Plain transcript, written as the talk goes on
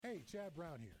Chad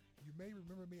Brown here. You may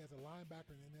remember me as a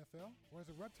linebacker in the NFL or as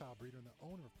a reptile breeder and the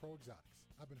owner of Pro Exotics.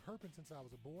 I've been herping since I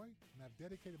was a boy, and I've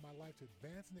dedicated my life to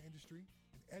advancing the industry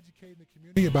and educating the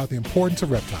community about the importance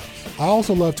of reptiles. I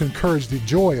also love to encourage the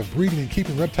joy of breeding and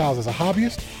keeping reptiles as a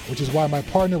hobbyist, which is why my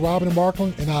partner Robin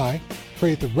Markland and I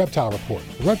created the Reptile Report.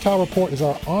 The Reptile Report is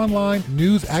our online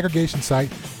news aggregation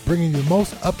site bringing you the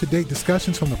most up-to-date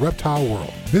discussions from the reptile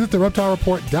world. Visit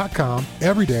thereptilereport.com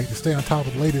every day to stay on top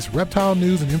of the latest reptile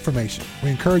news and information. We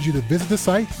encourage you to visit the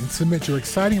site and submit your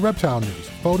exciting reptile news,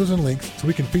 photos, and links so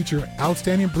we can feature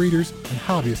outstanding breeders and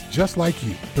hobbyists just like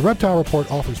you. The Reptile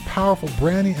Report offers powerful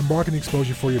branding and marketing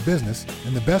exposure for your business,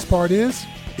 and the best part is,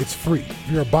 it's free.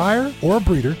 If you're a buyer or a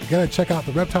breeder, you gotta check out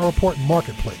the Reptile Report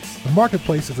Marketplace. The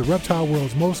Marketplace is the reptile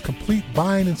world's most complete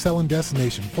buying and selling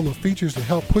destination, full of features to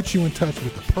help put you in touch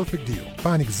with the perfect deal.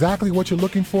 Find exactly what you're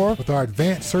looking for with our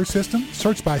advanced search system.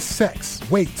 Search by sex,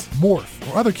 weight, morph,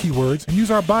 or other keywords, and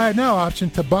use our Buy It Now option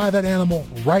to buy that animal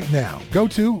right now. Go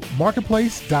to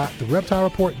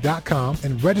marketplace.thereptilereport.com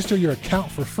and register your account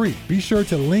for free. Be sure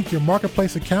to link your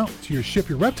Marketplace account to your Ship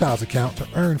Your Reptiles account to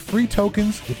earn free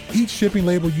tokens with each shipping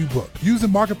label you book. Use the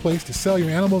Marketplace to sell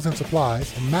your animals and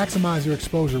supplies and maximize your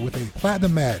exposure with a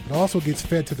platinum ad. It also gets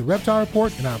fed to the Reptile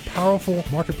Report and our powerful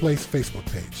Marketplace Facebook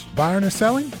page. Buying or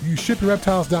selling? Use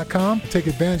shipyourreptiles.com to take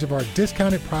advantage of our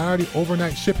discounted priority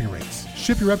overnight shipping rates.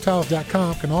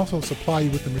 ShipYourReptiles.com can also supply you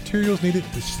with the materials needed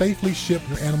to safely ship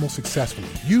your animals successfully.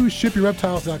 Use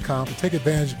ShipYourReptiles.com to take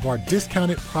advantage of our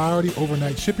discounted priority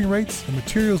overnight shipping rates, the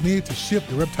materials needed to ship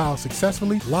your reptiles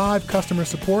successfully, live customer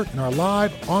support, and our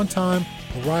live on-time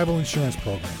arrival insurance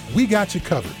program. We got you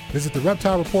covered. Visit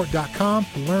thereptilereport.com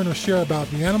to learn or share about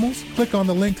the animals. Click on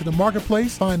the link to the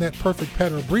Marketplace, find that perfect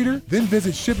pet or breeder, then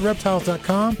visit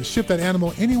shipyourreptiles.com to ship that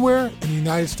animal anywhere in the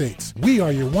United States. We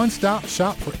are your one-stop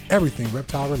shop for everything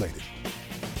reptile related.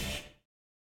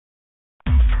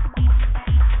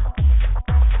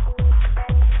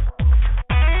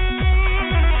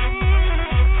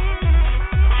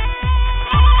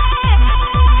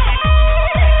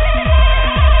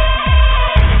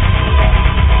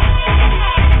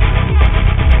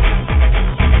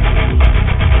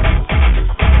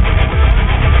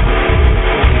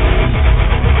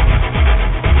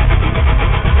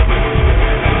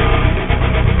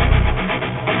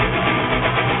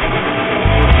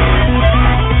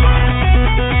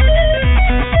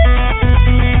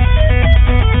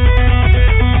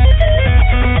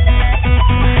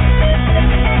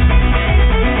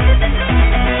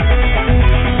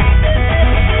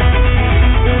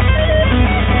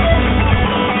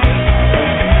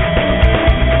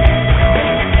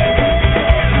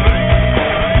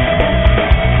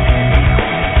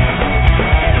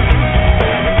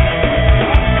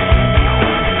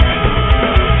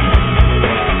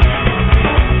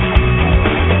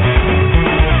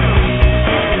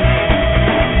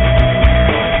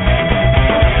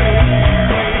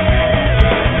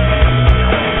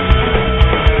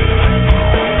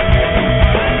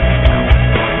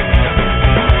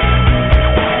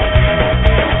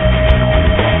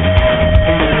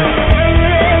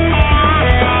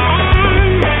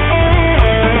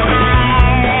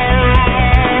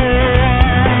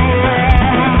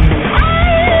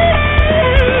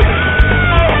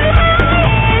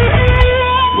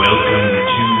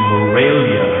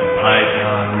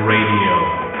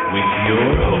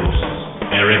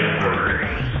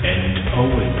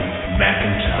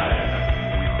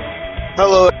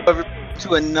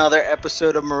 Another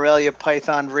episode of Morelia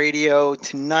Python Radio.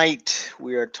 Tonight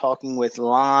we are talking with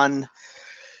Lon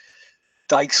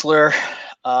Deichsler.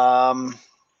 I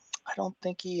don't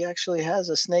think he actually has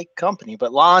a snake company,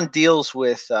 but Lon deals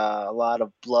with a lot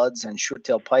of bloods and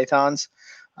short-tailed pythons,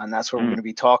 and that's what we're going to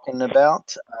be talking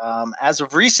about. As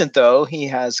of recent, though, he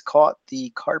has caught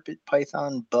the carpet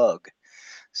python bug.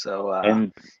 So,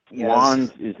 and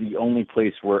Lon is the only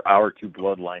place where our two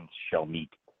bloodlines shall meet.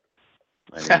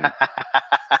 I mean,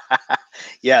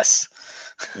 yes.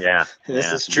 Yeah.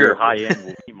 This is true. Your high end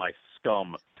will be my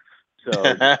scum. So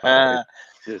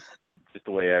it's just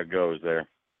the way it goes there.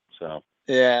 So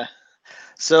yeah.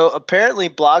 So apparently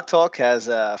Blog Talk has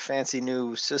a fancy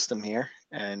new system here,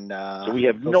 and so we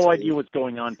have no idea what's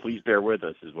going on. Please bear with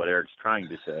us, is what Eric's trying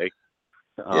to say.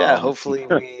 Yeah. Hopefully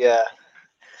we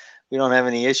don't have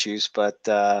any issues, but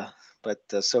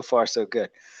so far so good.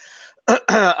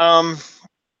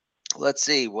 Let's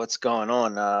see what's going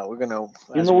on. We're gonna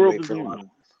as we wait for Lon,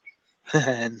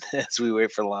 and as we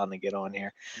wait for Lon to get on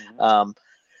here.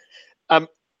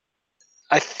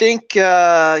 I think,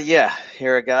 yeah,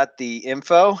 here I got the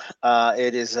info.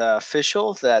 It is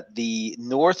official that the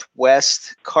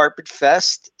Northwest Carpet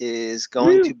Fest is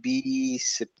going Woo! to be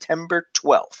September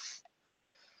 12th.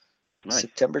 Nice.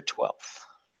 September 12th.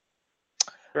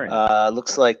 Very nice.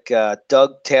 Looks like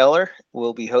Doug Taylor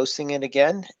will be hosting it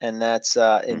again, and that's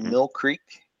in Mill Creek.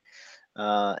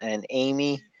 And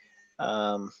Amy,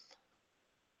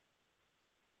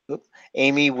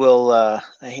 Amy will. I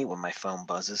hate when my phone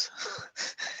buzzes.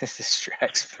 It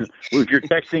distracts me. Well, if you're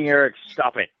texting Eric,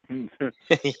 stop it.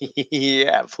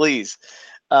 Yeah, please.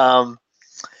 I'm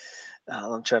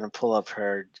trying to pull up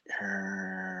her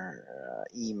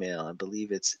email. I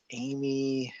believe it's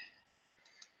Amy.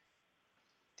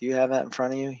 Do you have that in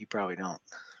front of you? You probably don't.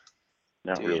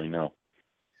 Not really, no.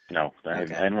 No,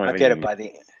 Okay. I don't have I'll get it anything. by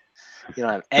the. You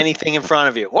don't have anything in front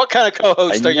of you. What kind of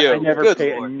co-host are you? I never Good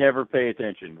pay. I Lord. never pay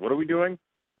attention. What are we doing?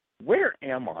 Where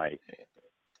am I?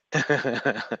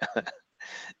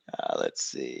 Let's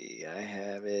see. I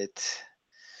have it.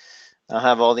 I'll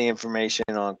have all the information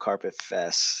on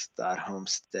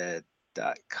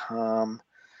carpetfest.homestead.com,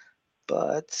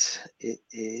 but it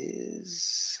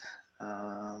is.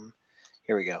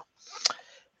 Here we go.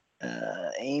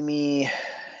 Amy.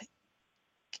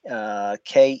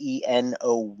 Kenoy.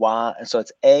 So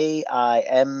it's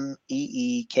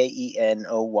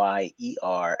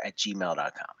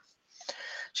AIMEEKENOYER@gmail.com.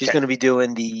 She's Okay. going to be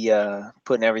doing the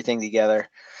putting everything together.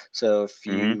 So if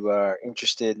Mhm. you are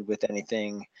interested with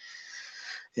anything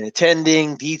in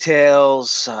attending,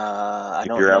 details, I If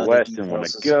don't you're out know the west and want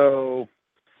to details. go,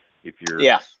 if you're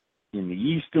Yeah, in the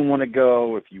east and want to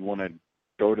go, if you want to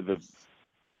go to the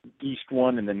east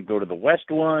one and then go to the west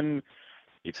one,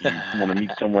 if you want to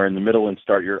meet somewhere in the middle and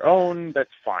start your own,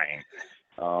 that's fine.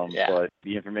 Yeah. But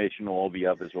the information will all be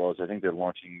up, as well as I think they're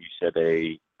launching, you said,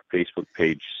 a Facebook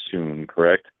page soon,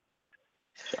 correct?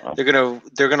 So, They're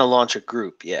gonna launch a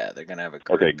group. Yeah, they're gonna have a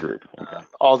group. okay, group. Okay.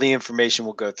 All the information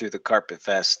will go through the Carpet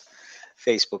Fest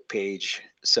Facebook page.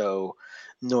 So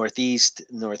Northeast,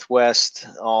 Northwest,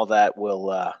 all that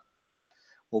will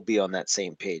be on that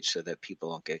same page so that people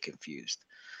don't get confused.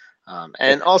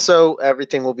 And also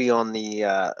everything will be on the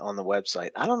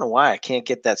website. I don't know why I can't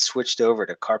get that switched over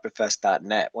to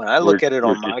carpetfest.net. When I look at it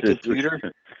on my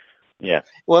computer, Yeah.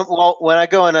 when I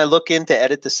go and I look in to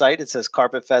edit the site, it says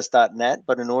carpetfest.net,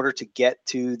 but in order to get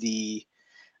to the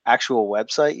actual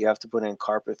website, you have to put in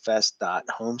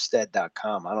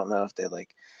carpetfest.homestead.com. I don't know if they're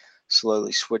like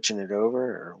slowly switching it over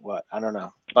or what. I don't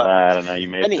know. But I don't know. You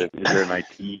may have any, to, is there an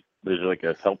IT? There's like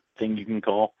a help thing you can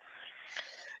call?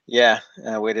 yeah,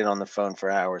 I waited on the phone for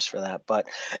hours for that. But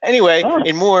anyway, Oh.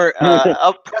 in more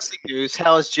pressing news,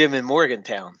 how is Jim in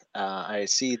Morgantown? I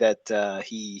see that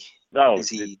he is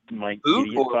he my boot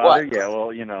idiot or father? what? Yeah, well,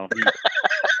 he,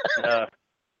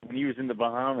 when he was in the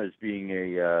Bahamas being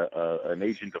an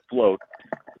agent afloat,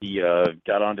 he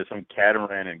got onto some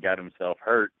catamaran and got himself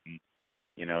hurt. And,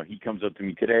 he comes up to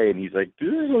me today and he's like,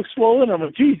 "Dude, it looks swollen." I'm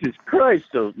like, "Jesus Christ."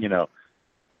 So,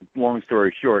 long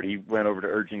story short, he went over to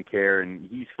urgent care and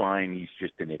he's fine. He's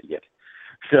just an idiot.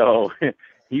 So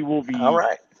he will be All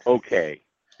right. okay.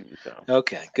 So.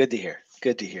 Okay, good to hear.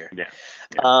 Good to hear. Yeah.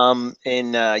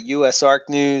 In U.S. ARC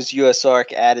news, U.S.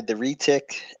 ARC added the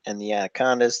retic and the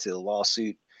anacondas to the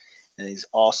lawsuit, and he's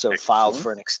also filed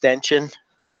for an extension.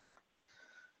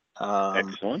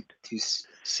 Excellent. To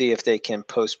see if they can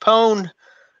postpone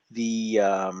the,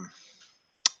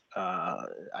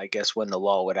 I guess, when the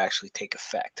law would actually take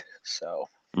effect. So,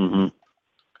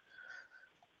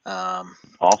 Awesome.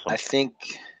 I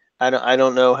think I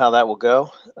don't know how that will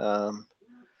go. I'm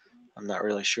not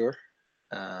really sure.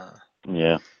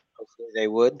 Yeah. Hopefully they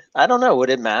would. I don't know. Would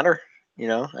it matter?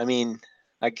 I mean,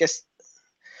 I guess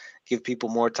give people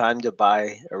more time to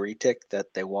buy a retic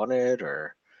that they wanted,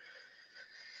 or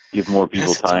give more people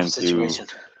that's a tough time to, situation.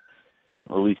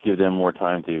 or at least give them more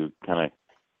time to kind of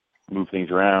move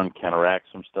things around, counteract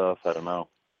some stuff. I don't know.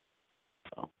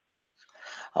 So,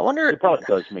 I wonder. It probably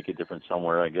does make a difference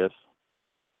somewhere, I guess.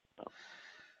 So.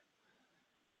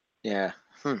 Yeah.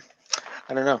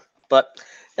 I don't know. But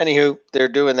anywho, they're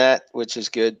doing that, which is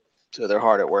good. So they're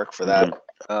hard at work for that.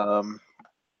 I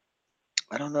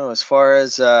don't know. As far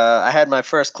as I had my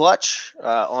first clutch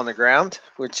on the ground,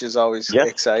 which is always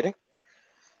exciting.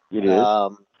 It is.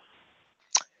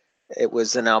 It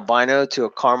was an albino to a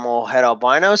caramel head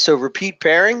albino. So repeat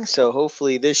pairing. So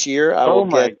hopefully this year I will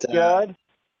get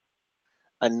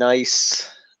a nice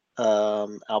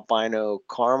albino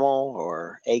caramel,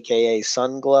 or AKA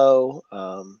sun glow.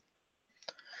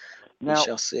 We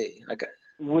shall see.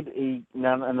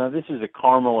 Now this is a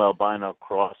caramel albino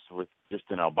cross with just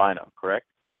an albino, correct?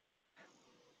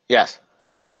 Yes.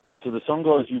 So the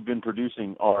sunglows you've been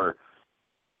producing are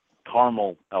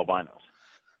caramel albinos.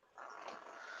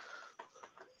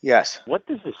 Yes. What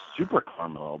does a super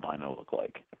caramel albino look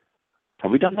like? Have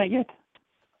we done that yet?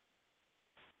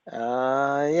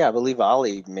 Yeah, I believe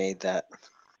Ollie made that.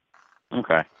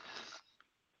 Okay.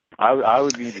 I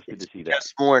would be interested to see that.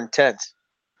 Just more intense.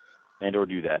 And or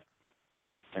do that.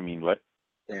 I mean, what?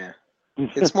 Yeah.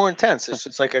 It's more intense. It's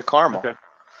just like a caramel. Okay.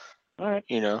 All right.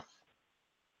 You know.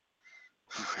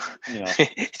 You know.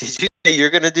 Did you say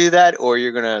you're gonna do that, or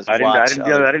you're gonna I watch?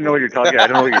 didn't know what you're talking. I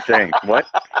don't know what you're saying. What?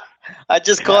 I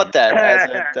just caught that as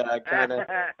it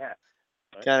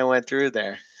kind of went through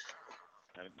there.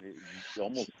 You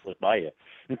almost slipped by you.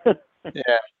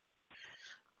 Yeah.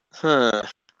 Huh.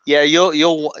 Yeah,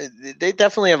 you'll they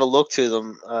definitely have a look to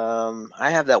them. I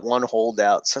have that one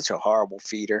holdout, such a horrible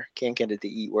feeder. Can't get it to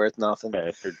eat worth nothing.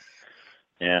 Bastard.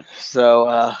 Yeah. So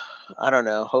I don't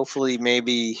know. Hopefully,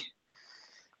 maybe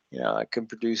I can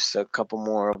produce a couple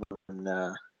more of them.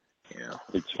 And,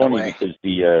 It's funny because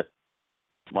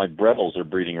my Brettles are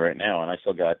breeding right now, and I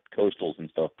still got coastals and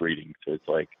stuff breeding. So it's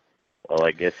like, well,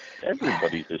 I guess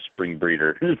everybody's a spring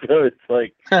breeder. So it's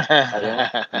like,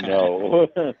 I don't know.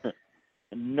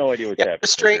 No idea what's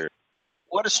happening.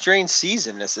 What a strange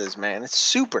season this is, man. It's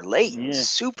super late. Yeah. It's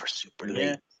super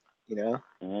late. Yeah.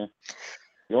 The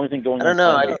only thing going I don't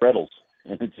know. on is Brettles,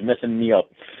 and it's messing me up.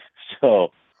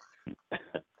 So.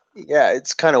 Yeah,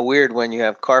 it's kind of weird when you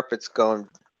have carpets going,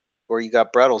 or you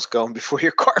got Brettles going before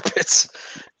your carpets.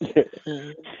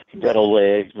 Brettle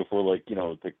legs before,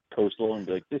 the coastal, and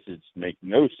be like, this is make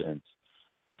no sense.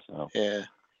 So.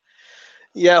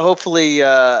 Yeah, hopefully,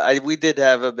 we did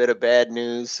have a bit of bad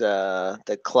news.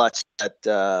 The clutch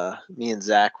that me and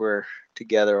Zach were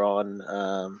together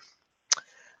on,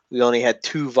 we only had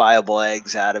 2 viable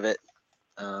eggs out of it.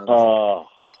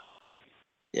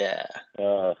 Yeah.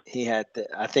 He had,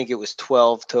 I think it was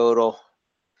 12 total,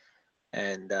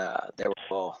 and they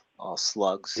were all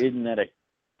slugs. Isn't that a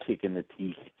kick in the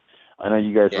teeth? I know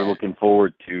you guys are looking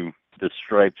forward to the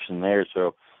stripes in there,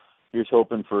 so here's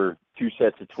hoping for 2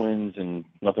 sets of twins and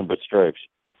nothing but stripes.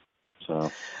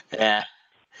 So. Yeah.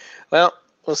 Well,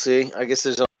 we'll see. I guess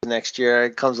there's always next year.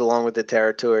 It comes along with the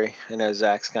territory. I know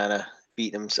Zach's kind of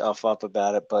beating himself up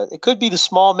about it, but it could be the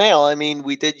small male. I mean,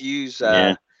 we did use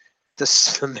the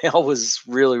male was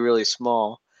really, really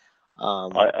small.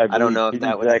 I don't know if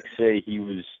that would. Zach say he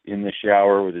was in the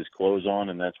shower with his clothes on,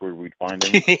 and that's where we'd find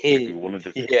him if we wanted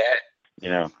to.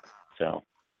 So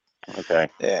okay.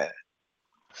 Yeah.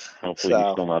 Hopefully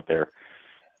he's still not there.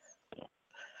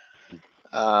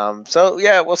 So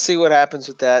yeah, we'll see what happens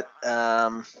with that.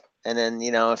 And then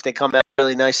if they come out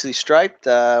really nicely striped,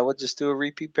 we'll just do a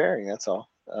repeat pairing. That's all.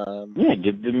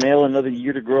 Give the male another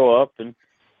year to grow up and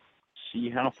see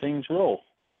how things roll.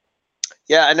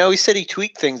 Yeah, I know he said he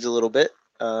tweaked things a little bit.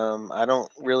 I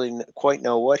don't really quite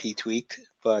know what he tweaked,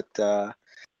 but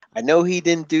I know he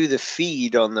didn't do the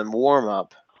feed on the warm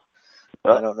up.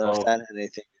 I don't know if that had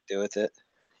anything to do with it.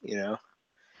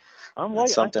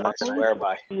 That's something I swear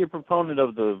by. I'm a proponent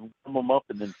of the warm them up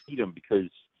and then feed them, because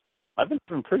I've been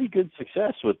having pretty good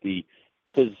success with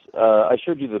because I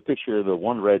showed you the picture of the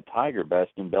one red tiger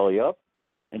basking belly up,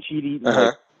 and she'd eaten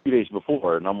like 2 days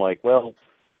before, and I'm like, well,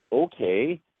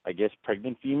 okay, I guess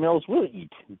pregnant females will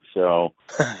eat. So.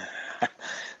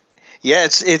 Yeah,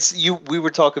 it's you. We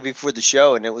were talking before the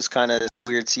show, and it was kind of this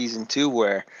weird season too,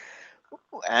 where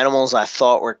animals I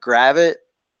thought were gravid,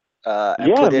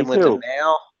 I put in with the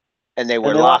male, and they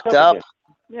were locked up.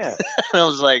 Yeah, and I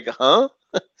was like, huh?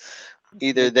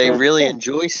 Either they really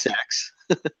enjoy sex,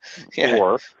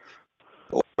 or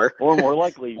more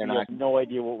likely, we have no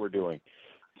idea what we're doing.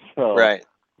 So, right.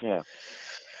 Yeah.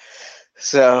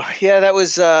 So yeah, that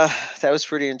was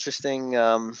pretty interesting.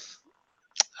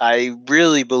 I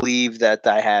really believe that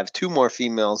I have 2 more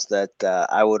females that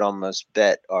I would almost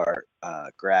bet are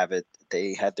gravid.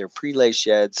 They had their pre-lay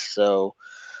sheds, so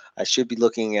I should be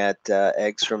looking at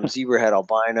eggs from Zebrahead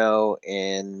Albino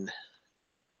in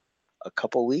a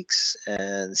couple weeks,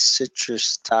 and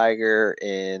Citrus Tiger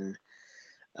in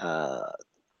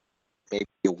maybe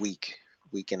a week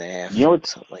and a half. You know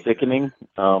what's sickening?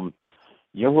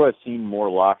 You know who I've seen more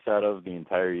locks out of the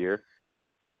entire year?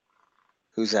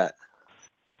 Who's that?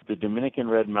 The Dominican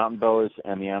red mountain boas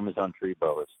and the Amazon tree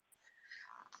boas.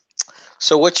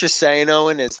 So what you're saying,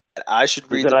 Owen, is that I should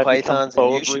breed the pythons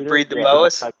and you should breed the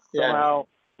boas? I've somehow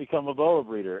become a boa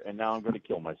breeder, and now I'm going to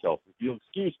kill myself. If you'll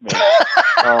excuse me.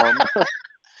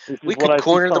 We could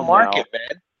corner the market,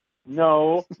 man.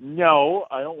 No,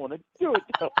 I don't want to do it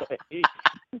that way.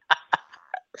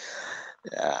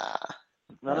 Yeah.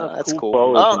 Not that's cool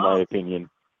cool. boas, in my opinion.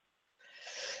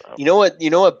 You know what? You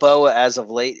know what boa as of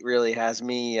late really has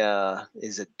me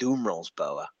is a Doom Rolls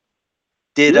boa.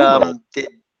 Did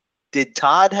did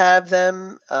Todd have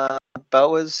them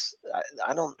boas?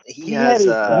 I don't. He has. He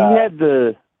had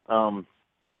the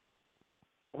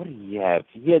what did he have?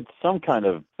 He had some kind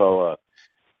of boa.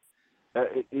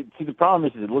 See, the problem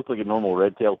is it looked like a normal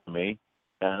red tail to me,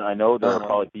 and I know there are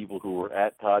probably people who were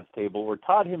at Todd's table, or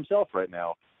Todd himself right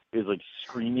now is like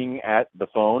screaming at the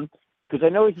phone, because I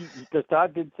know because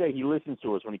Todd did say he listens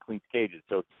to us when he cleans cages,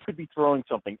 so he could be throwing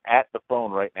something at the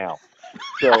phone right now.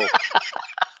 So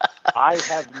I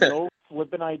have no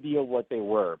flipping idea what they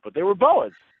were, but they were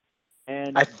boas,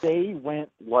 and they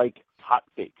went like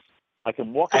hotcakes. I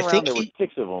can walk around. There were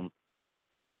 6 of them.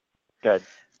 Good.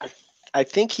 I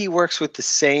think he works with the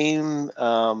same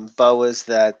boas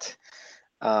that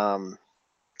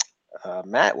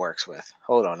Matt works with.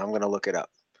 Hold on, I'm going to look it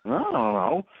up. I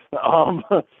don't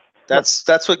know.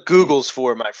 That's what Google's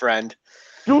for, my friend.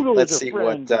 Google Let's is see a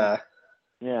friend. what.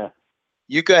 Yeah.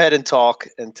 You go ahead and talk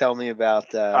and tell me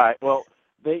about. All right. Well,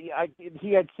 he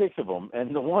had 6 of them,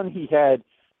 and the one he had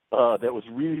that was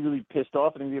really, really pissed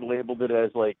off, and he labeled it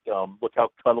as like, "Look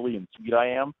how cuddly and sweet I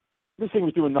am." This thing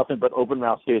was doing nothing but open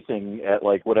mouth hissing at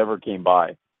like whatever came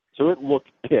by, so it looked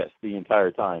pissed the entire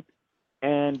time.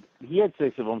 And he had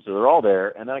 6 of them, so they're all there.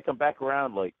 And then I come back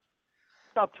around like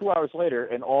about 2 hours later,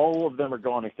 and all of them are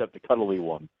gone except the cuddly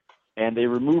one. And they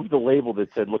removed the label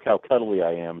that said, "Look how cuddly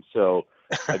I am." So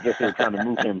I guess they were trying to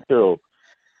move him too.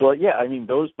 But yeah, I mean,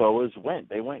 those boas went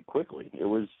quickly. It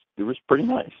was pretty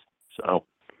nice. So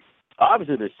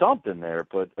obviously there's something there,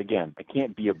 but again, I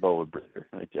can't be a boa breeder.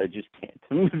 I just can't.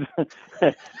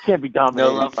 Can't be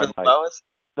dominated no love by for my boas?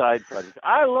 side projects.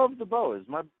 I love the boas.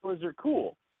 My boas are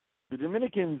cool. The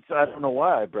Dominicans, I don't know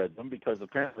why I bred them, because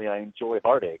apparently I enjoy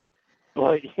heartache.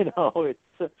 But it's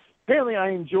apparently I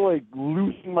enjoy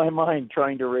losing my mind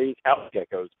trying to raise house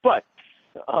geckos. But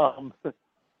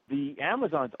the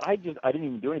Amazons, I didn't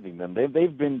even do anything to them.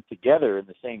 They've been together in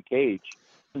the same cage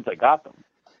since I got them,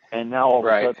 and now all of a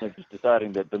sudden they're just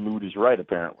deciding that the mood is right,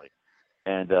 apparently.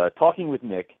 And talking with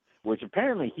Nick, which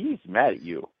apparently he's mad at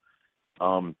you.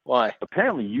 Why?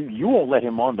 Apparently you won't let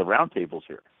him on the roundtables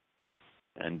here,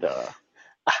 and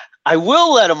I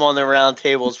will let him on the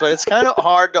roundtables, but it's kind of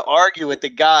hard to argue with the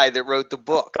guy that wrote the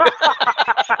book.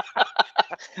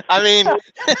 I mean,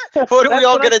 what are we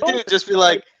all gonna do? Just be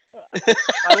like.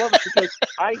 I love it because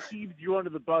I heaved you under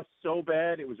the bus so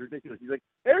bad it was ridiculous. He's like,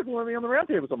 "Eric, want me on the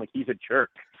roundtables?" I'm like, "He's a jerk."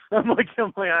 I'm like,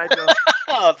 I don't.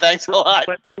 Oh, thanks a lot.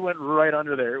 He went right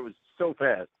under there. It was so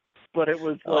fast, but it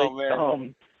was like,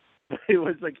 it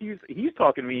was like he's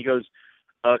talking to me. He goes,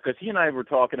 because he and I were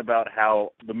talking about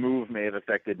how the move may have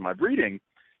affected my breeding,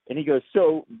 and he goes,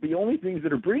 "So the only things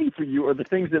that are breeding for you are the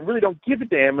things that really don't give a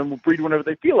damn and will breed whenever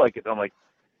they feel like it." And I'm like,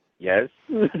 yes.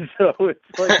 So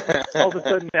it's like all of a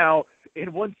sudden now,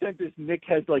 in one sentence, Nick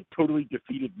has like totally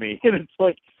defeated me. And it's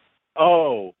like,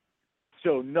 oh,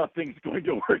 so nothing's going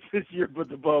to work this year but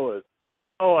the boas.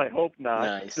 Oh, I hope not.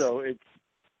 Nice. So it's,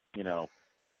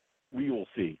 we will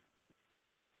see.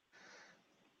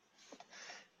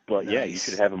 But yeah, you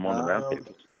should have him on the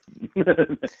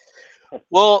roundtable.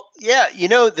 Well, yeah,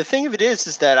 the thing of it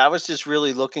is that I was just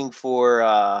really looking for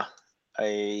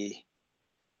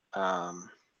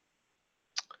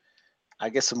I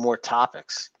guess some more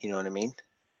topics. You know what I mean?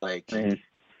 Like,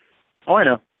 oh, I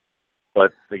know.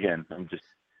 But again, I'm just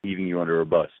leaving you under a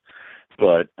bus.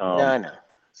 But no, I know.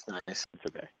 It's nice. It's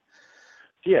okay.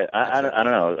 So, yeah, I don't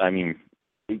know. I mean,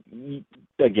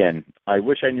 again, I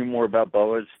wish I knew more about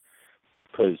boas,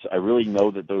 because I really know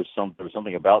that there was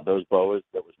something about those boas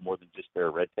that was more than just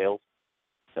their red tails.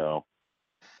 So.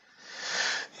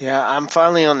 Yeah, I'm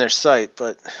finally on their site,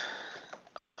 but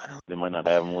they might not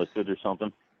have them listed or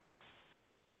something.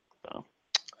 So.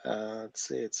 Let's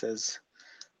see. It says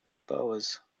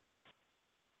boas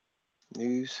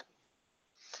news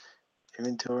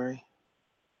inventory.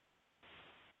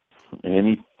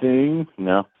 Anything?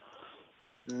 No.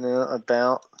 No,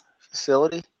 about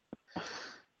facility.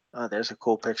 Oh, there's a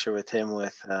cool picture with him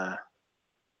with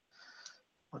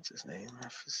what's his name?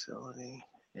 Facility.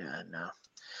 Yeah, no.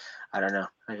 I don't know.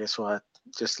 I guess we'll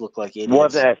just look like idiots. We'll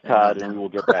have to ask Todd, and we will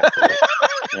get back to it.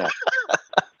 Yeah.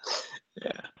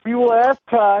 Yeah. We will ask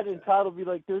Todd, and Todd will be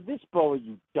like, "They're this boa,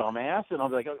 you dumbass," and I'll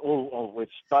be like, "Oh."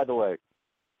 Which, by the way,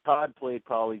 Todd played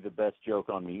probably the best joke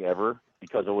on me ever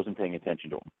because I wasn't paying attention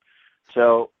to him.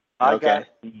 So I got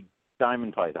the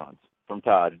diamond pythons from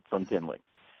Todd from Tinley,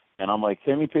 and I'm like,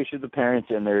 "Send me pictures of the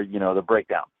parents and their, the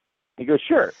breakdown." He goes,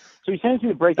 "Sure." So he sends me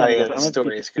the breakdown. Oh, yeah, I'm the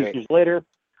story is great. Pictures later,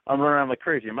 I'm running around like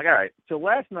crazy. I'm like, "All right." So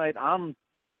last night, I'm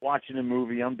watching a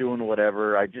movie. I'm doing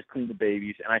whatever. I just cleaned the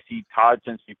babies, and I see Todd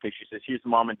sends me pictures. Says, "Here's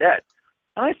mom and dad."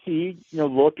 And I see,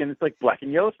 look, and it's like black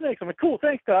and yellow snakes. I'm like, "Cool,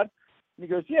 thanks, Todd." And he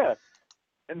goes, "Yeah."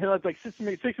 And then I was like 6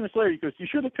 minutes later, he goes, "You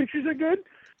sure the pictures are good?"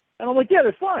 And I'm like, "Yeah,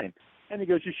 they're fine." And he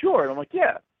goes, "You sure?" And I'm like,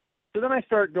 "Yeah." So then I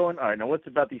start going, all right, now what's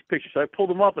about these pictures? So I pull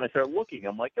them up and I start looking.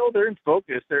 I'm like, oh, they're in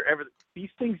focus.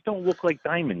 These things don't look like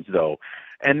diamonds, though.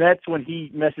 And that's when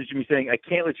he messaged me saying, I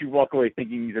can't let you walk away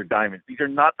thinking these are diamonds. These are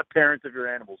not the parents of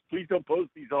your animals. Please don't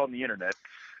post these on the internet.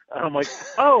 And I'm like,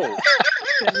 oh,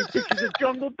 send me pictures of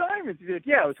jungle diamonds. He's like,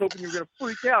 yeah, I was hoping you were going to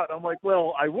freak out. I'm like,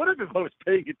 well, I would have if I was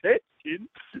paying attention.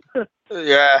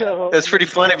 Yeah, that's pretty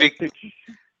funny.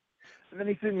 And then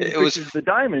he sent me pictures of the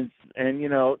diamonds, and,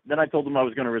 then I told him I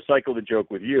was going to recycle the joke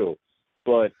with you.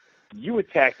 But you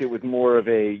attacked it with more of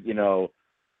a,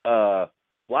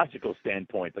 logical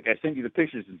standpoint. Like, I sent you the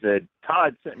pictures and said,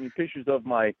 Todd sent me pictures of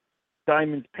my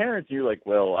diamond's parents. And you're like,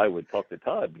 well, I would talk to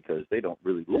Todd because they don't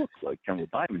really look like jungle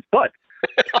diamonds. But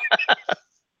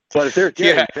if they're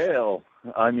Jerry Vale,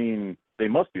 I mean, they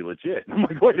must be legit. I'm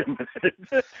like, wait a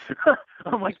minute.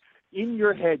 I'm like, in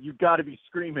your head, you've got to be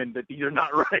screaming that these are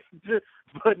not right.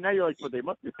 But now you're like, well, they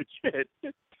must be legit.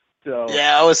 So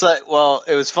yeah, I was like, well,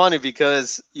 it was funny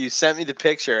because you sent me the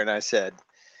picture and I said,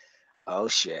 oh,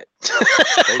 shit.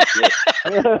 Oh, shit.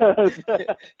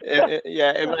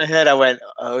 Yeah, in my head, I went,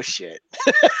 oh, shit.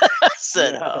 I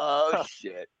said, Yeah. oh,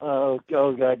 shit. Oh,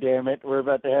 God damn it. We're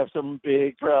about to have some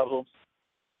big problems.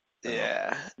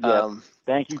 Yeah.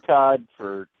 Thank you, Todd,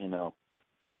 for, doing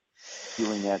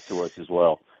that to us as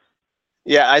well.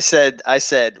 Yeah, I said,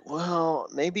 well,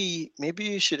 maybe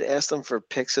you should ask them for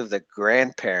pics of the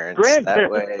grandparents. That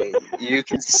way you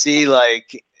can see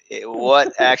like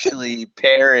what actually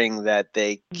pairing that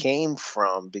they came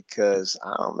from, because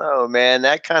I don't know, man,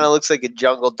 that kind of looks like a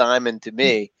jungle diamond to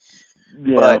me.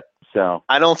 Yeah, but so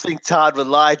I don't think Todd would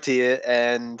lie to you,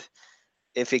 and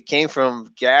if it came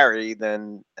from Gary,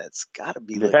 then that's got to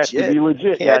be legit. It has to be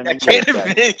legit.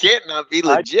 It can't not be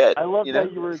legit. I love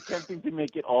that you were attempting to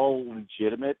make it all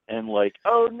legitimate and like,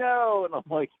 oh no, and I'm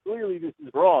like, clearly this is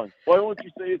wrong. Why won't you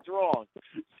say it's wrong?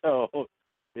 So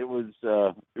it was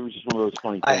just one of those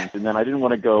funny things. And then I didn't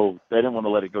want to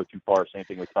let it go too far. Same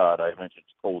thing with Todd. I mentioned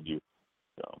told you.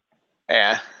 So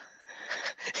yeah.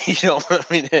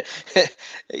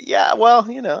 Yeah, well,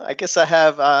 I guess I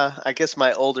have, I guess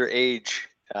my older age,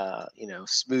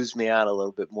 smooths me out a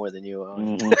little bit more than you.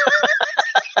 Mm-hmm.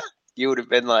 You would have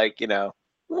been like,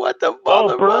 what the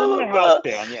mother, burn the house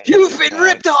down. Yeah, you've been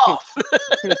ripped off.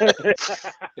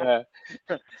 Yeah.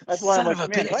 That's why I'm like,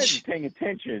 man, if I had been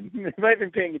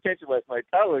paying attention, last night,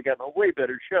 Tyler would have gotten a way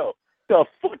better show. The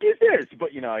fuck is this? But,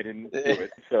 I didn't do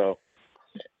it, so.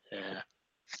 Yeah.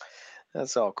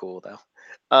 That's all cool, though.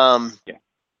 Yeah.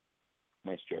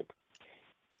 Nice joke.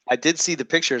 I did see the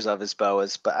pictures of his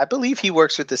boas, but I believe he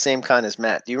works with the same kind as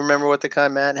Matt. Do you remember what the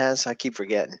kind Matt has? I keep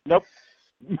forgetting. Nope.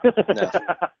 No.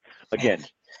 Again,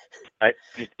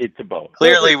 it's a boa.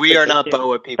 Clearly, we are not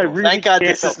boa people. Really Thank God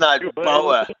this is not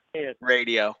boa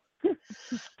radio.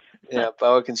 Yeah,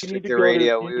 boa constrictor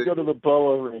radio. We would go to the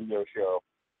boa radio show.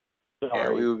 Sorry. Yeah,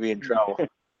 we would be in trouble.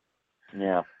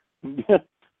 Yeah.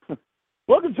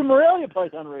 Welcome to Morelia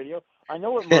Python Radio. I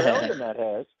know what Morelia Matt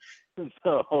has.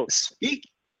 So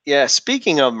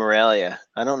speaking of Morelia,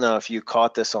 I don't know if you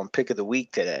caught this on Pick of the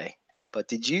Week today, but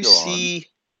did you see?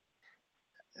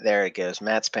 There it goes.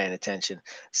 Matt's paying attention.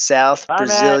 South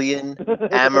Brazilian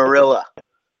Amarilla.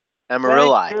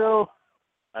 Amarilli.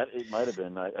 It might have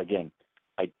been. I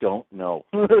don't know.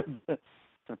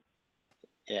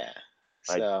 Yeah.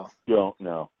 So I don't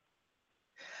know.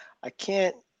 I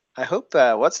can't. I hope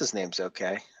what's his name's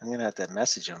okay. I'm gonna have to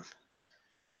message him.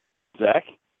 Zach?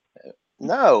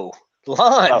 No,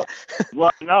 Lon.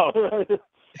 Oh. No.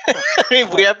 I mean,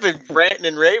 we have been ranting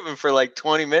and raving for like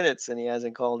 20 minutes, and he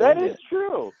hasn't called in yet. That is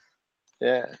true.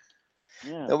 Yeah.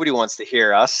 Nobody wants to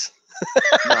hear us.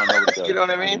 No, nobody does. You know what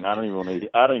I mean? I don't even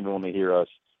want to hear us.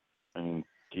 I mean,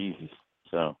 Jesus.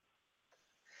 So.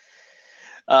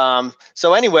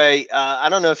 So anyway, I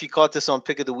don't know if you caught this on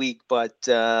Pick of the Week, but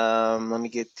let me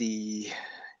get the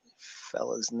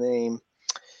fella's name.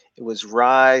 It was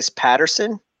Rise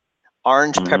Patterson,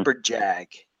 Orange Pepper Jag.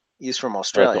 He's from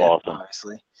Australia, that's awesome.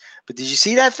 Obviously. But did you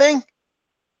see that thing?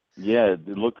 Yeah, it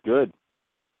looked good.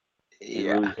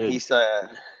 Yeah, really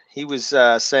he was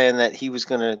saying that he was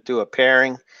going to do a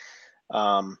pairing,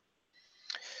 and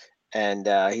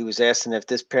he was asking if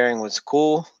this pairing was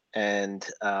cool. And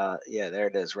there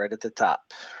it is, right at the top.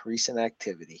 Recent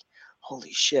activity.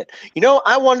 Holy shit!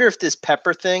 I wonder if this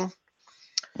pepper thing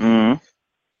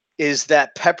is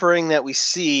that peppering that we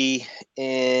see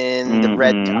in the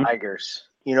red tigers.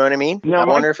 You know what I mean? No, I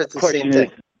wonder if it's the same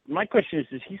thing. My question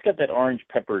is he's got that orange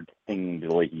peppered thing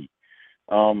to Leahy.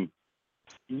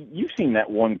 You've seen that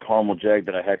one caramel jag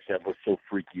that I had that was so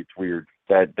freaky, it's weird.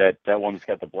 That one that's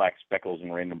got the black speckles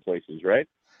in random places, right?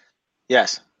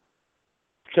 Yes.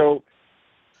 So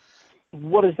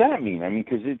what does that mean? I mean,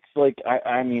 because it's like,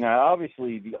 I mean,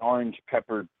 obviously the orange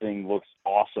pepper thing looks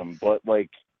awesome, but like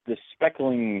the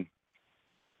speckling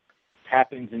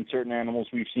happens in certain animals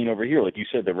we've seen over here. Like you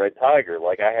said, the red tiger,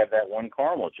 like I have that one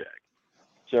caramel jag.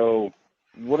 So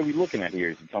what are we looking at here?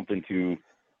 Is it something to,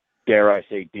 dare I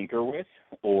say, tinker with?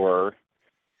 Or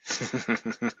is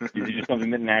it just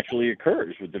something that naturally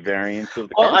occurs with the variance of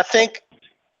the Well, caramel?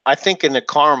 I think in the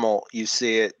caramel you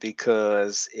see it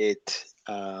because it,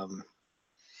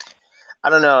 I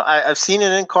don't know. I've seen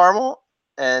it in caramel,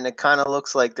 and it kind of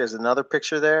looks like there's another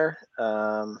picture there.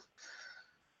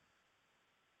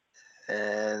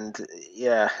 And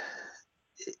yeah,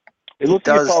 It looks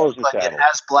like it does follows look the like it saddle.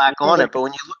 has black It seems on it. like- But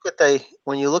when you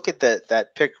look at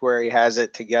that pic where he has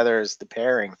it together as the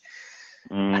pairing,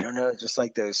 I don't know, just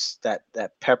like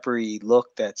that peppery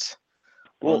look that's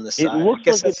on the side. It looks I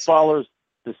guess like it follows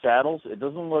the saddles. It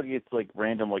doesn't look like it's like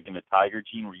random, like in a tiger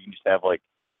gene where you can just have like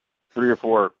 3 or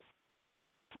 4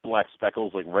 black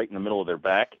speckles like right in the middle of their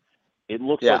back. It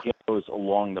looks like it goes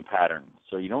along the pattern.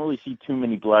 So you don't really see too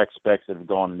many black specks that have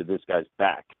gone into this guy's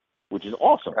back, which is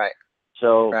awesome. Right.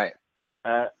 So right.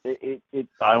 I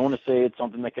want to say it's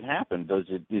something that can happen. Is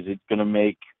it going to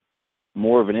make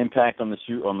more of an impact on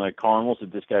the caramels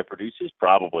that this guy produces?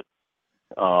 Probably.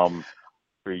 Are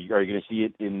you going to see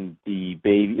it in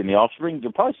the offspring?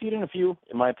 You'll probably see it in a few,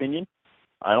 in my opinion.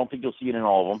 I don't think you'll see it in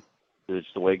all of them. It's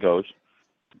the way it goes.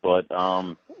 But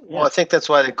well, I think that's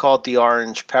why they call it the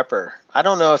orange pepper. I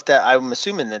don't know if that. I'm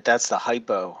assuming that's the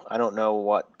hypo. I don't know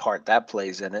what part that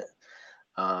plays in it.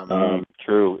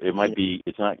 True. It might be.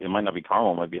 It's not. It might not be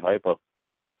caramel. It might be hypo.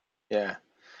 Yeah.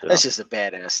 So. That's just a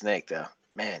badass snake, though.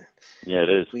 Man. Yeah, it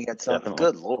is. We got something.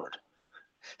 Definitely. Good Lord.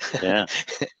 Yeah.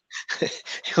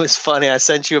 It was funny. I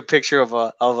sent you a picture of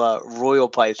a royal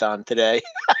python today.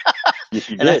 Yes,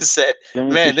 you and did. I said,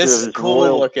 "Man, this is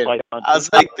cool looking." I was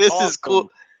like, "This is cool.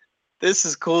 This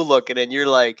is cool looking." And you're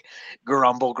like,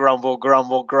 "Grumble, grumble,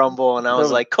 grumble, grumble." And I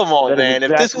was like, "Come on, man!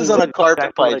 If this was on a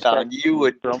carpet python, you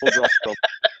would." Grumble, grumble.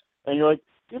 And you're like,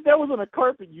 "If that was on a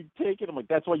carpet, you'd take it." I'm like,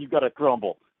 "That's why you got to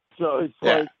grumble." So it's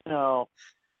like, you know.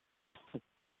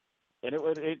 And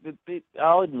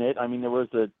I'll admit, I mean, there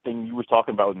was a thing you were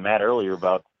talking about with Matt earlier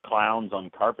about clowns on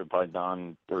carpet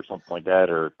python or something like that,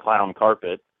 or clown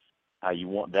carpet, how you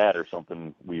want that or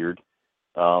something weird.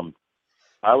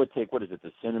 I would take, what is it,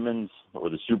 the cinnamons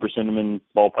or the super cinnamon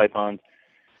ball pythons?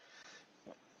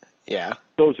 Yeah.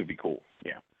 Those would be cool.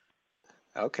 Yeah.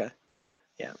 Okay.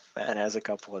 Yeah, Matt has a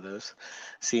couple of those.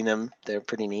 Seen them. They're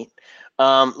pretty neat.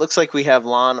 Looks like we have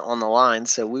Lon on the line,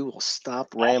 so we will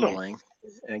stop rambling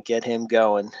and get him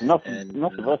going. Enough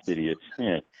of us idiots.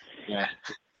 Yeah. Yeah.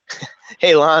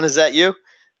 Hey, Lon, is that you?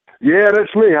 Yeah,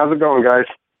 that's me. How's it going, guys?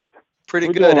 Pretty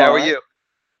good. How are you?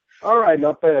 All right,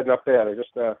 not bad, not bad. I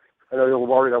just, I know you were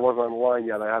worried I wasn't on the line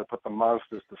yet. I had to put the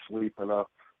monsters to sleep and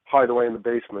hide away in the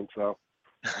basement, so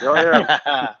here I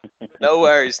am. No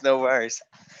worries, no worries.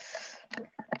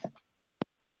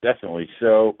 Definitely.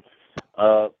 So,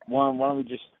 why don't we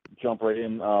just jump right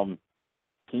in? Can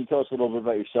you tell us a little bit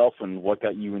about yourself and what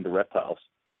got you into reptiles,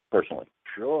 personally?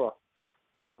 Sure.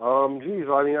 Geez,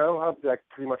 I mean, I don't have that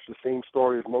pretty much the same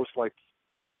story as most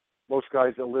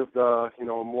guys that lived,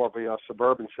 more of a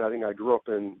suburban setting. I grew up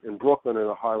in Brooklyn in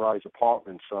a high-rise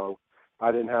apartment, so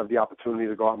I didn't have the opportunity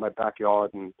to go out in my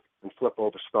backyard and flip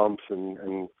over stumps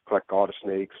and collect garter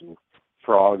snakes and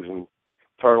frogs and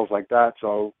turtles like that.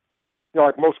 So,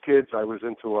 like most kids, I was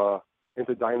into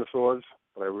dinosaurs,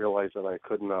 but I realized that I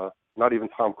couldn't. Not even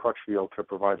Tom Crutchfield could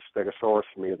provide a Stegosaurus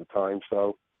for me at the time.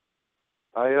 So,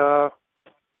 I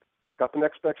got the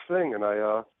next best thing, and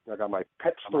I got my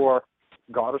pet store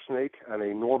garter snake and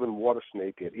a northern water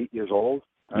snake at 8 years old.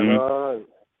 And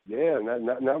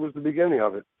and that was the beginning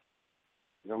of it.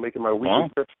 Making my weekly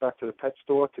trips back to the pet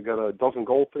store to get a dozen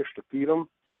goldfish to feed them.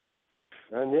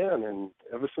 And then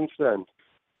ever since then,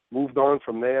 moved on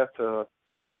from there to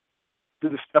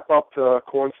did a step up to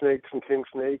corn snakes and king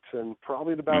snakes, and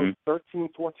probably at about 13,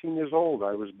 14 years old,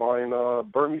 I was buying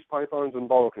Burmese pythons and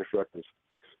boa constrictors.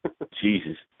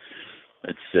 Jesus.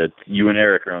 That's you and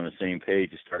Eric are on the same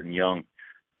page, starting young.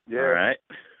 Yeah. All right.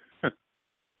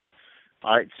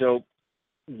 All right. So,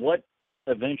 what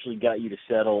eventually got you to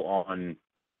settle on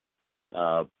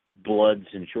bloods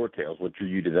and short tails? What drew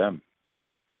you to them?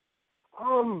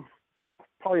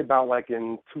 Probably about like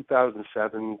in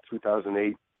 2007,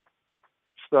 2008.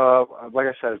 like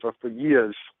I said, for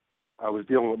years, I was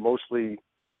dealing with mostly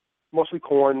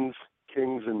corns,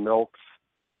 kings, and milks.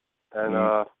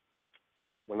 And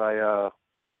when I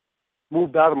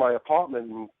moved out of my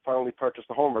apartment and finally purchased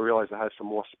a home, I realized I had some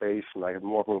more space and I had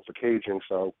more room for caging.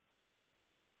 So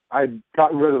I'd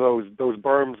gotten rid of those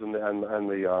berms and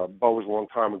the boas a long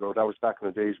time ago. That was back in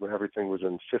the days when everything was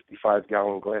in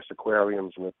 55-gallon glass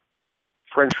aquariums and with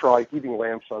French fry eating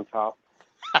lamps on top.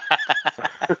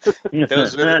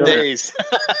 Those were the days.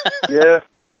 Yeah,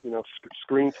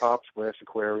 screen tops, glass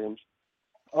aquariums.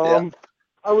 Yeah.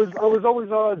 I was always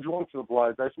drawn to the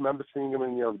bloods. I just remember seeing them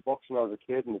in the books when I was a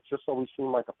kid, and it just always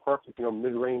seemed like a perfect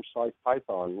mid-range sized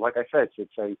python. Like I said,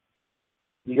 you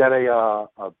got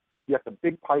the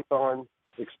big python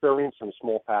experience in a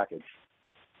small package.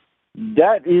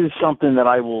 That is something that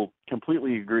I will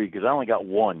completely agree, because I only got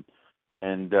one,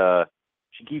 and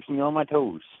she keeps me on my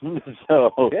toes.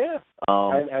 So yeah,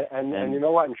 and you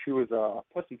know what? And she was a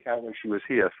pussycat when she was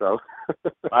here. So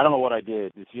I don't know what I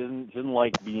did. She didn't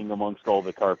like being amongst all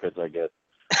the carpets, I guess.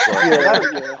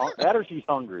 But that or she's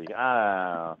hungry.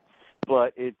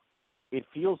 But it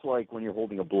feels like when you're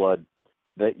holding a blood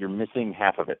that you're missing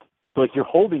half of it. So like you're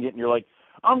holding it and you're like,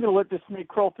 I'm going to let this snake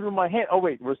crawl through my hand. Oh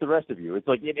wait, where's the rest of you? It's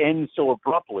like it ends so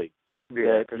abruptly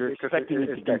that you're expecting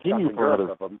it to continue for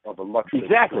another. Of a much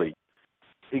Exactly.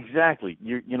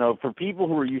 For people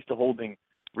who are used to holding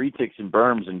retics and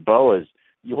berms and boas,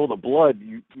 you hold a blood,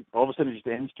 you all of a sudden it just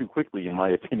ends too quickly, in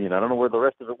my opinion. I don't know where the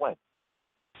rest of it went.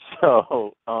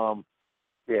 So,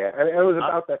 yeah, and it was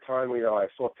about that time, I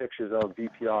saw pictures of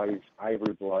DPI's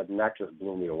ivory blood, and that just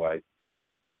blew me away.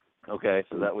 Okay,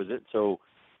 so that was it. So,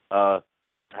 how'd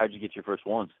you get your first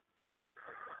ones?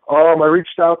 I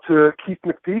reached out to Keith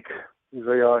McPeak.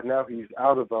 Now he's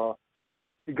out of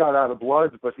he got out of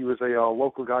bloods, but he was a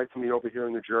local guy to me over here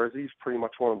in New Jersey. He's pretty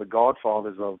much one of the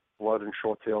godfathers of blood and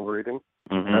short tail breeding.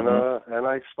 Mm-hmm. And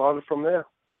I started from there.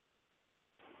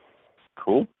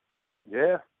 Cool.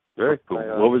 Yeah. Very cool.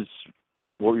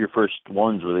 What were your first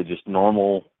ones? Were they just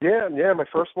normal? Yeah. My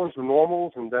first ones were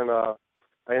normals, and then I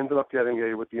ended up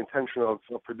getting with the intention of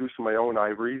producing my own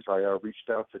ivories. I reached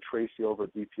out to Tracy over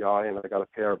at DPI, and I got a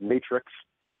pair of Matrix,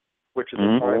 which at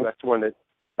the time, that's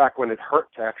back when it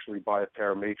hurt to actually buy a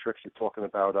pair of Matrix. You're talking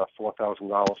about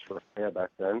 $4,000 for a pair back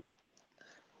then.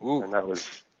 Ooh. And that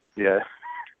was, yeah.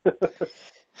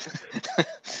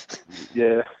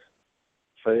 Yeah.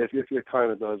 So it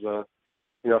kind of does,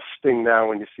 sting now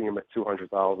when you see them at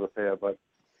 $200 a pair, but.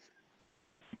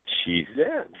 Jeez.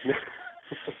 Yeah.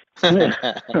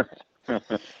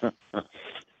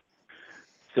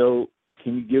 So,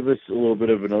 can you give us a little bit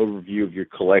of an overview of your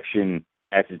collection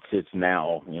as it sits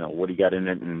now? What do you got in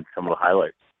it and some of the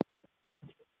highlights?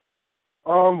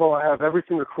 Well, I have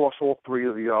everything across all three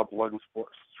of the blood and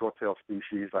short-tail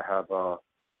species. I have the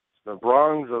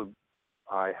bronze,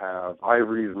 I have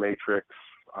ivories, matrix.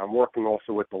 I'm working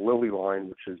also with the Lily line,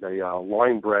 which is a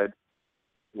line-bred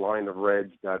line of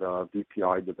reds that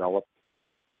DPI developed.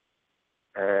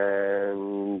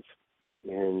 And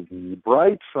in the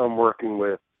brights, I'm working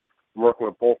with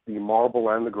both the marble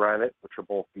and the granite, which are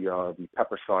both the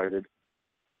pepper-sided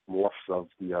morphs of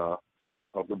the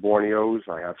Borneos.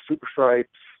 I have super stripes.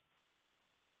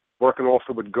 Working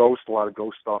also with ghost, a lot of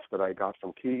ghost stuff that I got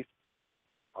from Keith.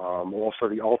 Also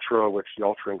the ultra, which the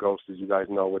ultra and ghost, as you guys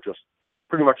know, we're just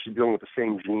pretty much dealing with the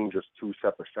same gene, just two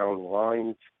separate sounding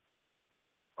lines.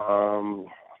 And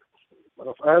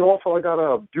also I got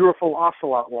a beautiful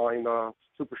ocelot line,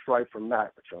 super stripe from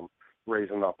Matt, which I'm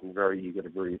raising up and very eager to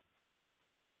breed.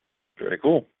 Very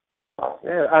cool.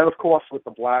 Yeah, and of course with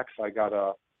the blacks, I got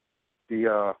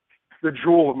the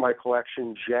jewel of my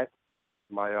collection, Jet,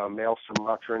 my male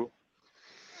Sumatran.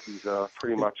 He's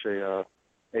pretty much a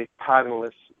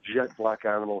patternless jet black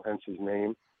animal, hence his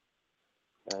name.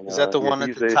 And, is that the one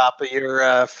at the top of your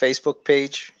Facebook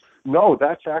page? No,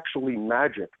 that's actually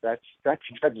Magic. That's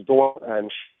Jet's daughter,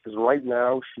 and because right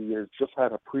now she has just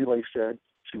had a prelay shed.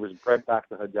 She was bred back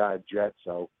to her dad, Jet.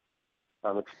 So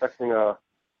I'm expecting time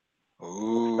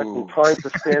to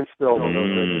stand still on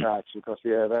those red cats, because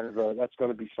that's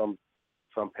going to be some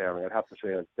pairing. I'd have to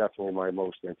say that's definitely my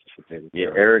most anticipated. Yeah,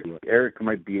 Eric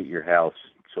might be at your house,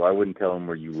 so I wouldn't tell him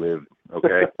where you live.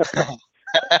 Okay.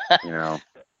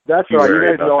 That's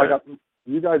right.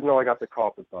 You guys know I got the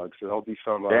carpet bug, so there'll be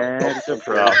some. That's a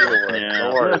problem.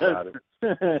 Don't worry about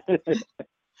it.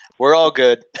 We're all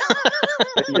good.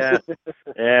 Yeah,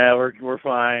 we're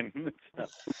fine.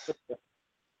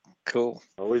 Cool.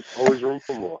 Always room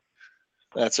for more.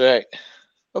 That's right.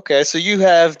 Okay, so you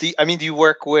have do you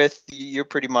work with? You're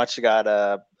pretty much got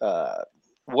a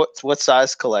what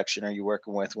size collection are you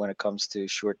working with when it comes to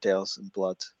short tails and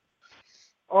bloods?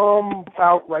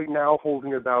 Out right now,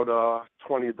 holding about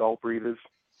 20 adult breeders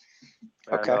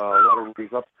and Okay. letting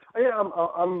these up. Yeah,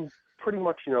 I'm pretty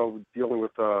much dealing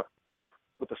with a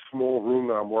small room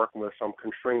that I'm working with, so I'm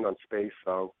constrained on space.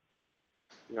 So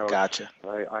Gotcha.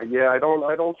 I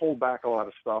don't hold back a lot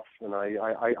of stuff, and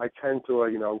I tend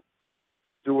to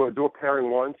do a pairing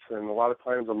once, and a lot of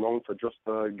times I'm known for just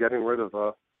getting rid of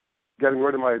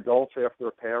my adults after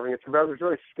a pairing. It's a very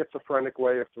schizophrenic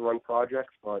way to run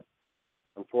projects, but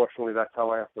unfortunately that's how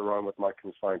I have to run with my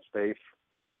confined space.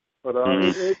 But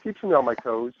it keeps me on my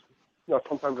toes.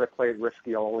 Sometimes I play it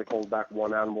risky. I'll only hold back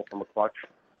one animal from a clutch,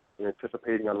 and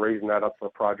anticipating on raising that up for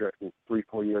a project in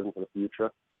 3-4 years into the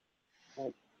future.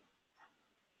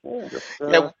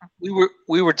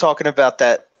 We were talking about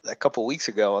that a couple weeks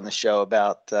ago on the show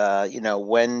about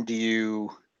when do you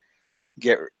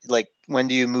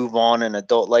move on an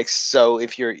adult, like, so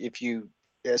if you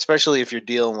especially if you're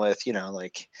dealing with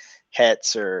like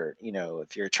hets, or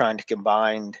if you're trying to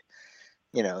combine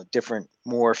different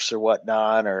morphs or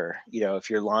whatnot, or if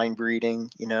you're line breeding,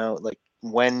 like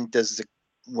when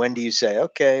do you say,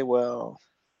 okay, well,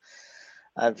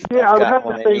 I've I would got have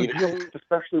one to I say, need.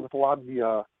 especially with a lot of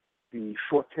the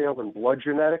short tail and blood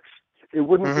genetics, it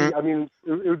wouldn't be. I mean,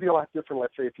 it would be a lot different.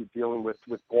 Let's say if you're dealing with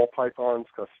ball pythons,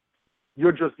 because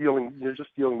you're just dealing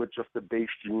with just the base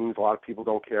genes. A lot of people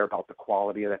don't care about the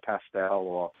quality of the pastel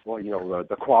or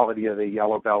the quality of the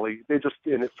yellow belly. They're just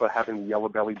in it for having the yellow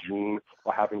belly gene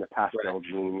or having the pastel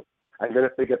gene. And then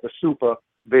if they get the super,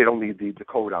 they don't need the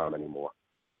codon anymore.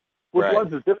 With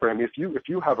bloods is different. I mean, if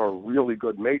you have a really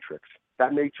good matrix,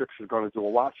 that matrix is going to do a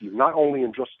lot for you, not only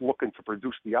in just looking to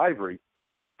produce the ivory,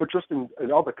 but just in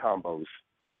other combos.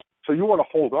 So you want to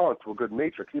hold on to a good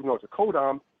matrix, even though it's a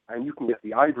codon, and you can get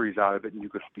the ivories out of it, and you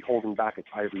could be holding back its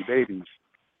ivory babies.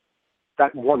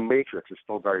 That one matrix is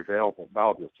still very valuable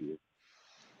to you.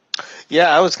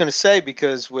 Yeah, I was going to say,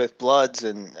 because with bloods,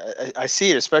 and I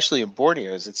see it especially in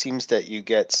Borneos, it seems that you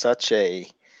get such a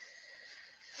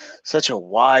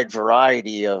wide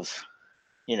variety of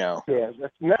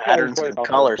patterns and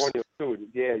colors.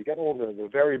 Yeah, you get all the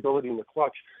variability in the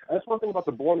clutch. And that's one thing about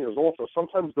the Borneos also.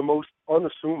 Sometimes the most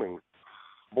unassuming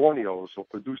Borneos will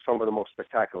produce some of the most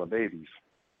spectacular babies.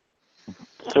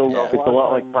 So it's a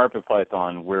lot like carpet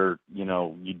python, where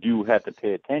you do have to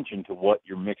pay attention to what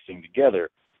you're mixing together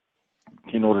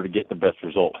in order to get the best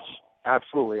results.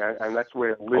 Absolutely, and that's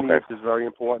where lineage is very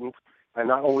important. And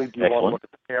not only do you want to look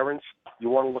at the parents, you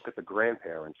want to look at the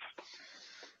grandparents.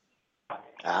 You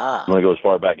want to go as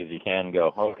far back as you can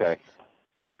go. Okay.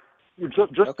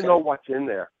 Just to know what's in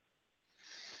there.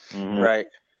 Mm-hmm. Right.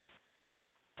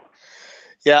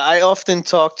 Yeah, I often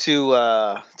talk to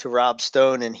Rob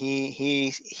Stone, and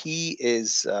he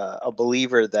is a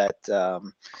believer that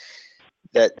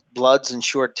that bloods and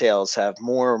short tails have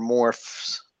more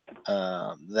morphs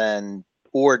than,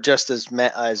 or just as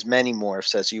many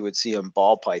morphs as you would see on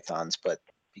ball pythons, but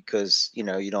because you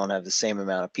don't have the same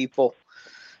amount of people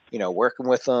working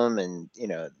with them, and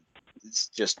it's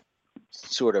just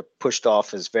sort of pushed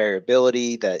off as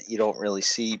variability, that you don't really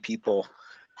see people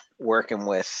working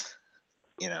with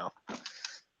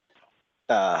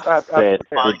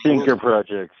thinker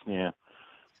projects. Yeah.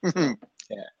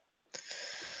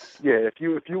 Yeah, if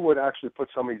you would actually put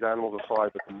some of these animals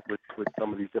aside with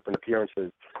some of these different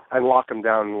appearances and lock them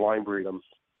down and line breed them,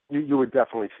 you would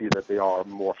definitely see that they are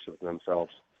morphs of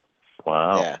themselves.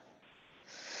 Wow. Yeah.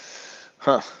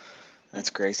 Huh. That's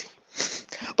crazy.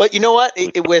 But you know what?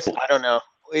 I don't know.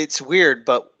 It's weird,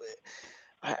 but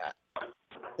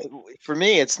for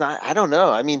me, it's not. I don't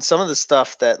know. I mean, some of the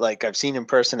stuff that like I've seen in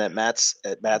person at Matt's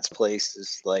place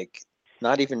is like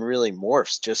not even really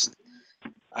morphs. Just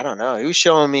I don't know. He was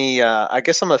showing me. I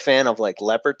guess I'm a fan of like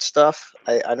leopard stuff.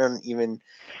 I don't even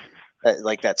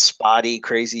like that spotty,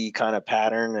 crazy kind of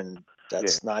pattern, and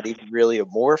that's not even really a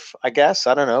morph. I guess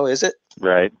I don't know. Is it?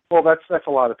 Right. Well, that's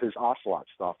a lot of his ocelot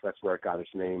stuff. That's where it got its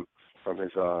name from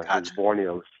his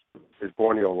Borneo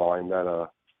line that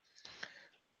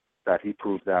he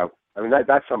proved out. I mean,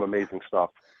 that's some amazing stuff.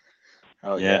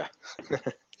 Oh yeah.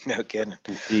 No kidding.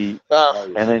 See,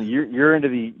 and then you're into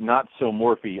the not so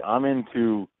morphy. I'm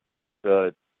into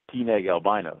the T-neg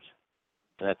albinos.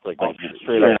 And that's like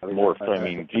straight up morph. I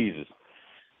mean, Jesus.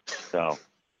 So.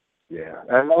 Yeah,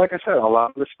 and like I said, a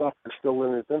lot of this stuff is still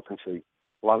in its infancy.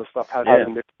 A lot of stuff hasn't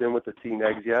been mixed in with the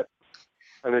T-negs yet,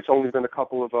 and it's only been a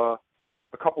couple of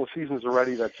seasons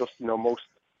already that just most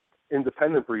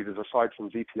independent breeders, aside from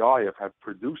VPI, have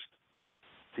produced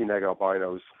T-neg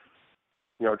albinos.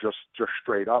 Just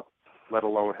straight up. let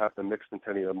alone have them mixed into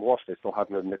any of the morphs. They still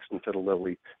haven't been mixed into the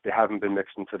Lily. They haven't been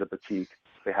mixed into the Batik.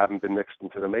 They haven't been mixed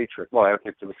into the Matrix. Well, I don't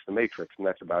think to mix the Matrix, and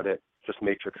that's about it. Just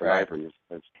Matrix and Right. Ivory.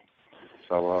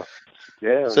 So,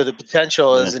 yeah. So the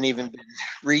potential Yeah. hasn't even been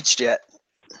reached yet.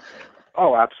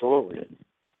 Oh, absolutely.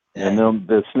 And then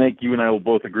the snake you and I will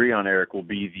both agree on, Eric, will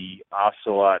be the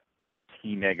Ocelot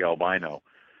T-Neg albino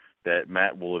that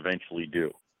Matt will eventually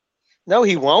do. No,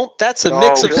 he won't. That's a No,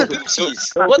 mix of he'll be-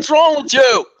 species. he'll be- What's wrong with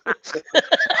you?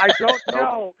 I don't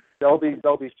know. There'll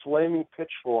be flaming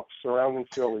pitchforks surrounding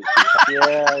Philly.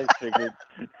 Yeah, I figured.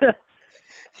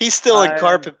 He's still in I-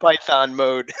 carpet python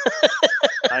mode.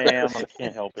 I am. I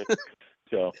can't help it.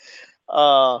 So,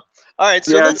 All right,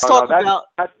 so Yeah, let's no, talk no, about.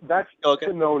 That's Okay.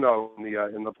 a no-no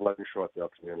in the blood and short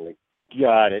tail community.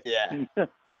 got it. Yeah.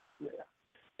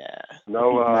 Yeah.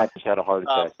 No, Matt just had a heart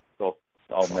attack. So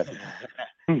I'll message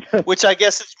him. Which I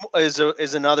guess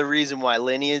is another reason why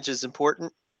lineage is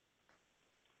important.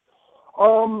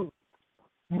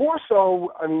 more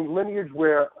so, I mean, lineage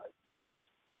where,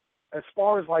 as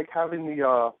far as like having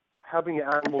the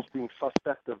animals being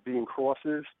suspect of being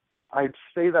crosses, I'd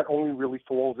say that only really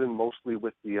falls in mostly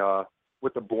with the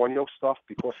Borneo stuff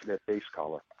because of their base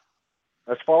color.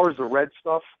 As far as the red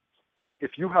stuff,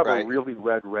 if you have Right. a really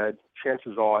red,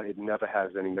 chances are it never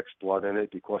has any mixed blood in it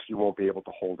because you won't be able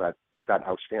to hold that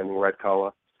outstanding red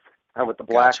color. And with the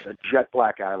black, Gotcha. a jet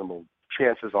black animal,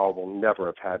 chances are will never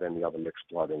have had any other mixed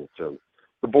blood in it too.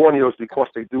 The Borneos, because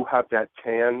they do have that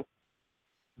tan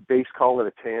base color,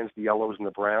 the tans, the yellows, and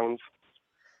the browns,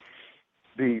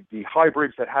 the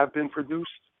hybrids that have been produced,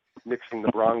 mixing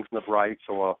the bronze and the brights,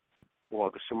 or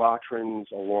the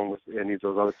Sumatrans, along with any of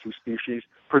those other two species,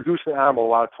 produce an animal a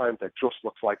lot of times that just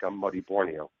looks like a muddy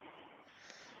Borneo.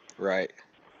 Right.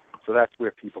 So that's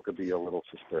where people could be a little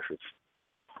suspicious.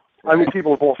 I mean,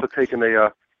 people have also taken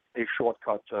a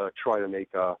shortcut to try to make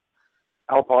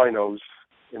albinos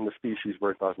in the species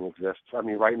where it doesn't exist. I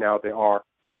mean, right now there are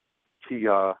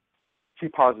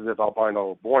T-positive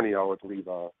albino Borneo, I believe.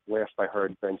 Last I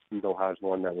heard, Ben Spiegel has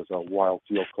one that was a wild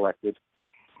field collected.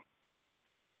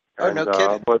 Oh, no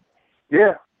kidding. But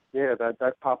yeah,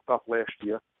 that popped up last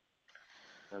year,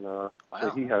 and so Wow.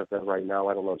 he has that right now.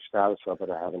 I don't know the status of it.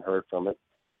 I haven't heard from it.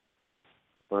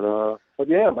 But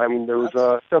yeah, I mean, there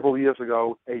was several years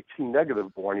ago a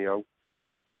T-negative Borneo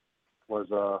was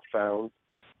found.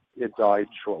 It died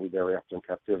shortly thereafter in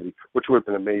captivity, which would have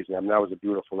been amazing. I mean, that was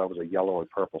a yellow and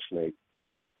purple snake.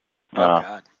 Oh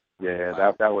God. Yeah,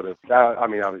 Wow. that would have. I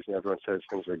mean, obviously everyone says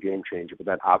things are a game changer, but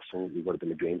that absolutely would have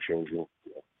been a game changer.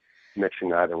 Mixing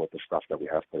that in with the stuff that we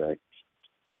have today.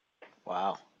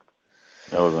 Wow.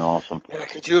 That was awesome. Yeah,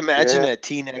 could you imagine Yeah. a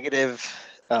T negative,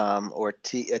 or a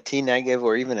T negative,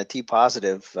 or even a T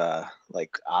positive,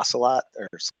 like ocelot or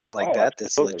something like Oh, that?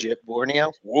 That's absolutely. legit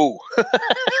Borneo. Whoa.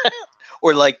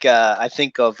 Or like I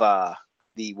think of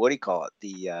the what do you call it?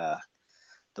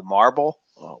 The marble.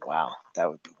 Oh wow, that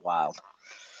would be wild.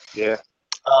 Yeah.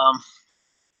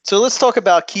 So let's talk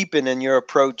about keeping and your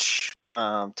approach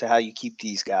to how you keep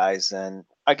these guys. And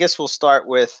I guess we'll start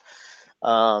with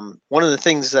one of the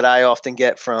things that I often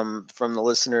get from the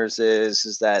listeners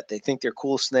is that they think they're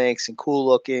cool snakes and cool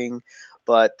looking,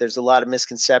 but there's a lot of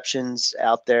misconceptions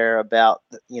out there about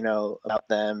about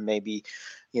them. Maybe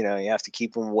you have to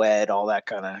keep them wet, all that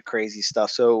kind of crazy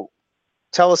stuff. So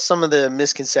tell us some of the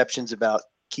misconceptions about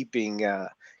keeping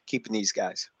these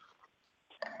guys.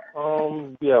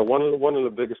 Yeah, one of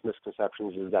the biggest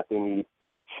misconceptions is that they need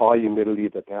high humidity,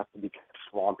 that they have to be kept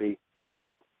swampy,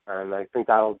 and I think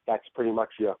that's pretty much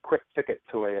a quick ticket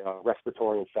to a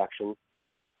respiratory infection.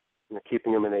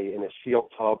 Keeping them in a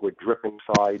sealed tub with dripping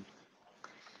sides.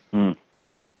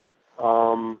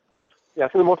 Yeah, I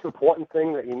think the most important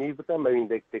thing that you need with them, I mean,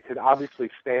 they could obviously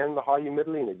stand the high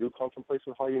humidity, and they do come from places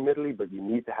with high humidity, but you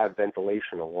need to have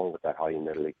ventilation along with that high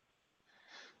humidity.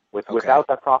 Without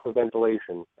that proper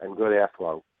ventilation and good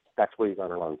airflow, that's where you're going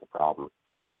to run into problems.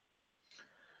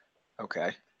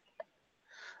 Okay.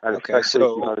 And Okay, especially if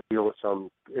so- you're going to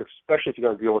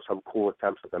deal with some cool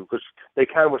attempts with them, because they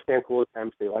can withstand cool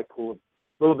attempts. They like a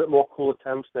little bit more cool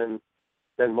attempts than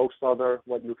most other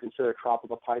what you consider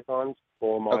tropical pythons.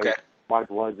 For my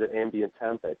blood's at ambient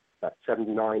temp at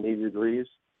 79, 80 degrees.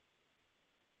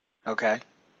 Okay.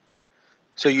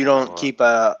 So you don't keep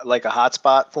a hot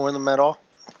spot for them at all?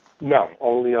 No,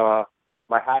 only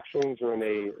my hatchlings are in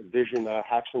a Vision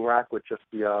hatchling rack with just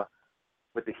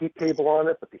with the heat table on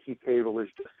it, but the heat table is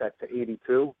just set to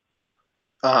 82.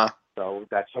 So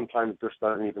that sometimes just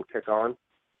doesn't even kick on.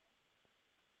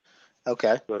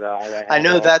 Okay. But I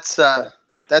know that's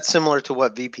similar to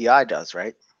what VPI does,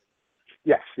 right?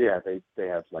 Yes, yeah, they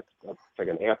have like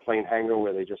an airplane hangar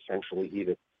where they just essentially heat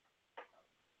it.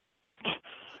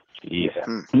 Jeez.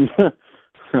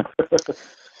 Hmm.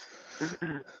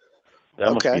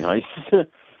 That must Okay. be nice.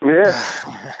 Yeah,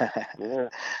 yeah.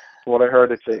 What I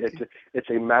heard, it's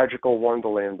a magical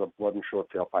wonderland of blood and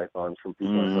short-tailed pythons from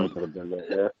people I've heard that have been there.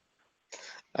 Yeah,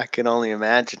 I can only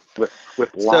imagine. with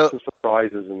lots of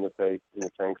surprises in the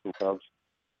tanks and tubs.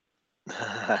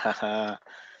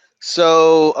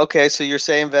 So okay, so you're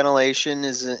saying ventilation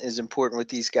is important with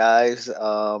these guys.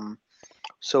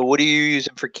 So what are you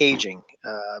using for caging?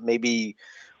 Maybe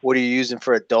what are you using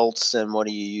for adults and what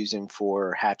are you using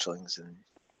for hatchlings? And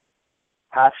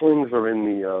Hatchlings are in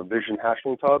the Vision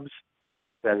hatchling tubs.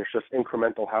 Then it's just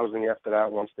incremental housing after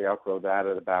that. Once they outgrow that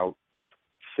at about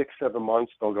 6-7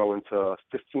 months, they'll go into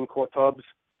 15-quart tubs,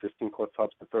 15-quart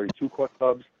tubs to 32-quart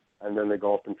tubs, and then they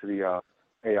go up into the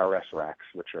ARS racks,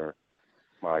 which are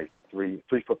my 3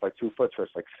 foot by 2 foot, so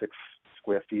it's like 6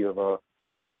 square feet of a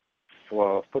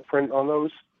footprint on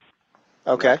those.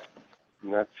 okay.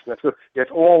 And that's good.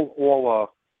 It's all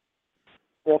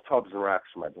tubs and racks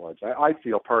for my bloods. I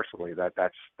feel personally that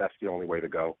that's the only way to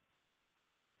go.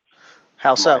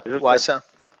 How so? Just Why so?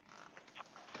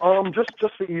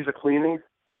 Just for ease of cleaning.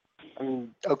 I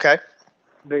mean, Okay.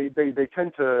 they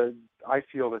tend to. I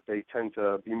feel that they tend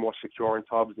to be more secure in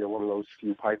tubs. They're one of those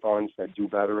few pythons that do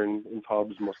better in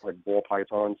tubs, most like ball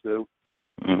pythons do.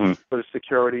 Mm-hmm. For the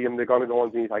security, and they're going to go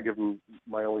underneath. I give them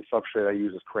my only substrate I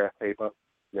use is craft paper.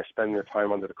 They're spending their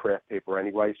time under the craft paper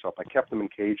anyway. So if I kept them in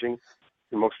caging,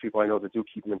 and most people I know that do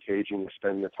keep them in caging, they're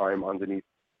spending their time underneath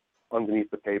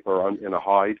the paper in a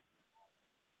hide.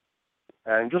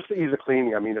 And just the ease of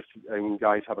cleaning. I mean,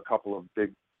 guys have a couple of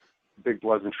big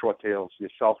bloods and short tails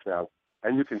yourself now,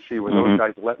 and you can see when those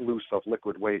guys let loose of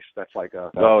liquid waste, that's like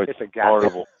it's a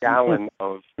horrible. gallon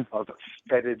of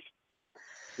fetid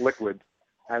liquid,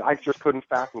 and I just couldn't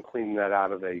fathom cleaning that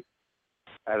out of a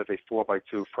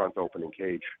 4x2 front opening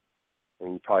cage.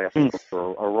 And you probably have to look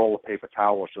for a roll of paper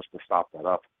towels just to stop that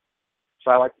up. So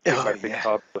I like to take my big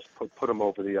tub, just put them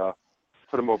over the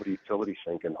utility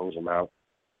sink and hose them out.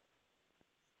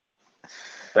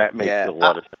 That makes a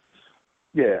lot of sense.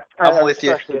 Yeah, I'm with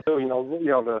you. Especially,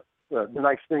 the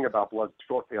nice thing about blood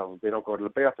short tails is they don't go to the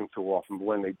bathroom too often, but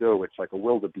when they do, it's like a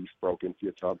wildebeest broke into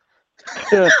your tub.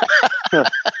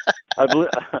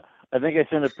 I think I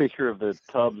sent a picture of the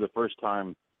tub the first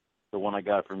time, the one I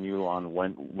got from you on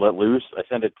when let loose. I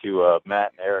sent it to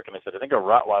Matt and Eric, and I said, I think a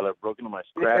Rottweiler broke into my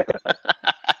scrap.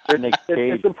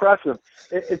 It's impressive.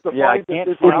 It's a I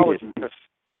can't find it.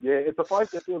 Yeah, it's a fine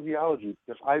physiology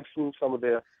because I've seen some of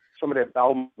their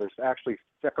bowel movements actually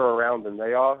thicker around than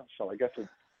they are. So I guess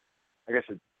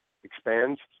it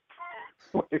expands.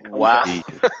 Wow.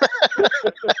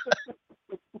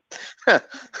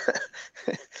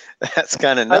 That's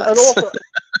kind of nuts.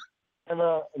 And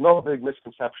also, another big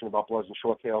misconception about bloods and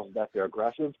short tails is that they're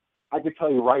aggressive. I can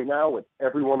tell you right now, with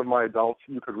every one of my adults,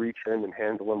 you could reach in and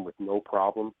handle them with no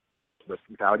problem,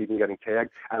 without even getting tagged.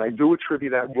 And I do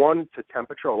attribute that, one, to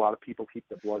temperature. A lot of people keep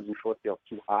their bloods and short tails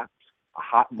too hot. A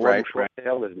hot blood and short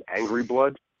tail is an angry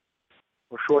blood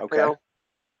or short tail.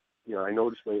 I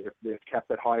noticed if they're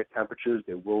kept at higher temperatures,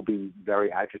 they will be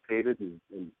very agitated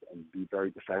and be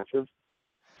very defensive.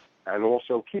 And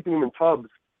also keeping them in tubs,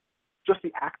 just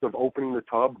the act of opening the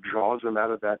tub draws them out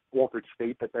of that altered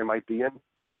state that they might be in.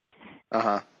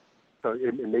 Uh-huh. So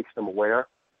it makes them aware.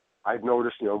 I've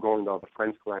noticed, going to the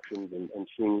friends' collections and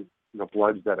seeing,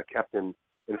 bloods that are kept in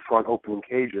front opening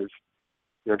cages,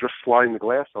 just sliding the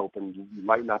glass open, you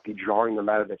might not be jarring them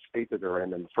out of that state that they're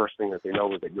in, and the first thing that they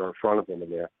know is that you're in front of them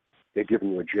and they're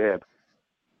giving you a jab.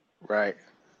 Right.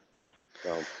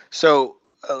 So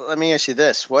let me ask you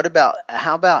this.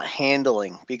 How about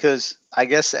handling? Because I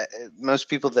guess most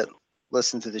people that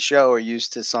listen to the show are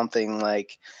used to something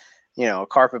like, a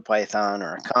carpet python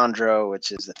or a chondro,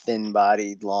 which is a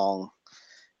thin-bodied, long,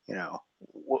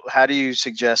 how do you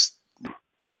suggest?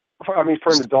 For an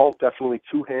adult, definitely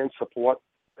two-hand support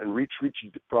and reach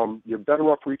from, you're better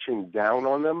off reaching down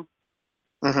on them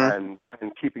and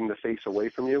keeping the face away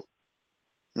from you.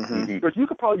 Mm-hmm. Because you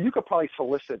could probably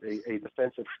solicit a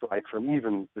defensive strike from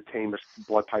even the tamest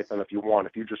blood python if you want,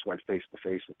 if you just went face to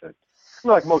face with it.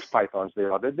 Like most pythons,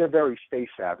 they're very face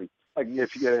savvy. Like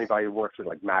if you get anybody who works with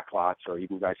like Maclots or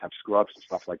even guys have scrubs and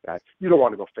stuff like that, you don't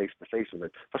want to go face to face with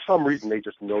it. For some reason, they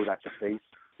just know that's a face.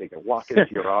 They can lock it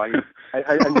into your eye,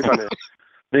 and you're gonna.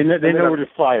 They know where to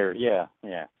fire. Yeah.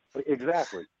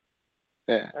 Exactly.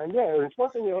 Yeah. And it's one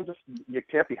thing, you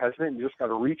can't be hesitant. You just got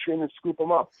to reach in and scoop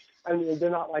them up. And they're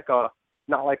not like a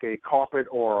carpet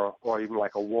or even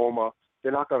like a Woma.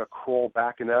 They're not going to crawl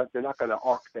back in that. They're not going to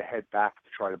arc their head back to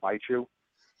try to bite you.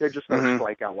 They're just going to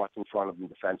strike out what's in front of them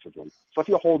defensively. So if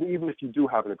you're holding, even if you do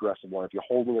have an aggressive one, if you're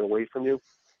holding it away from you,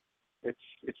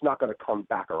 it's not going to come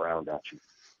back around at you.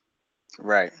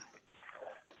 Right.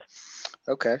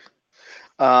 Okay.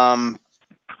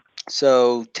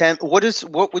 So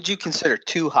what would you consider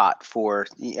too hot for?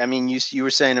 I mean, you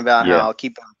were saying about how I'll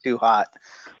keep them too hot.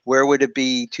 Where would it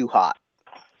be too hot?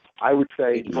 I would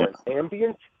say for an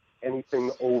ambient,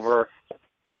 anything over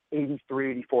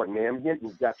 83, 84 in ambient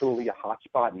is definitely a hot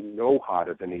spot, no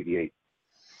hotter than 88.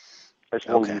 As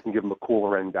long as you can give them a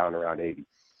cooler end down around 80.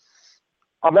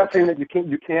 I'm not saying that you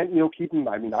can't keep them.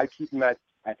 I mean, I keep them at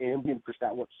ambient because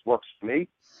that works for me.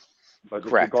 But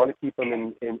if you're going to keep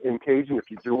them in cage, and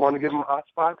if you do want to give them a hot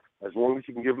spot, as long as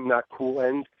you can give them that cool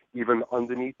end, even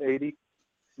underneath 80,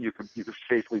 you could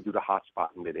safely do the hot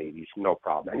spot in mid 80s, no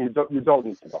problem. And you don't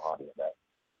need to go hotter than that.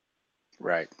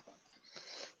 Right.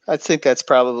 I think that's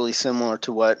probably similar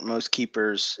to what most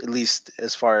keepers, at least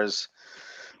as far as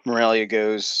Morelia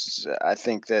goes. I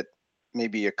think that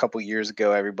maybe a couple years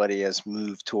ago, everybody has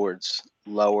moved towards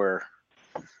lower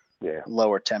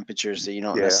temperatures that you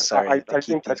don't necessarily have to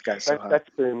keep these guys so hot. That's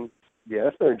been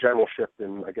a general shift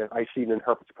in, I guess, I've seen in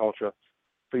herpetoculture.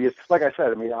 But it's like I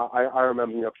said, I mean, I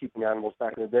remember, keeping animals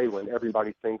back in the day when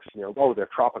everybody thinks, oh, they're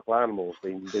tropical animals,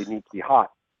 they need to be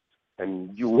hot.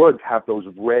 And you would have those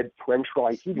red torrential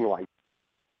heating lights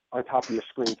on top of your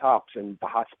screen tops, and the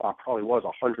hot spot probably was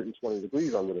 120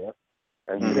 degrees under there.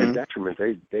 And to their detriment,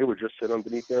 they would just sit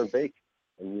underneath there and bake.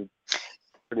 And you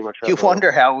pretty much you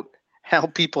wonder how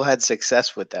people had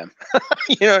success with them.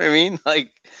 You know what I mean?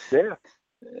 Like, if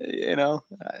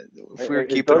we were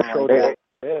keeping them on board.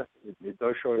 It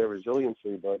does show their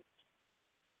resiliency, but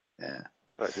yeah.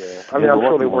 But yeah, I mean, I'm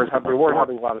sure they weren't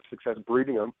having a lot of success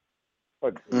breeding them,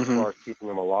 but as far as keeping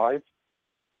them alive,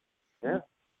 you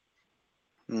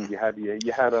had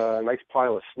a nice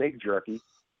pile of snake jerky.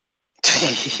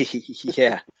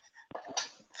 Yeah.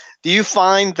 Do you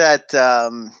find that?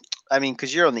 I mean,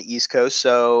 because you're on the East Coast,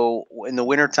 so in the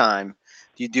wintertime,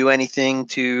 do you do anything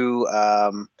to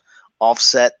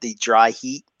offset the dry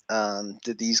heat?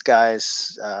 Did these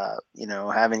guys,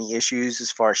 have any issues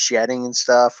as far as shedding and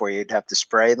stuff, where you'd have to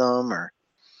spray them, or?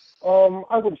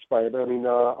 I wouldn't spray them. I mean,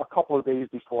 a couple of days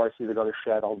before I see they're going to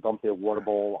shed, I'll dump their water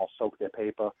bowl, I'll soak their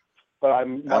paper. But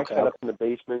my setup's in the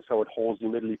basement, so it holds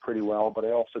humidity pretty well. But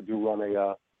I also do run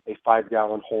a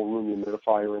 5-gallon whole room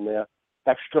humidifier in there.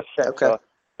 That's just set to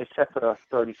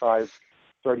 35%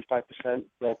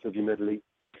 relative humidity.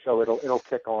 So it'll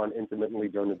kick on intermittently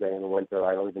during the day in the winter.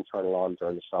 I don't even turn it on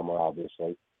during the summer,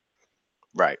 obviously.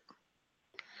 Right.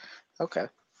 Okay.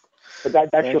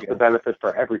 But that's just the benefit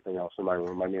for everything else in my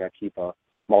room. I mean, I keep a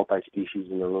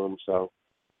multi-species in the room, so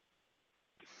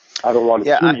I don't want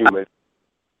it too humid.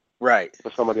 Right.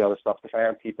 For some of the other stuff, if I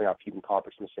am keeping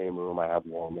carpets in the same room, I have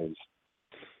wormies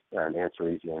and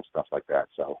Anserisia and stuff like that.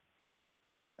 So.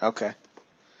 Okay.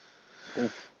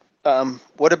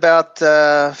 What about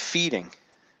feeding?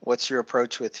 What's your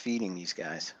approach with feeding these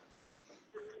guys?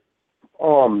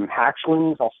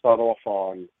 Hatchlings, I'll start off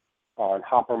on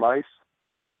hopper mice,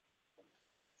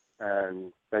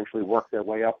 and eventually work their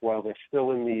way up while they're still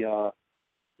in the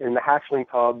hatchling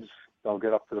tubs. They'll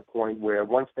get up to the point where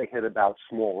once they hit about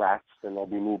small rats, then they'll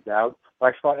be moved out.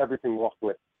 But I start everything off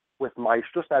with mice,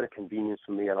 just out of convenience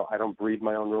for me. I don't breed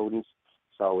my own rodents,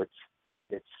 so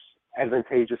it's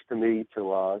advantageous to me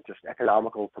to just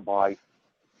economical to buy,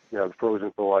 the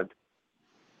frozen thawed,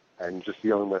 and just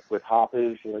dealing with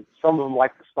hoppers. Some of them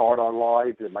like to start on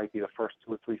live. It might be the first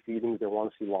 2 or 3 feedings they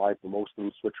want to see live, but most of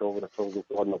them switch over to frozen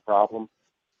thawed, no problem.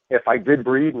 If I did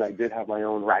breed and I did have my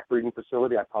own rat breeding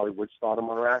facility, I probably would start them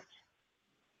on rats.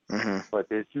 But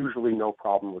there's usually no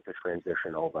problem with the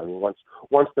transition over. I mean, once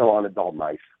they're on adult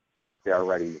mice, they're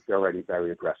already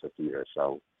very aggressive feeders.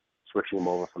 So switching them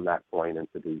over from that point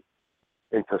into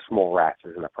small rats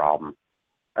isn't a problem.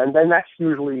 And then that's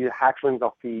usually hatchlings.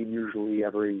 I'll feed usually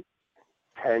every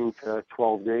 10 to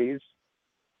 12 days.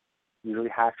 Usually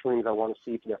hatchlings, I want to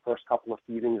see for their first couple of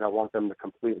feedings, I want them to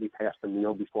completely pass the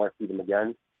meal before I feed them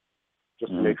again,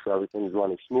 just to make sure everything's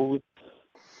running smooth.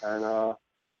 And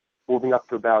moving up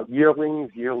to about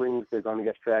yearlings, they're going to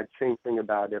get fed same thing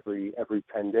about every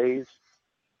 10 days.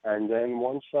 And then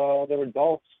once they're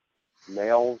adults,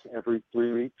 males every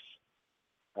 3 weeks,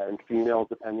 and females,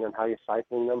 depending on how you're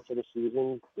cycling them for the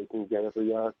season, they can get every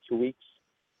 2 weeks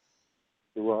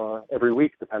to every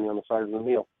week, depending on the size of the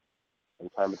meal and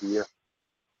time of the year.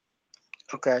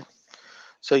 Okay.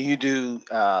 So you do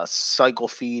cycle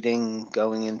feeding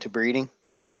going into breeding?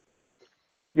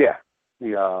 Yeah.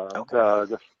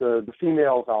 The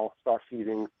females I'll start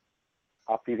feeding.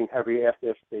 I'm feeding heavy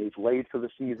after they've laid for the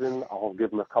season. I'll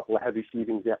give them a couple of heavy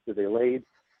feedings after they laid,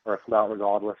 or if not,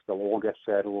 regardless, they'll all get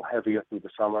fed a little heavier through the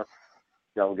summer.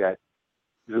 They'll get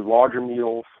do larger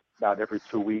meals about every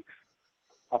 2 weeks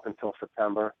up until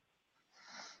September.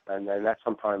 And then that's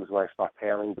sometimes when I start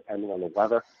pairing, depending on the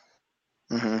weather.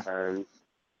 Mm-hmm. And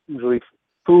usually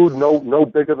food, no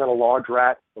bigger than a large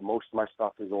rat, but most of my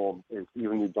stuff is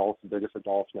even the adults, the biggest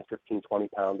adults, my 15, 20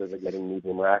 pounders are getting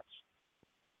medium rats.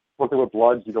 One thing with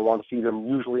bloods, you don't want to feed them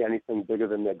usually anything bigger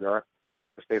than their girth,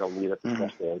 because they don't need it,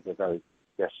 because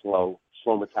they're slow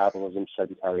metabolism,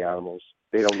 sedentary animals.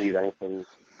 They don't need anything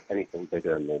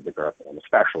bigger than the girth, and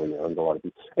especially, you don't want to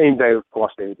be. Any day, of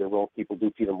course, people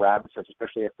do feed them rabbits,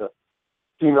 especially if the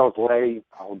females lay.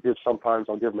 I'll give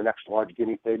them an extra large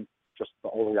guinea pig, just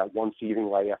only that one feeding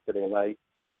lay after they lay.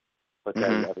 But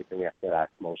then everything after that,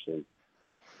 mostly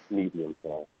medium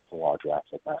to large rats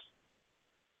at best.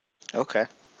 Okay.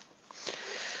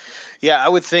 Yeah, I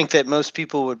would think that most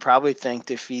people would probably think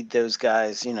to feed those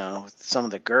guys, some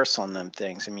of the girths on them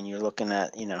things. I mean, you're looking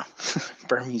at,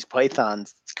 Burmese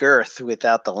python's girth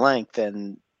without the length,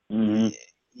 and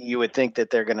you would think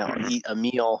that they're going to eat a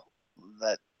meal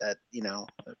that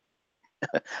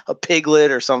a piglet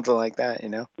or something like that,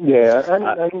 Yeah,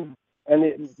 and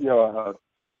it,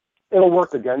 it'll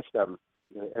work against them.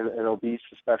 And obese,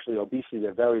 especially obesity,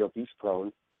 they're very obese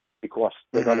prone because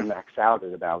they're going to max out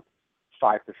at about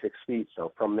 5 to 6 feet.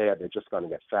 So from there, they're just going to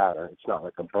get fatter. It's not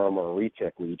like a Burma or a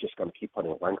retic where you're just going to keep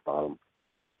putting length on them.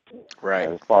 Right.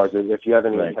 And as far as if you have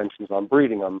any intentions on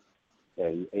breeding them,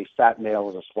 a fat male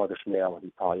is a sluggish male, and he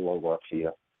probably won't work for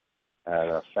you. And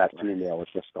a fat female is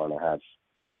just going to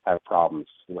have problems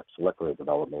with follicular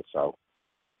development. So,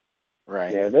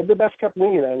 yeah, they're the best kept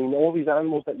lean. I mean, all these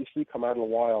animals that you see come out in the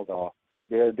wild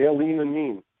they're lean and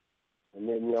mean. And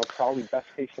then, probably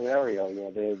best case scenario,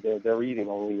 they're eating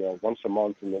only once a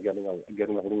month, and they're getting a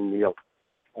lean meal,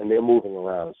 and they're moving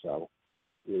around. So,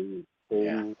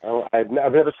 I've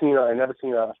never seen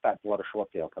a fat blood or short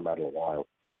tail come out of the wild.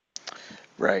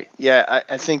 Right. Yeah,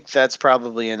 I think that's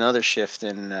probably another shift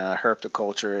in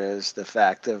herpetoculture is the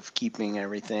fact of keeping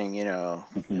everything,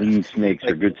 lean snakes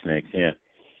are good snakes. Yeah.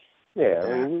 Yeah.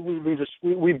 I mean,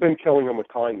 we've been killing them with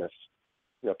kindness.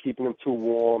 Keeping them too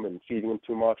warm and feeding them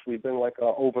too much. We've been like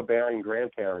overbearing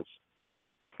grandparents.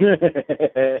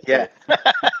 Yeah.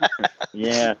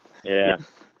 Yeah.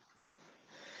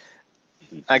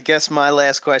 I guess my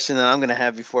last question that I'm going to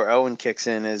have before Owen kicks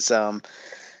in is,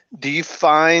 do you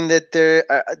find that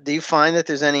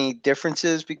there's any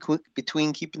differences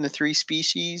between keeping the three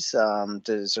species?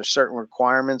 Is there certain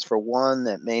requirements for one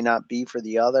that may not be for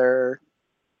the other?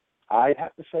 I'd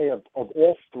have to say of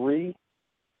all three,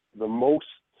 the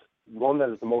one that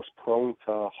is the most prone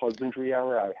to husbandry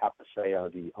error, I have to say, are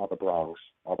the other broncs,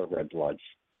 other red bloods.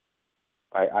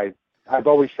 I've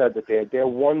always said that they're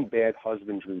one bad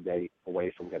husbandry day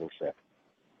away from getting sick.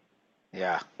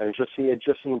 Yeah. And it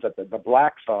just seems that the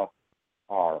blacks are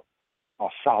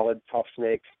solid, tough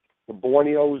snakes. The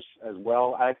Borneos as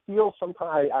well. I feel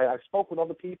sometimes I spoke with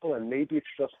other people, and maybe it's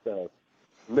just a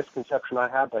misconception I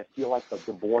have, but I feel like the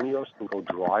Borneos can go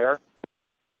drier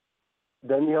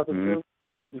than the other two.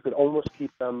 You could almost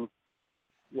keep them,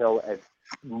 as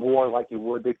more like you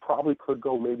would. They probably could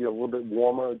go maybe a little bit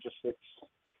warmer. It's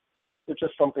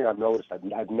just something I've noticed.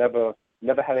 I've never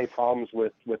had any problems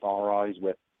with RIs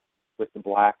with the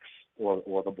blacks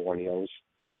or the Borneos.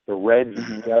 The reds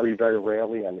very, very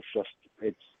rarely, and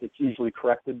it's easily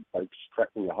corrected by just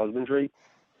correcting the husbandry,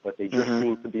 but they just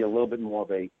seem to be a little bit more of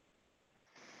a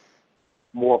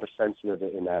sensitive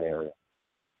in that area.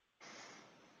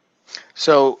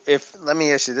 So let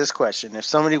me ask you this question. If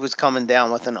somebody was coming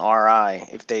down with an RI,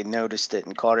 if they noticed it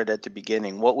and caught it at the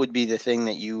beginning, what would be the thing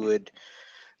that you would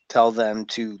tell them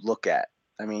to look at?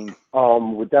 I mean,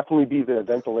 would definitely be the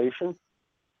ventilation.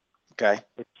 Okay.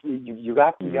 You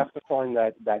have to find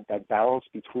that balance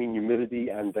between humidity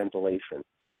and ventilation.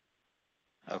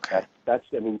 Okay. I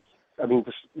mean,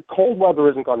 the cold weather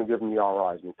isn't going to give them the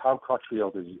RIs. I mean, Tom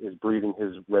Crutchfield is breeding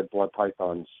his red blood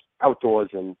pythons outdoors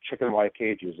in chicken wire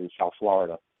cages in South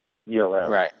Florida year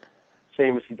round. Right.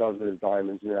 Same as he does with his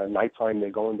diamonds. At nighttime they're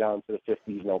going down to the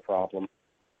 50s, no problem.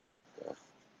 Yeah.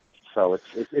 So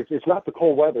it's not the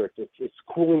cold weather. It's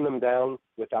cooling them down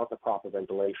without the proper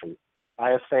ventilation.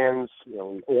 I have fans,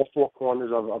 in all four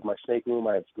corners of my snake room.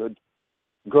 I have good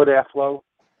airflow.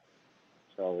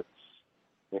 So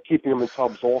it's keeping them in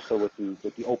tubs also with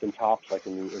the open tops, like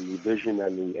in the Vision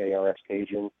and the ARS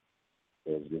caging.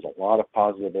 There's a lot of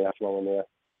positive airflow in there.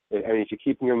 And if you're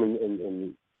keeping them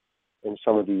in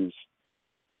some of these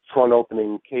front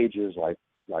opening cages, like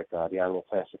the animal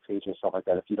plastic cage and stuff like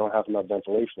that, if you don't have enough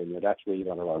ventilation in there, that's where you're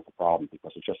going to run into problems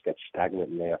because it just gets stagnant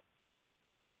in there.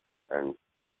 And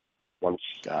once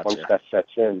that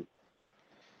sets in,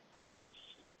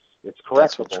 it's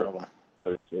correctable. That's trouble.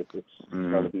 but it's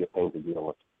going to be a pain to deal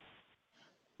with.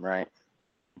 Right.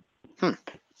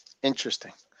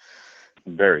 Interesting.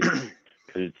 Very. 'Cause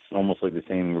it's almost like the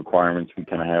same requirements we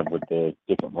kind of have with the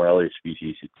different Morelia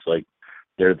species. It's like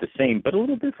they're the same, but a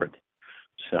little different.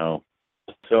 So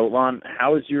Lon,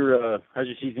 how's your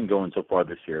season going so far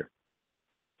this year?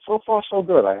 So far, so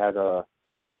good. I had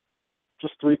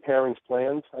just 3 pairings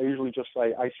planned. I usually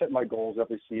I set my goals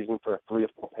every season for 3 or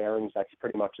 4 pairings. That's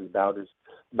pretty much about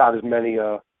as many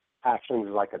hatchlings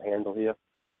as I could handle here.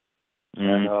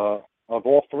 And of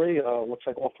all 3, looks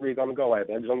like all 3 are going to go. I have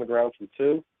eggs on the ground from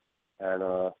 2,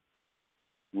 and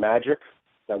Magic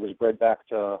that was bred back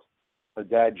to her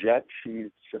dad Jet.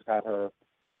 She just had her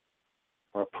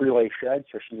pre-lay shed,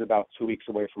 so she's about 2 weeks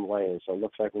away from laying. So it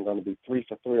looks like I'm going to be 3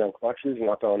 for 3 on clutches.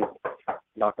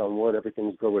 Knock on wood,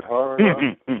 everything's good with her.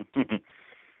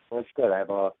 That's good. I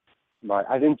have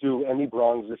I didn't do any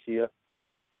bronze this year.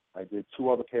 I did 2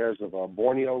 other pairs of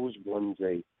Borneos. One's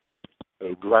a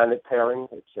granite pairing.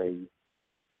 It's a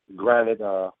granite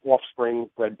offspring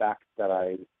bred back that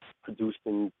I produced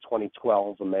in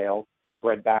 2012, a male,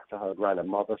 bred back to her granite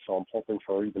mother. So I'm hoping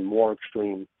for even more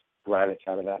extreme granites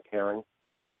out of that pairing.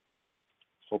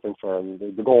 Hoping for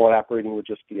the goal of that breeding would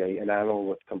just be an animal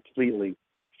with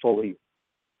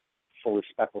fully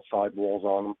speckled sidewalls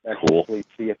on them, and hopefully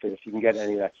see if you can get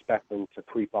any of that speckling to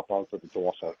creep up onto the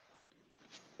dorsal,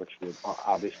 which would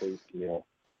obviously a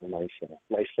nice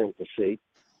thing to see.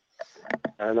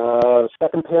 And the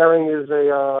second pairing is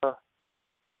a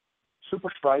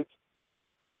super striped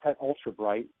Het Ultra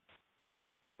Bright,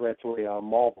 bred to a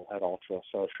Marble Het Ultra,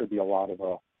 so it should be a lot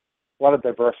of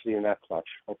diversity in that clutch.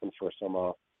 Hoping for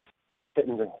some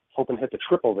hoping to hit the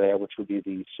triple there, which would be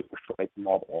the super striped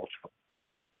Marble Ultra.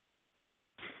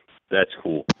 That's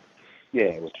cool.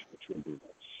 Yeah, which would be nice.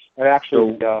 And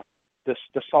actually, the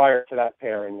sire to that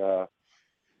pairing,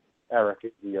 Eric,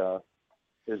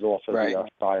 is also the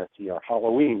sire to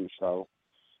Halloween. So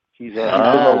he's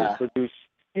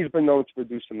been known to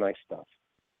produce some nice stuff.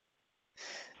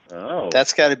 Oh,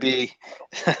 that's got to be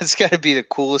the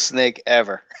coolest snake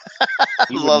ever. I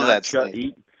love that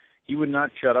snake. He would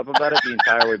not shut up about it the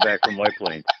entire way back from White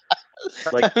Plains.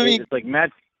 Like it's like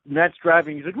Matt's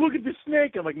driving. He's like, "Look at the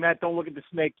snake." I'm like, "Matt, don't look at the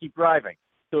snake. Keep driving."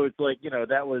 So it's like, it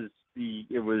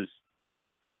was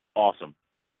awesome.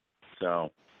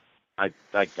 So I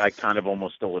kind of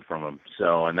almost stole it from him.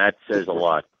 So, and that says a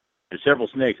lot. There's several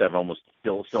snakes I've almost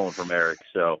stolen from Eric.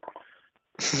 So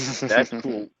that's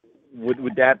cool.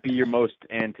 Would that be your most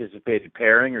anticipated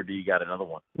pairing, or do you got another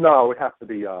one? No, it would have to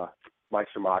be my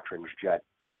Sumatran's Jet.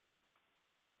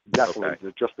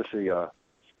 Definitely, just to see.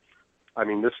 I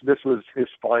mean, this was his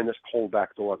finest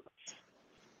coldback daughter,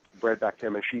 bred back to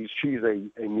him, and she's a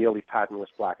nearly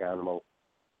patternless black animal,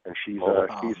 and she's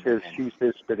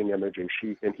his spitting image, and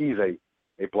he's a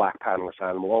black patternless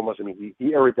animal. Almost, I mean,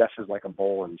 he iridesces like a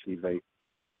bull, and he's a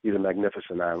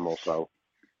magnificent animal. So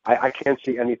I can't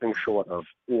see anything short of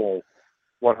all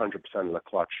 100% of the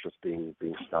clutch just being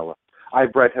stellar. I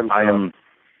bred him.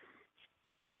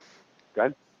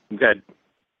 Good. Good.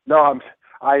 No,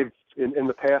 in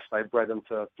the past I've bred him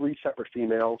to 3 separate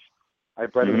females. I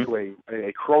bred him to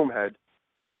a chromehead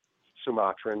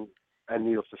Sumatran, and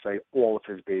needless to say, all of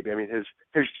his baby. I mean, his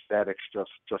genetics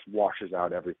just washes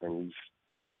out everything.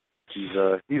 He's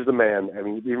the man. I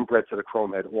mean, even bred to the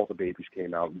chromehead, all the babies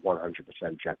came out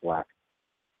 100% jet black.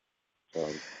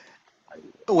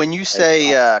 So, when you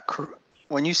say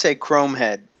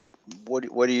chromehead, what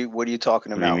are you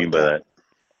talking about? What do you mean by that?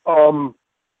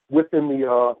 Within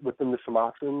the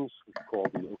Sumatrans,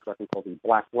 called the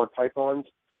blackboard pythons,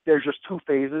 there's just 2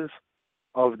 phases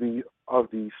of the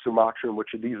Sumatran,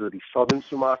 these are the southern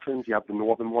Sumatrans. You have the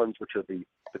northern ones, which are the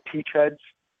peach heads,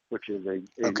 which is a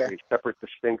separate,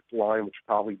 distinct line, which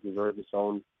probably deserves its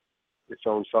own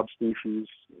subspecies.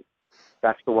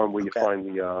 That's the one where you find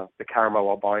the caramel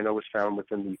albino is found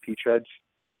within the peach heads.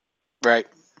 Right.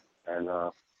 And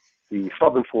the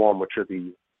southern form, which are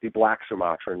the black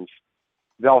Sumatrans,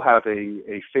 they'll have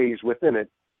a phase within it,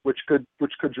 which could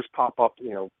just pop up,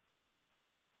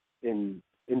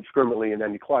 indiscriminately in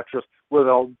any clutch, just where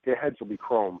their heads will be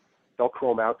chrome. They'll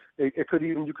chrome out. You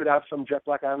could have some jet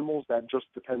black animals that, just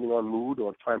depending on mood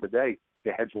or time of day,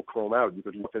 their heads will chrome out. You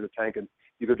could look at the tank and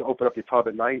you could open up your tub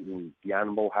at night and the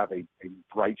animal will have a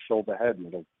bright silver head, and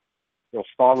it'll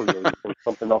startle you. There's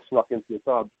something else snuck into your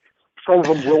tub. Some of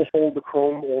them will hold the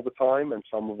chrome all the time, and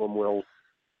some of them will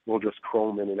just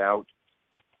chrome in and out,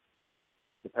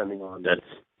 depending on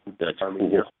that's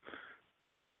cool.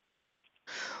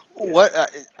 What?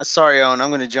 Sorry, Owen. I'm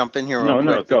going to jump in here.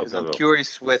 No, go. I'm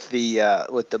curious with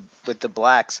the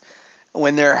blacks.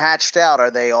 When they're hatched out,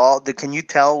 are they all? Can you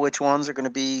tell which ones are going to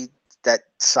be that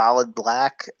solid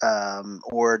black,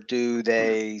 or do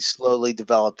they slowly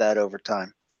develop that over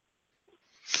time?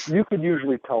 You could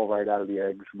usually tell right out of the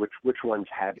eggs which ones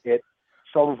have it.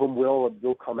 Some of them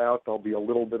will come out. They'll be a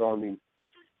little bit on the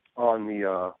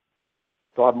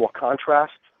they'll have more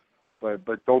contrast, but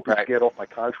don't be scared off by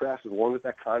contrast. As long as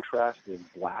that contrast is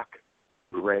black,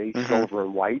 gray, silver,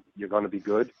 and white, you're going to be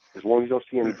good. As long as you don't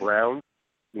see any brown.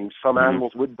 I mean, some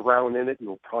animals with brown in it,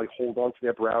 you'll probably hold on to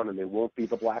their brown, and they won't be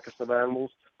the blackest of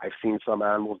animals. I've seen some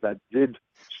animals that did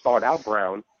start out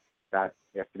brown, that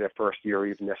after their first year or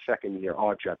even their second year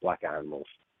are jet black animals.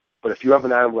 But if you have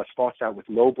an animal that starts out with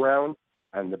no brown,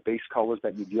 and the base colors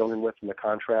that you're dealing with in the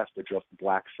contrast are just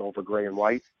black, silver, gray, and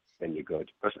white, then you're good.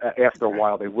 Because after a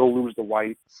while, they will lose the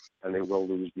white, and they will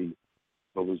lose the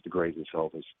grays and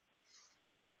silvers.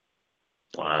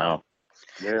 Wow.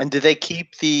 Yeah. And do they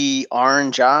keep the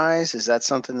orange eyes? Is that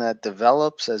something that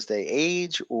develops as they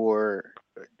age, or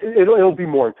it'll be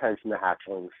more intense in the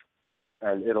hatchlings,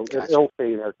 and it'll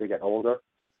fade as they get older.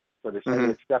 But it's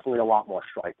definitely a lot more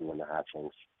striking in the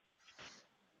hatchlings.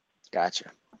 Gotcha.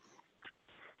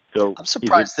 So I'm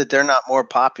surprised that they're not more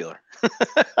popular.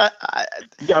 I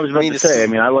was about to say. I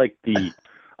mean,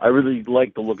 I really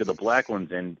like the look of the black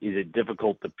ones. And is it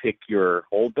difficult to pick your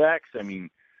holdbacks? I mean,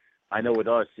 I know with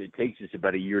us, it takes us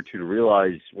about a year or two to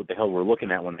realize what the hell we're looking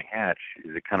at when they hatch.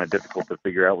 Is it kind of difficult to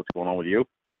figure out what's going on with you?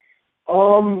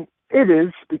 It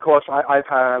is, because I've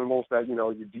had animals that,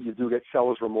 you do get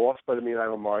seller's remorse, but I mean, I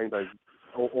don't mind.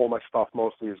 All my stuff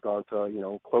mostly has gone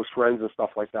to, close friends and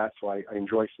stuff like that, so I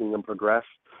enjoy seeing them progress.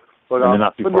 But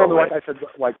like I said,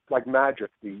 like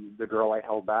Magic, the girl I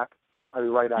held back, I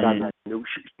mean, right out of that, I knew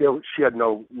she had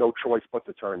no choice but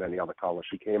to turn any other color.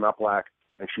 She came out black,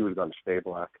 and she was going to stay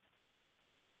black.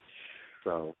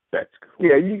 So that's cool.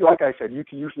 Yeah, like I said, you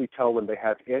can usually tell when they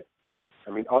have it. I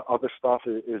mean, other stuff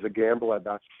is a gamble. At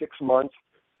about 6 months,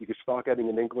 you can start getting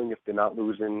an inkling if they're not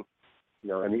losing,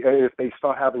 and if they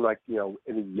start having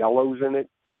any yellows in it,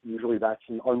 usually that's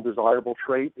an undesirable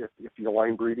trait if you're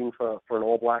line breeding for an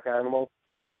all black animal.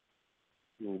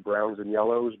 Browns and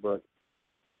yellows, but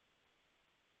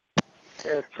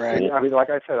right. I mean, like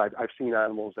I said, I've seen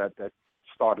animals that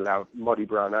started out muddy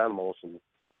brown animals, and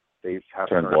they've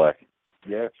turned black.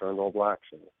 Yeah, turned all black.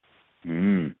 So.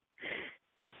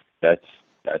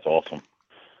 That's awesome.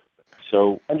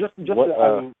 So, and just what,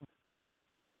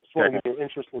 an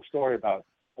interesting story about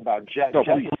Jet. No,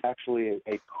 Jet was actually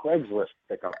a Craigslist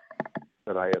pickup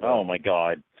that I had. Oh my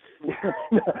God!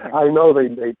 I know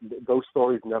those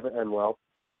stories never end well,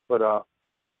 but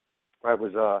I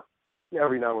was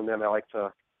every now and then I like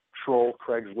to troll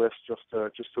Craigslist just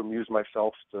to amuse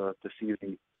myself to see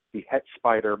the het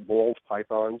spider bald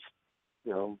pythons,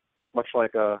 much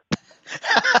like a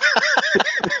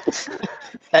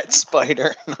het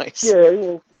spider, nice.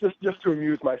 Yeah, just to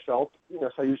amuse myself. So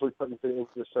I usually put into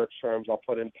the search terms. I'll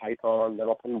put in python, then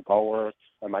I'll put in boa.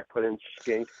 I might put in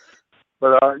skink.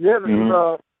 But this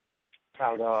was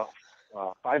about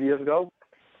 5 years ago.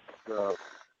 I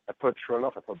put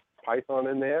python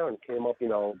in there, and came up,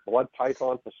 blood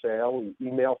python for sale,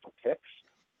 email for pics.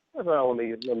 I thought,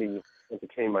 let me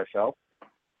entertain myself.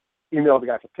 Emailed the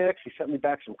guy for pics. He sent me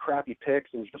back some crappy pics.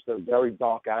 It was just a very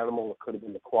dark animal. It could have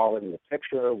been the quality of the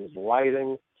picture. It was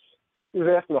lighting. He was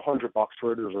asking $100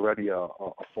 for it. It was already a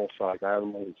full-size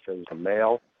animal. He said it was a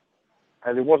male.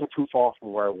 And it wasn't too far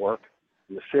from where I work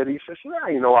in the city. So I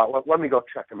said, you know what, let me go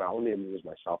check him out. Let me amuse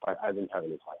myself. I didn't have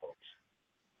any high hopes.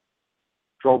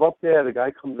 Drove up there. The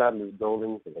guy comes out of his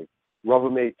building with a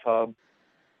Rubbermaid tub,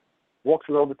 walks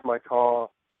it over to my car,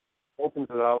 opens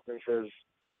it up, and says,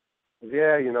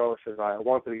 yeah, says, I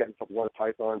wanted to get into blood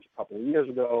pythons a couple of years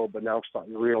ago, but now I'm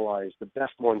starting to realize the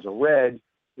best ones are red,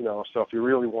 so if you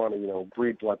really want to,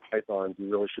 breed blood pythons, you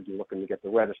really should be looking to get the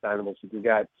reddest animals you can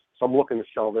get. So I'm looking to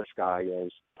sell this guy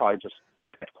as probably just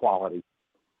pet quality.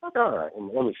 Like, all right,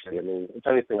 let me see. I mean, if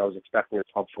anything, I was expecting a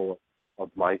tub full of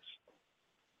mice.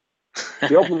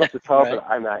 He opened up the tub,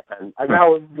 right. and I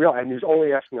now realize, and he's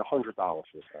only asking $100 for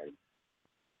this thing.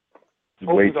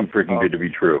 It's way too freaking good to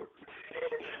be true.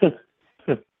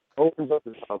 Opens up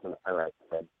the tub, and all right,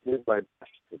 here's my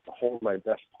best, to hold my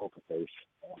best poker face,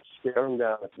 staring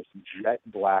down at this jet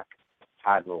black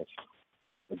Admiral's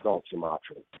adult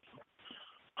Sumatra.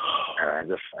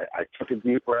 And I took a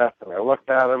deep breath, and I looked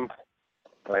at him,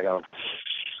 and I go,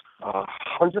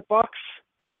 $100?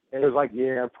 And he was like,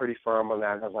 yeah, I'm pretty firm on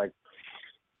that. And I was like,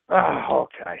 oh,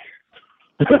 okay.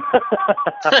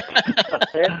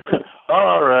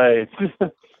 All right.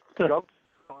 Jumped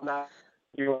on that.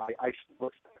 I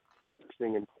looked at this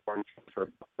thing in porn for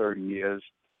about 30 years,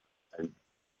 and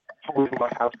holding my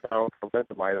house down for rent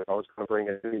of mine if I was going to bring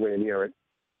it anywhere near it.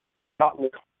 Not in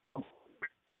the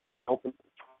open.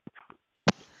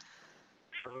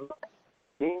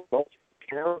 Don't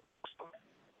care.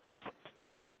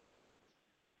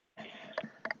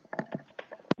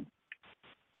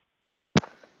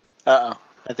 Uh-oh.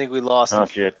 I think we lost Oh him.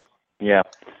 shit. Yeah.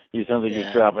 You sound like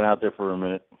you're dropping out there for a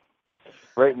minute.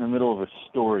 Right in the middle of a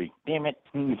story. Damn it.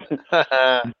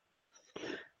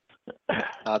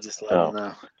 I'll just let him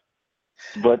know.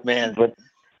 But Man. but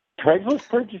Craigslist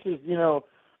purchases, you know,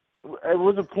 it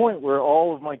was a point where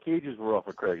all of my cages were off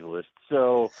of Craigslist.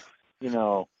 So, you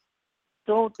know,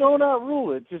 don't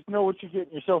outrule it. Just know what you're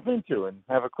getting yourself into and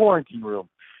have a quarantine room.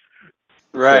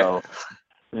 Right. So,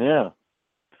 yeah.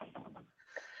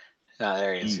 Oh,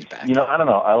 there he is. He's back. You know, I don't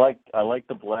know. I like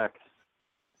the blacks.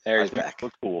 There he's back.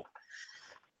 Looks cool.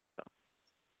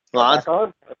 Lon? Back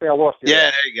on? I think I lost you.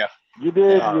 Yeah, there you go. You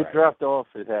did. Yeah, You right. dropped off.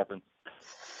 It happened.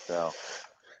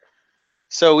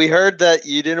 So we heard that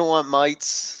you didn't want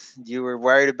mites. You were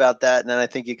worried about that, and then I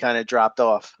think you kind of dropped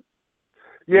off.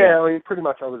 Yeah, I mean, pretty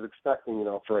much I was expecting, you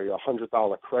know, for a $100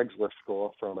 Craigslist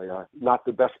score from a not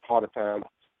the best part of town,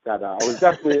 that I was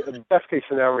definitely, in the best case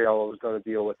scenario, I was going to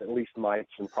deal with at least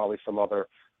mites and probably some other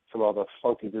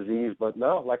funky disease. But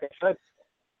no, like I said,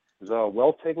 it was a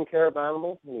well taken care of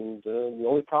animal. And the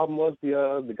only problem was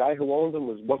the guy who owned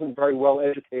him wasn't very well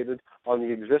educated on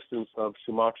the existence of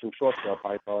Sumatran short-tail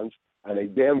pythons, and a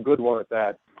damn good one at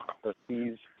that. But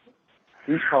he's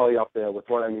probably up there with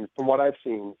what, I mean, from what I've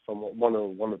seen, from one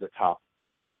of the top.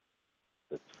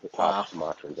 The top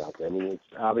Sumatrans out there. I mean, it's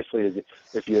obviously,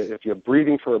 if you're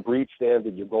breeding for a breed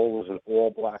standard, your goal is an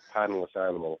all-black patternless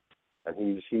animal, and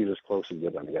he's as close as you're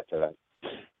going to get to that.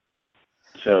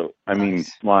 So, I mean,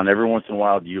 Lon, every once in a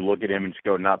while, do you look at him and just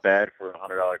go, not bad for a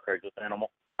 $100 Craigslist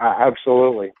animal?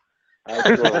 Absolutely.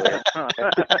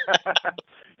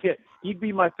 Yeah, he'd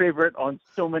be my favorite on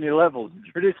so many levels.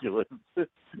 It's ridiculous.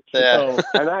 Yeah.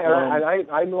 So,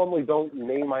 I normally don't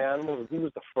name my animals. He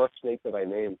was the first snake that I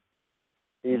named.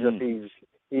 He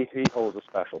holds a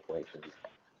special place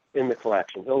in the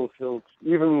collection. He'll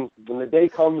even when the day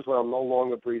comes when I'm no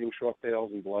longer breeding short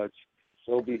tails and bloods,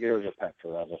 he'll be here as a pet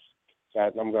forever. So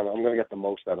I'm gonna get the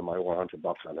most out of my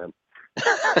 $100 on him.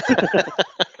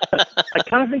 I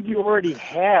kind of think you already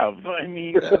have. I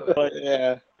mean, but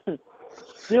yeah.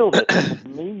 Still, that's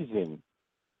amazing.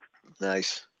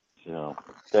 Nice. So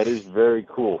that is very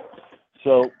cool.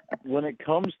 So when it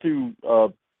comes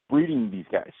to breeding these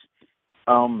guys,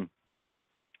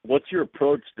 what's your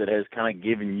approach that has kind of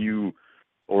given you,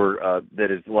 or that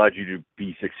has allowed you to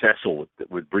be successful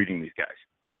with breeding these guys?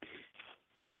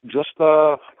 Just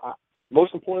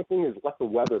most important thing is let the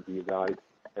weather be a guide,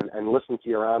 and listen to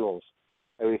your animals.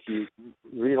 I mean, if you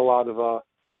read a lot of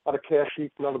care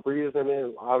sheets and other breeders in there,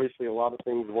 obviously a lot of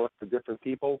things work for different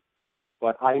people.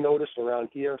 But I notice around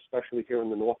here, especially here in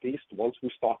the Northeast, once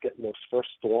we start getting those first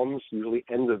storms, usually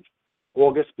end of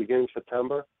August, beginning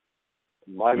September,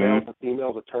 my males and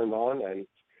females are turned on,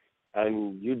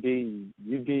 and you'd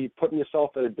be putting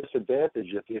yourself at a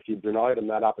disadvantage if you denied them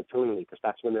that opportunity, because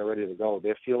that's when they're ready to go.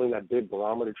 They're feeling that big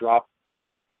barometer drop,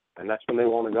 and that's when they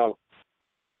want to go.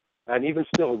 And even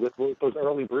still, with those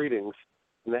early breedings,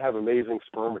 and they have amazing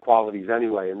sperm qualities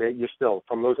anyway, and you're still,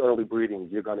 from those early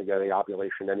breedings, you're going to get a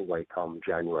ovulation anyway come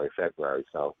January, February.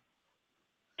 So,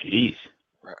 jeez.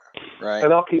 Right.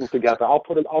 And I'll keep them together. I'll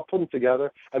put them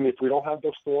together. I mean, if we don't have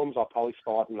those storms, I'll probably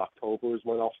start in October is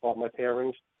when I'll start my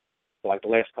pairings. Like the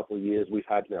last couple of years, we've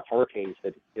had hurricanes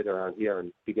that hit around here in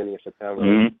the beginning of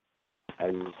September,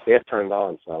 and they're turned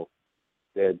on, so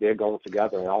they're going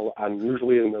together. And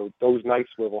usually in those nights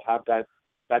where we'll have that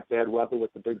bad weather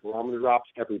with the big barometer drops,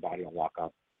 everybody will lock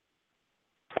up.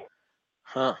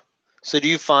 Huh. So do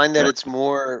you find that it's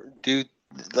more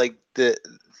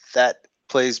that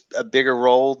plays a bigger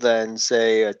role than,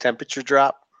 say, a temperature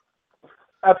drop?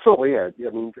 Absolutely, yeah. I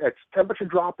mean, temperature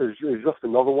drop is just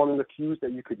another one of the cues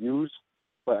that you could use.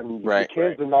 But I mean, you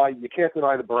can't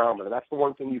deny the barometer. That's the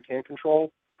one thing you can't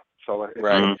control. So if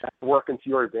you work into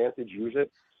your advantage, use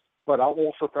it. But I'll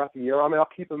also throughout the year, I mean, I'll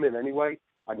keep them in anyway.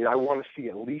 I mean, I want to see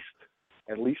at least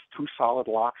 2 solid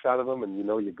locks out of them, and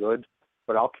you're good.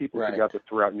 But I'll keep them together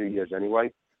throughout New Year's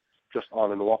anyway. Just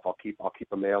on and off, I'll keep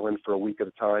a male in for a week at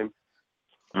a time.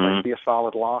 If I see a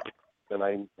solid lock, then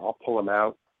I'll pull him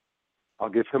out. I'll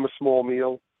give him a small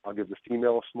meal. I'll give the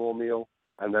female a small meal,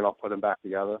 and then I'll put them back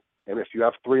together. And if you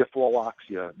have 3 or 4 locks,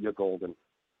 you're golden.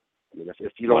 I mean,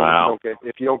 if you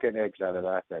don't get eggs out of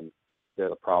that, then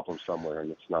there's a problem somewhere,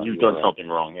 and it's not. You've done something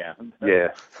wrong, yeah.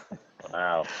 Yeah.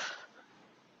 Wow.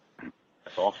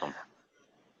 That's awesome.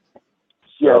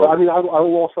 Yeah, but I mean,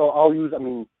 I'll use. I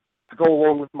mean, to go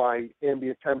along with my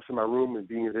ambient temps in my room, and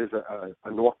being it is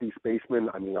a northeast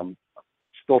basement, I mean, I'm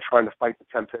still trying to fight the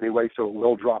temps anyway, so it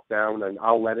will drop down, and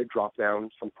I'll let it drop down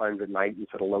sometimes at night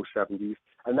into the low 70s.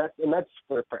 And that's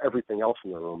for everything else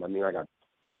in the room. I mean, I got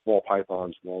ball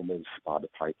pythons, womas, spotted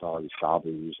pythons,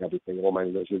 sabus, everything. All my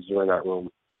lizards are in that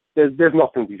room. There's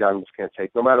nothing these animals can't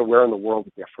take. No matter where in the world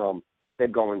that they're from, they're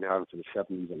going down to the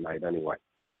 70s at night anyway.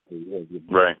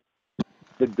 Right.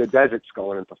 The desert's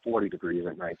going into 40 degrees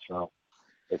at night, so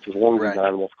it's as long as Right. these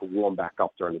animals can warm back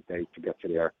up during the day to get to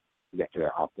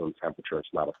their optimum temperature,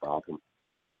 it's not a problem.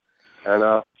 And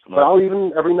but I'll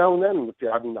even every now and then,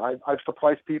 I mean, I've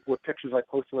surprised people with pictures I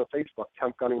posted on Facebook,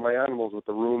 temp gunning my animals with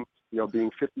the room,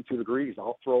 being 52 degrees.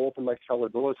 I'll throw open my cellar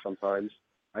doors sometimes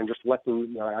and just let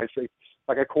them. I say,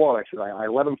 like I call it, I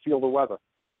let them feel the weather.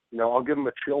 I'll give them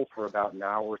a chill for about an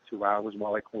hour or 2 hours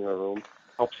while I clean the room.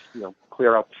 Helps,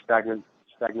 clear out the stagnant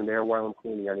air while I'm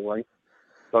cleaning anyway.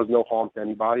 Does no harm to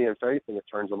anybody, and if anything, it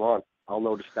turns them on. I'll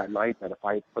notice that night that if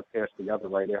I put theirs together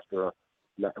right after a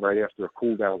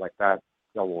cool down like that,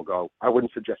 they will go. I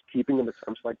wouldn't suggest keeping them at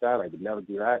temps like that. I would never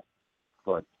do that.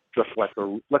 But just let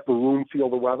the room feel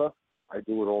the weather. I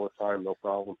do it all the time, no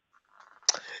problem.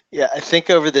 Yeah, I think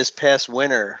over this past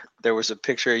winter, there was a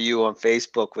picture of you on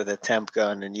Facebook with a temp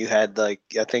gun, and you had I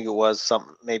think it was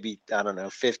something, maybe, I don't know,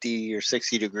 50 or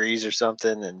 60 degrees or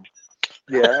something. And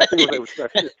yeah, I think it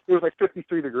was like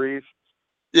 53 degrees.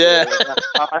 yeah.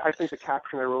 I think the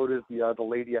caption I wrote is the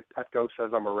lady at Petco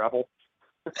says I'm a rebel.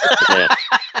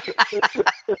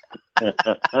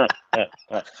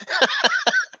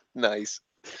 Nice.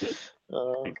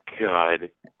 God.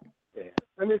 Yeah.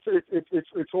 And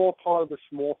it's all part of the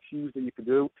small cues that you can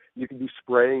do. You can do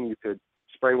spraying. You could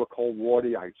spray with cold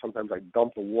water. Sometimes I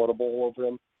dump a water bowl over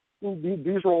them.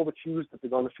 These are all the cues that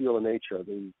they're going to feel in nature.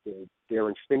 They're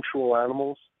instinctual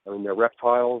animals. I mean, they're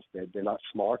reptiles. They're not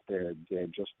smart. They're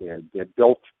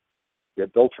built. They're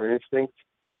built for instinct.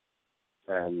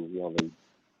 And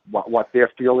what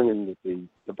they're feeling, and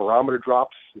the barometer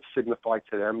drops signify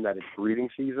to them that it's breeding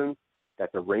season,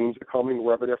 that the rains are coming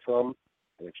wherever they're from,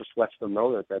 and it just lets them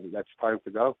know that that's time to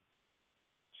go.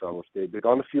 So if they're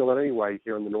going to feel it anyway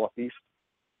here in the Northeast,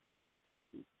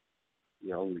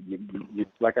 you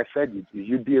like I said,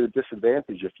 you'd be at a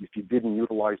disadvantage if you didn't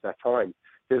utilize that time.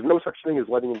 There's no such thing as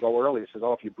letting them go early. It says,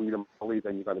 if you breed them early,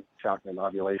 then you're going to miss out on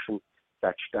ovulation.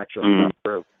 That's just not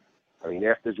true. I mean,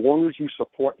 as long as you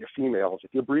support your females,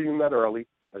 if you're breeding them that early,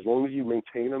 as long as you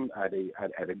maintain them at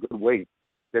a good weight,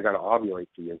 they're going to ovulate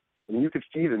for you. And you could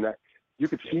feed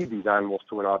these animals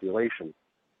to an ovulation.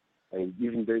 I mean,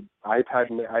 even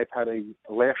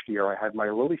last year I had my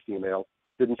lily female,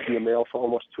 didn't see a male for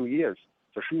almost 2 years,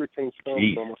 so she retained sperm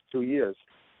for almost 2 years.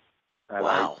 And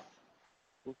wow.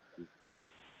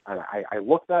 I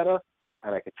looked at her,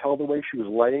 and I could tell the way she was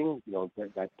laying,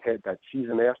 that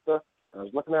season after. I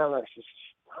was looking at her, and I said,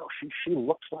 wow, she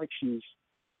looks like she's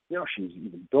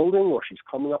either building or she's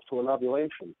coming up to an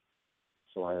ovulation.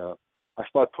 So I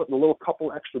started putting a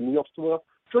couple extra meals to her,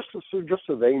 just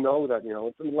so they know that,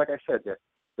 like I said,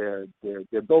 they're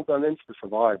built on instinct to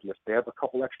survive. And if they have a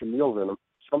couple extra meals in them,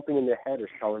 something in their head is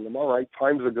telling them, all right,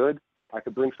 times are good. I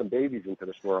could bring some babies into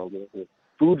this world.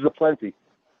 Foods are plenty.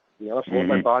 So let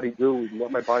my body do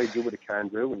what it can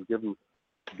do, and give them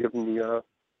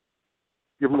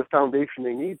the foundation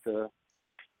they need to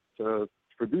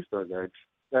produce those eggs.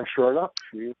 And sure enough,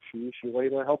 she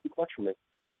laid a healthy clutch for me.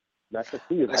 That's the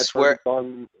key. I swear,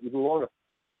 gone even longer.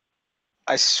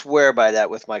 I swear by that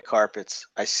with my carpets.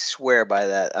 I swear by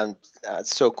that.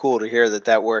 It's so cool to hear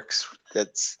that works.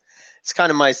 It's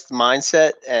kind of my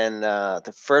mindset. And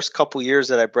the first couple years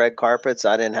that I bred carpets,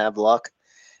 I didn't have luck.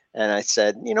 And I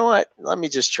said, you know what? Let me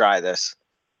just try this.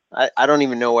 I don't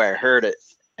even know where I heard it.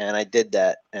 And I did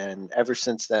that. And ever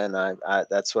since then,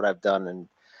 that's what I've done. And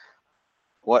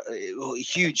what a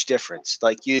huge difference.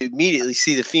 Like, you immediately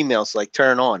see the females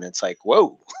turn on. It's like,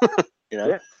 whoa.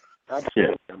 Yeah,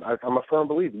 absolutely. Yeah. I'm a firm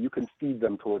believer. You can feed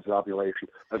them towards ovulation.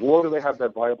 As long as they have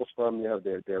that viable sperm,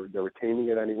 they're retaining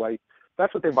it anyway.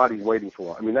 That's what their body's waiting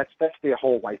for. I mean, that's their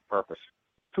whole life purpose.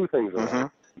 Two things are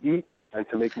to eat and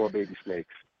to make more baby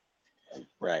snakes.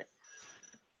 Right.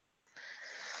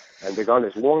 And they're gonna,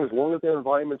 as long as their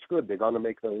environment's good, they're gonna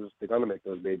make those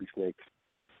baby snakes.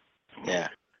 Yeah.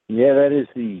 Yeah, that is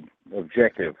the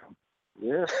objective.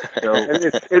 Yeah. So,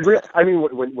 and I mean,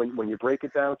 when you break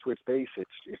it down to its base, it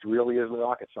really isn't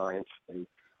rocket science. And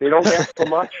they don't ask for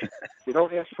much. They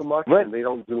don't ask for much, and they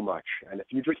don't do much. And if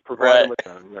you just provide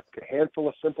them with a handful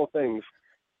of simple things,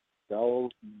 they'll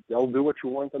do what you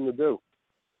want them to do.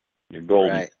 You're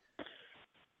golden. Right.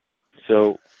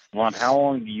 So, Lon, how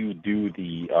long do you do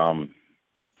the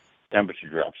temperature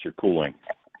drops, you're cooling.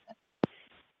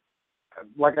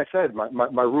 Like I said,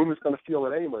 my room is going to feel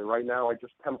it anyway. Right now, I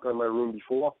just temped on my room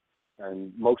before,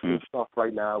 and most of the stuff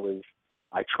right now is,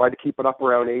 I try to keep it up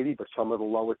around 80, but some of the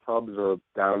lower tubs are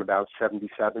down about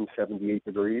 77, 78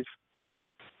 degrees.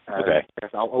 And Okay.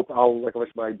 I'll like when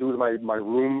I do my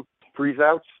room freeze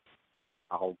outs,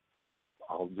 I'll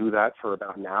do that for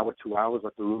about an hour, 2 hours,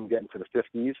 let the room get into the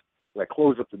 50s. And I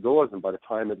close up the doors, and by the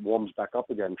time it warms back up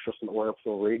again, it's just an oil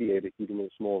fill radiator heating in a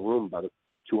small room, about a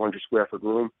 200 square foot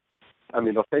room. I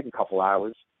mean, it'll take a couple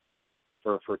hours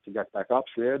for it to get back up.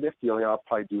 So they're feeling I'll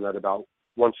probably do that about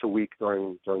once a week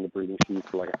during the breeding season,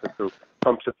 like I said,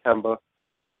 from September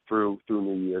through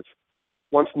New Year's.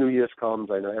 Once New Year's comes,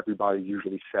 I know everybody's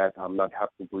usually set. I'm not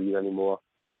having to breed anymore.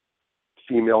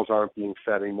 Females aren't being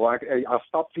fed anymore. I'll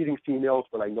stop feeding females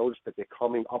when I notice that they're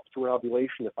coming up to an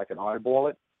ovulation, if I can eyeball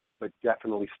it, but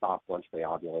definitely stop once they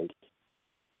ovulate.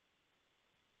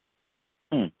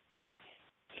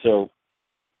 So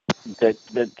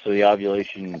so the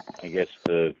ovulation, I guess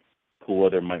the cool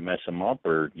weather might mess them up,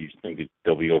 or you think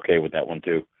they'll be okay with that one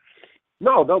too?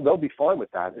 No, they'll be fine with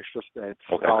that. It's just that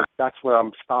okay. That's where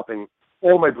I'm stopping.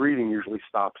 All my breeding usually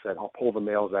stops at. I'll pull the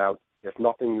males out. If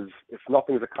nothing's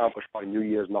accomplished by New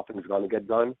Year's, nothing's going to get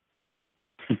done.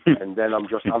 And then I'm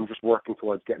just working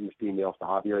towards getting the females to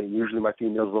ovulate. Usually my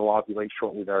females will ovulate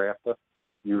shortly thereafter,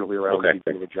 usually around the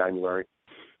beginning of January.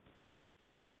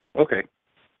 Okay.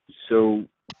 So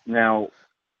now,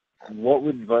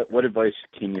 what advice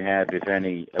can you have, if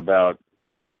any, about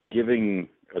giving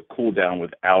a cool down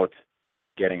without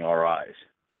getting RIs?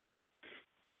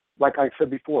 Like I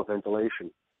said before,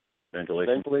 ventilation.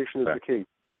 Ventilation is the key.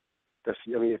 Because,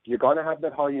 I mean, if you're going to have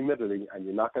that high humidity and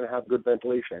you're not going to have good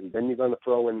ventilation, then you're going to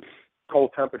throw in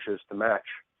cold temperatures to match,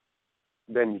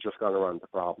 then you're just going to run into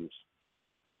problems.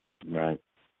 Right.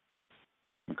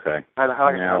 Okay. And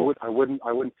I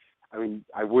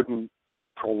wouldn't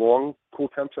prolong cool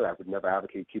temperature. I would never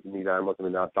advocate keeping these animals. I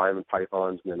mean, they're not diamond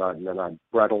pythons, and they're not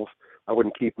Brettles. I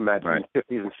wouldn't keep them at 50s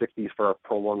and 60s for a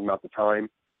prolonged amount of time.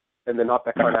 And they're not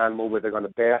that kind of animal where they're going to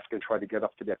bask and try to get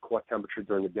up to their core temperature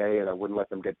during the day, and I wouldn't let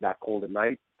them get that cold at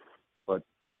night. But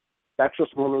that's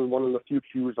just one of the few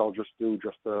cues I'll just do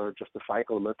just to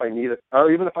cycle them if I need it,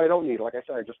 or even if I don't need it. Like I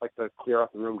said, I just like to clear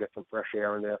out the room, get some fresh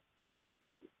air in there.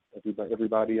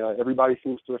 Everybody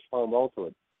seems to respond well to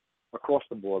it across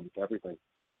the board with everything,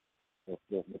 with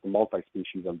the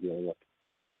multi-species I'm dealing with.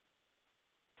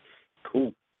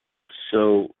 Cool.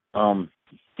 So,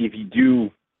 if you do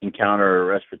encounter a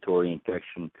respiratory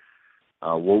infection,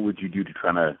 what would you do to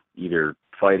try to either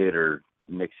fight it or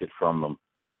nix it from them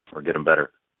or get them better?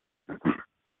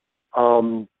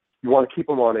 You want to keep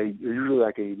them on usually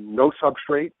like a no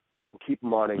substrate, and keep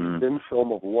them on a thin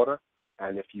film of water.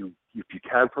 And if you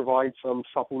can provide some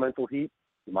supplemental heat,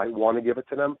 you might want to give it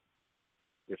to them.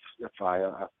 If I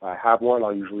have one,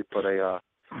 I'll usually put a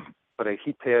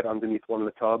heat pad underneath one of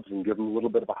the tubs and give them a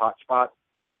little bit of a hot spot.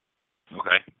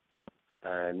 Okay.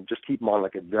 And just keep them on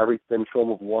like a very thin film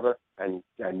of water, and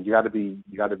you got to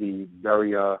be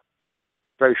very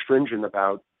very stringent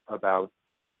about the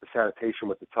sanitation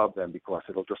with the tub then, because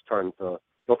it'll turn to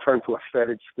a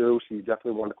fetid stew. So you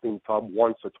definitely want to clean the tub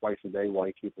once or twice a day while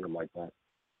you're keeping them like that.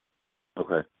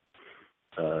 Okay.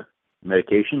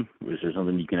 Medication? Is there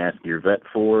something you can ask your vet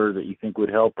for that you think would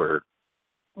help, or?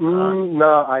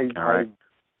 No,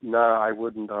 I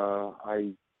wouldn't.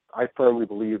 I firmly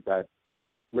believe that.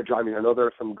 I mean, I know there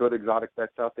are some good exotic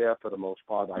vets out there. For the most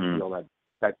part, I feel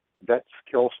that vets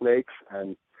kill snakes,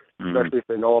 and especially if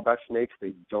they know about snakes,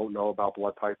 they don't know about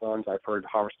blood pythons. I've heard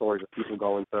horror stories of people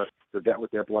going to the vet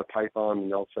with their blood python,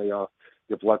 and they'll say, your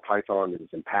blood python is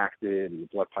impacted, and your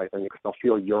blood python, because they'll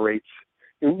feel urates.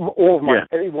 In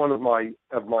any one of my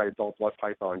adult blood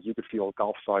pythons, you could feel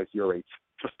golf-sized urates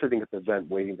just sitting at the vent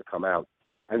waiting to come out,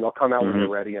 and they'll come out when they're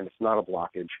ready, and it's not a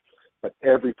blockage. But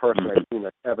every person I've seen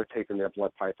that's ever taken their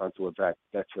blood python to a vet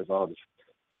says,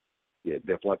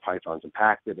 their blood python's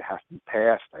impacted, it has to be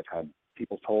passed. I've had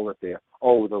people told that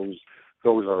those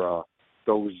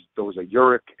are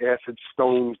uric acid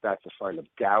stones, that's a sign of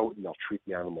gout, and they'll treat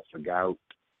the animal for gout.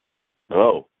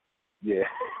 Oh. Yeah.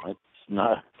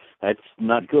 That's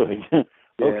not good.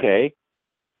 Okay.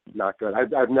 Not good.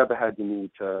 I've never had the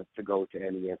need to go to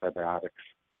any antibiotics.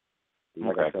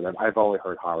 Like I said, I've only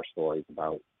heard horror stories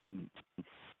about.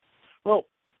 Well,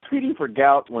 treating for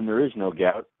gout when there is no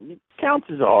gout counts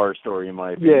as a horror story in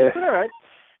my opinion. Yeah. All right.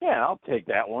 Yeah, I'll take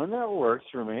that one. That works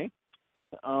for me.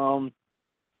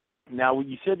 Now,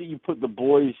 you said that you put the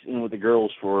boys in with the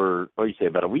girls for, what do you say,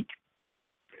 about a week?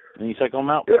 and you cycle them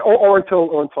out. Or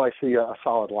until I see a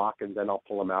solid lock, and then I'll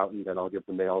pull them out, and then I'll give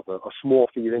the males a small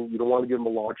feeding. You don't want to give them a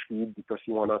large feed because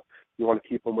you want to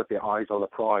keep them with their eyes on the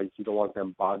prize. You don't want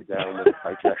them bogged down with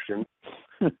digestion.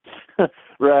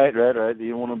 Right.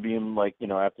 You don't want to be in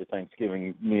after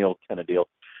Thanksgiving meal kind of deal.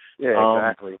 Yeah,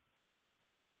 exactly.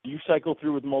 Do you cycle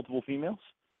through with multiple females?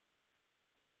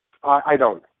 I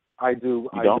don't. I do.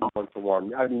 You I don't? do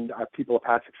 1-to-1. I mean, people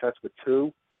have had success with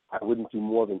 2. I wouldn't do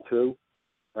more than 2.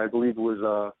 I believe it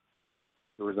was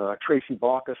Tracy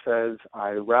Barker says,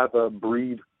 I'd rather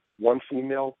breed 1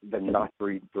 female than not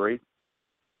breed 3.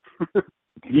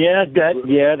 Yeah,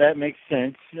 that makes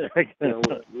sense.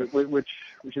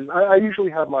 Which is I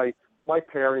usually have my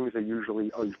pairings are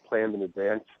usually always planned in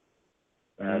advance,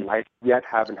 and I yet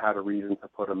haven't had a reason to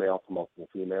put a male to multiple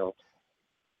females.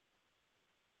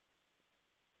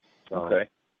 So, okay.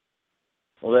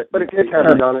 Well, but it can be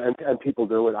done, and people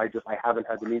do it. I haven't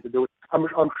had the need to do it. I'm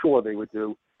sure they would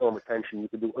do film retention. You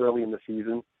could do early in the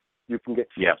season. You can get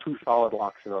 2 solid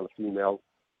locks in on a female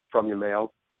from your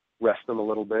male, rest them a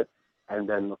little bit, and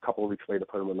then a couple of weeks later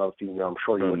put them with another female. I'm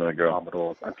sure you wouldn't have a problem at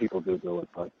all. And people do it,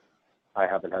 but I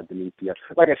haven't had the need to yet.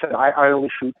 Like I said, I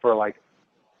only shoot for like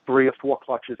 3 or 4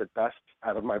 clutches at best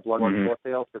out of my blood and short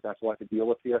tails, because that's all I could deal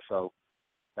with here. So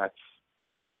I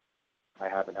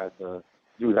haven't had to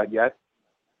do that yet.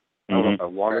 I don't know if I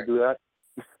want to do that.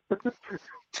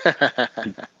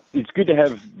 It's good to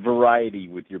have variety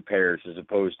with your pairs as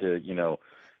opposed to,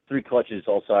 3 clutches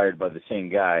all sired by the same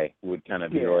guy would kind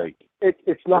of be like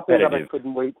it's nothing that I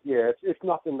couldn't wait. Yeah, it's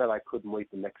nothing that I couldn't wait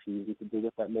the next season to do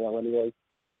with that male anyway.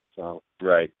 So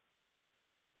right.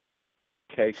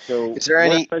 Okay, so is there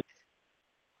any?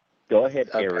 Go ahead,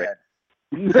 Eric.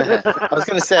 I was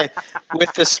going to say,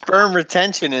 with the sperm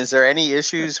retention, is there any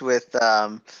issues with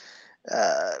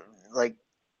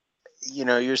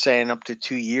you're saying up to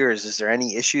 2 years? Is there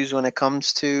any issues when it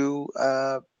comes to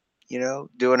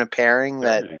doing a pairing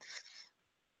that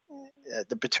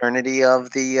the paternity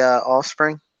of the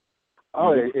offspring?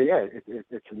 Oh yeah,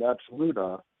 it's an absolute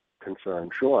concern.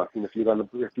 Sure, I mean, if you're going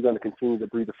to continue to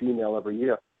breed a female every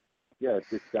year, yeah,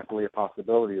 it's definitely a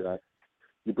possibility that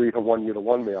you breed a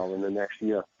 1-year-to-1 male in the next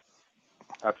year.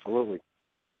 Absolutely.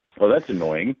 Well, that's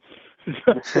annoying.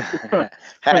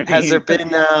 Has there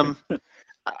been?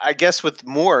 I guess with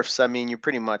morphs, I mean, you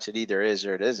pretty much it either is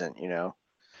or it isn't,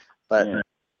 But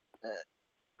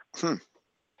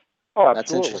oh,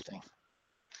 that's interesting.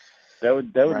 That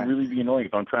would really be annoying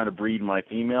if I'm trying to breed my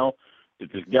female.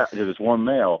 If there's one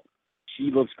male, she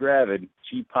looks gravid,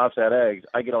 she pops out eggs.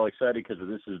 I get all excited because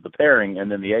this is the pairing,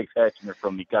 and then the eggs hatching are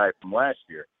from the guy from last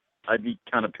year. I'd be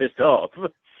kind of pissed off.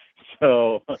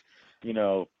 So,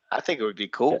 I think it would be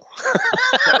cool.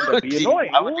 That would be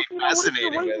annoying. I would be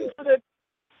fascinating.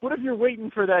 What if you're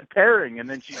waiting for that pairing and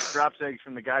then she drops eggs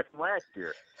from the guy from last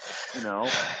year?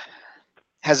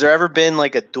 Has there ever been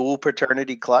like a dual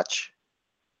paternity clutch?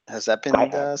 Has that been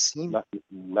seen?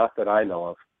 Not that I know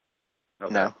of.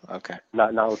 Okay. No. Okay.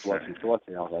 Not with once and short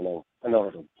tails. I know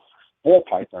the ball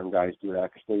python guys do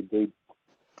that because they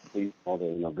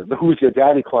the who's your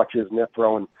daddy clutches, and they're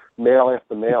throwing male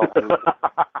after male,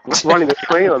 running a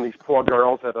train on these poor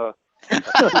girls at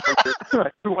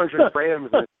 200 grams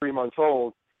and 3 months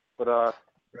old. But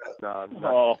not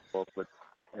but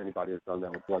anybody has done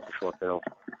that with once and short tails.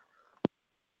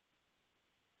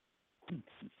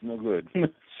 It's no good.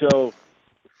 So,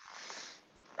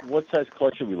 what size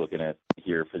clutch are we looking at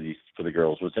here for the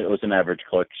girls? What's an average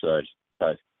clutch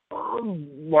size?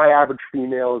 My average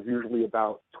female is usually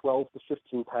about 12 to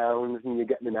 15 pounds, and you're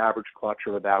getting an average clutch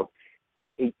of about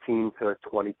 18 to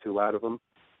 22 out of them.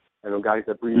 And the guys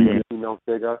that breed females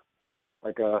bigger,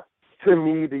 like Tim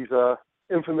Mead, he's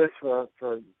infamous for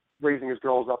raising his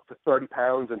girls up to 30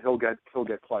 pounds, and he'll get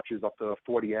clutches up to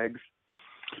 40 eggs.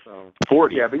 So,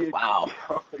 40. Yeah, but wow.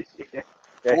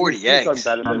 Yeah, 40 he's eggs. done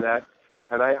better than that.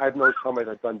 And I've known somebody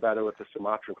that's done better with the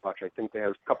Sumatran clutch. I think they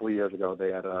had a couple of years ago.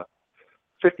 They had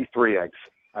 53 eggs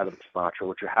out of the Sumatra,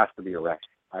 which has to be a record.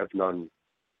 I've known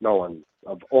no one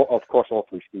of course all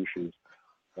 3 species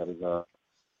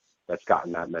that's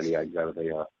gotten that many eggs out of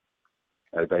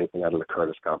anything out of the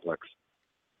Curtis complex.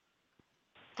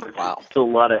 Wow, it's a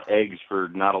lot of eggs for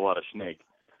not a lot of snake.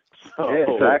 So, yeah,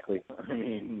 exactly. I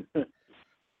mean,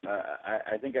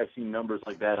 I think I've seen numbers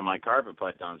like that in my carpet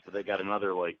pythons, but they got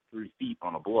another like 3 feet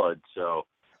on a blood. So,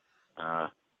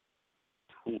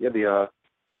 yeah, the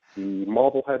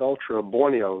Marblehead Ultra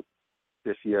Borneo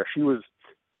this year, she was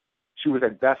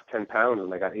at best 10 pounds,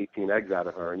 and they got 18 eggs out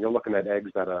of her. And you're looking at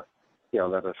eggs that are,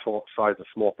 that are size of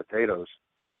small potatoes.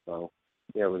 So,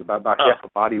 yeah, it was about half the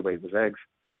body weight was eggs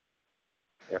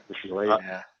after she laid.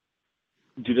 Yeah.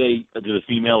 do the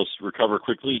females recover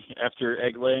quickly after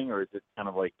egg laying, or is it kind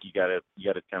of like you gotta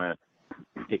kind of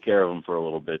take care of them for a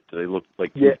little bit? Do they look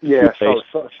like Yeah. toothpaste?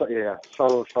 So yeah.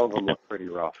 Some of them look pretty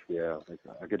rough. Yeah.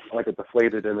 I get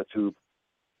deflated in the tube.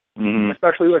 Mm-hmm.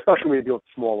 Especially when you deal with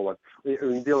smaller ones. When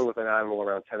you're dealing with an animal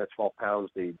around 10 or 12 pounds,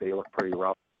 they look pretty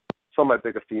rough. Some of my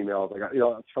bigger females,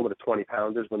 some of the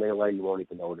 20-pounders, when they lay, you won't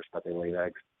even notice that they lay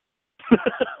eggs.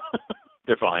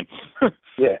 They're fine.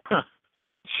 Yeah.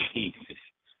 Jesus.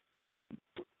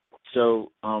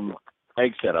 So,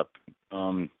 egg setup.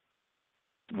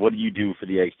 What do you do for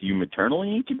the eggs? Do you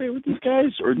maternally incubate with these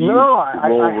guys, or do you No,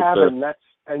 I haven't. The...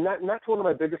 That's one of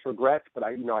my biggest regrets. But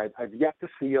I've yet to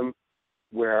see them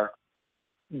where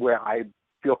I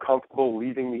feel comfortable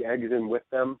leaving the eggs in with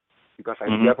them, because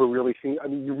I've never really seen. I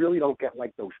mean, you really don't get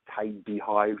like those tight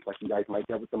beehives like you guys might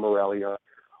get with the Morelia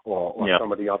or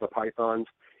some of the other pythons.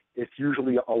 It's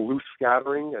usually a loose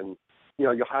scattering, and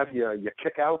you'll have your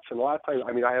kickouts, and a lot of times,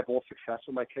 I mean, I have all success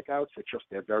with my kickouts. It's just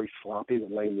they're very sloppy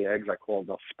with laying the eggs. I call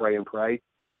them spray and pray.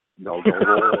 They'll go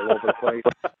all over the place.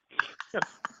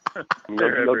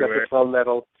 You'll get to some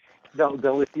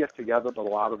they'll adhere together, but a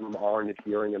lot of them aren't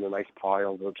adhering in a nice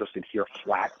pile. They'll just adhere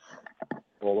flat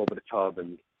all over the tub,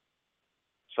 and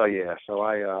so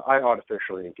I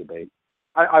artificially incubate.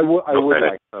 I would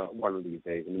like one of these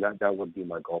days. I mean, that would be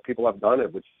my goal. People have done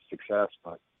it with success,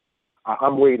 but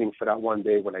I'm waiting for that one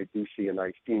day when I do see a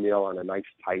nice female on a nice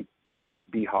tight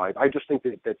beehive. I just think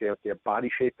that their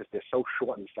body shape, is they're so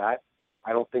short and fat,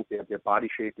 I don't think their body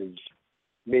shape is,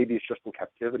 maybe it's just in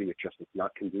captivity, it's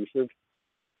not conducive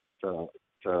to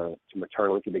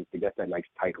maternal incubation, to get that nice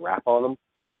tight wrap on them.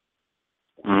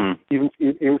 Mm-hmm.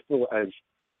 Even still as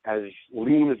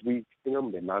lean as we see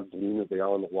them, they're not as lean as they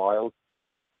are in the wild.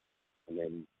 And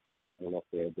then I don't know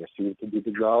if they're suited to do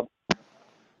the job.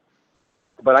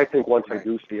 But I think once I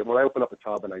do see it, when I open up a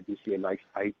tub and I do see a nice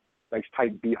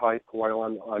tight beehive coil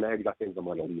on eggs, I think I'm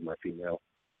going to leave my female.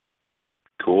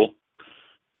 Cool.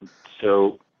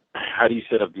 So, how do you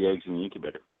set up the eggs in the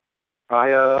incubator?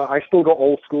 I still go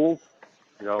old school.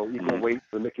 Equal weight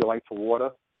vermiculite to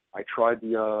water. I tried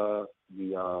the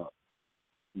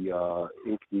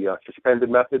suspended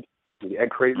method, the egg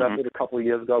crate method, a couple of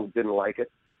years ago. Didn't like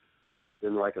it.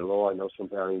 Didn't like it at all. I know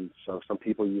some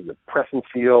people use a press and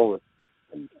seal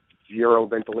and zero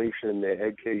ventilation in their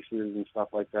egg cases and stuff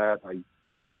like that. I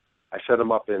set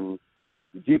them up in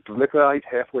deep vermiculite,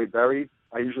 halfway buried.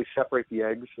 I usually separate the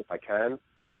eggs if I can.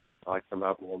 I like them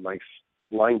out all nice,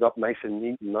 lined up nice and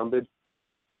neat and numbered,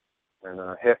 and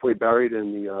halfway buried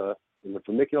in the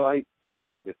vermiculite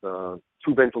with 2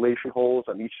 ventilation holes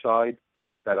on each side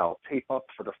that I'll tape up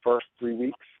for the first 3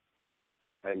 weeks.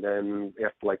 And then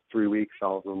after like 3 weeks,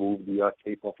 I'll remove the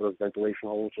tape off of those ventilation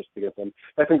holes just to get them.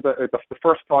 I think the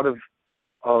first part of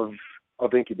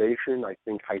incubation, I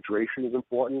think hydration is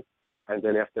important. And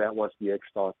then after that, once the eggs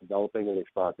start developing and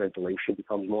ventilation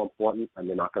becomes more important, and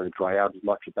they're not going to dry out as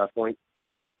much at that point.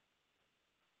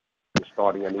 They're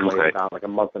starting anyway, about like a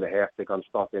month and a half, they're going to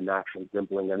start their natural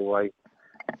dimpling anyway.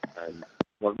 And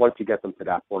once you get them to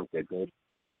that point, they're good.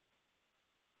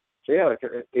 So yeah, like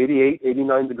 88,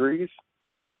 89 degrees.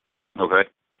 Okay.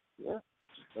 Yeah.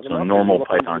 So normal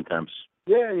python temps.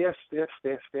 Yeah, yes,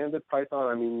 standard python.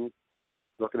 I mean,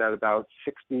 looking at about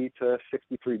 60 to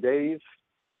 63 days.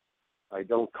 I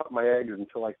don't cut my eggs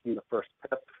until I see the first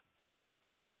pip.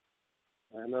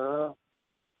 And I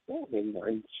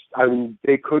mean,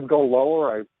 they could go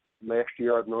lower. Last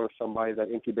year I've known somebody that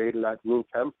incubated at room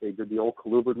temp. They did the old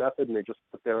colubrid method, and they just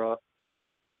put their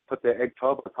egg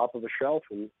tub on top of a shelf,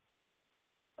 and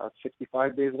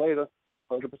 65 days later,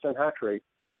 100% hatch rate.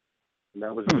 And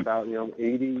that was about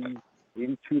 80,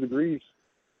 82 degrees.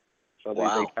 So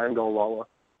they can go lower.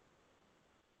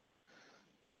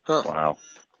 Huh. Wow.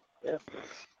 Yeah.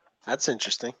 That's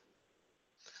interesting.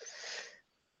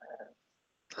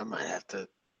 I might have to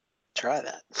try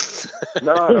that.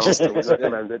 No, I wouldn't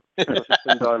recommend it. If it's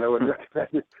been done, I wouldn't recommend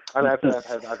it. I've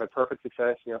had perfect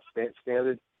success.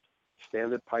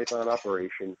 Standard python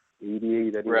operation,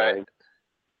 88, 89. Right.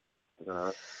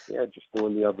 Just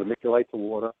doing the vermiculite to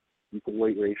water, equal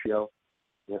weight ratio.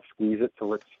 Squeeze it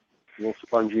till it's a little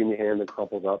spongy in your hand and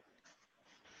crumples up.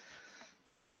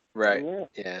 Right. And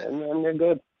yeah. And they're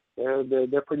good.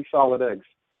 They're pretty solid eggs.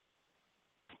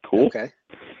 Cool. Okay.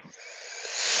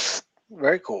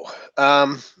 Very cool.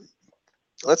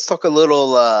 Let's talk a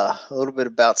little bit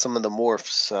about some of the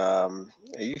morphs.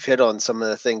 You've hit on some of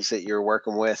the things that you're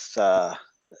working with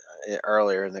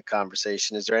earlier in the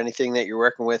conversation. Is there anything that you're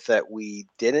working with that we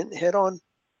didn't hit on?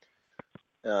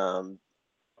 No.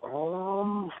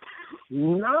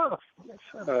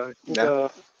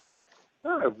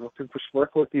 Just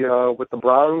working with the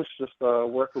Browns, just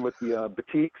working with the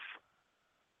Batiks.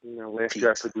 Last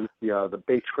year I produced the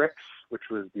Batrix, which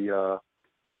was the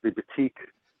Batik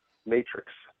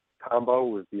Matrix combo,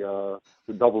 with the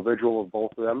double visual of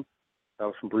both of them. That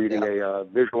was from breeding a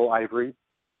visual ivory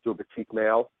to a Batik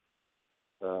male,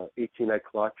 18-egg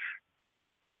clutch.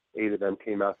 8 of them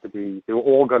came out to be. They were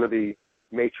all going to be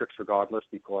Matrix regardless,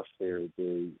 because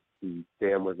the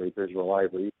dam was a visual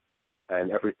ivory,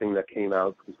 and everything that came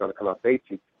out was going to come out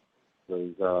Batik.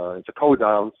 It's a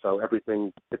codon, so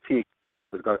everything Batik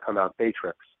was going to come out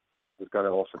Batrix. It was going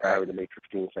to also carry the Matrix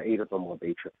gene, so 8 of them were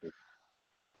Batrixes.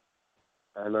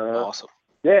 And awesome.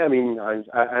 Yeah, I mean,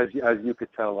 as you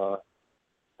could tell,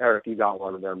 Eric, you got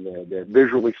one of them. They're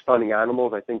visually stunning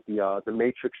animals. I think the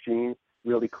Matrix gene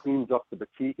really cleans up the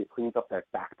Batik. It cleans up that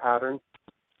back pattern,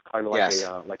 kind of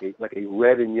like a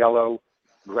red and yellow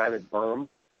granite berm.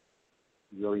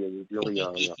 Really.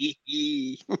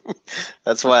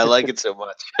 That's why I like it so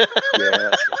much.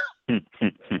 Yeah.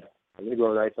 They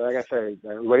grow nice. Like I say,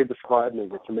 the way to describe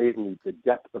them, it's amazing the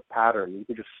depth of pattern. You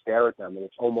can just stare at them, and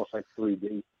it's almost like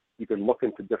 3D. You can look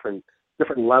into different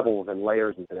levels and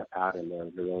layers into that pattern. They're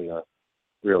really a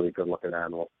really good looking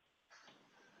animal.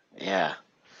 Yeah,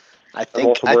 I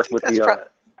think that's probably.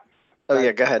 Oh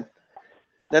yeah, go ahead.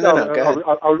 No, go ahead.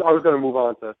 I was going to move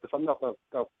on to something else.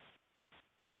 Go.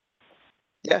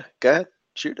 Yeah, go ahead.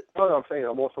 Shoot it. No, I'm saying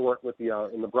I'm also working with the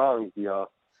in the Bronx the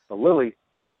Lily,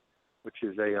 which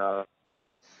is a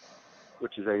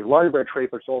line bred trait,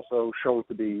 but it's also shown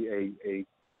to be a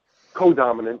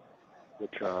co-dominant,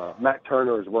 which Matt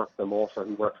Turner has worked them also.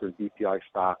 He works with DPI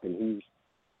stock, and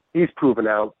he's proven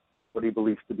out what he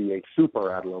believes to be a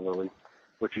super Adler lily,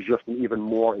 which is just an even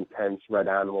more intense red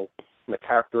animal. And the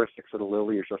characteristics of the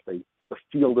lily is just the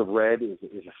field of red is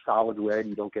a solid red.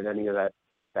 You don't get any of that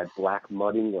black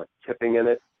mudding or tipping in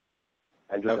it.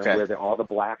 And just where there are the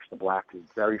black is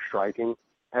very striking.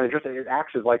 And it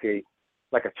acts as like a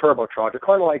turbocharger,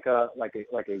 kind of like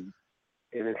an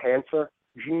enhancer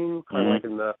gene, kind of like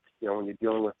in the when you're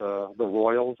dealing with the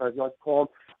royals, as you like to call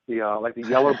them, like the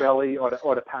yellow belly or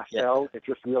the pastel. It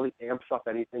just really amps up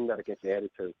anything that it gets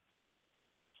added to.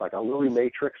 It's like a lily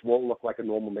matrix won't look like a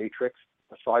normal matrix.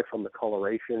 Aside from the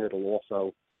coloration, it'll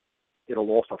also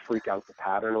freak out the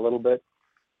pattern a little bit.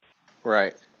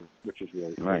 Right. Which is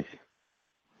really nice.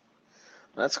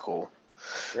 That's cool.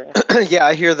 Yeah. Yeah,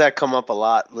 I hear that come up a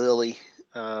lot, Lily.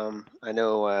 I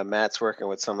know Matt's working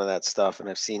with some of that stuff, and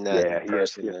I've seen that in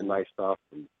person. He has nice stuff.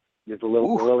 The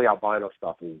Lily albino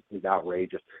stuff is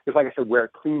outrageous. It's like I said, where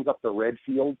it cleans up the red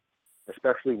field,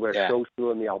 especially where it shows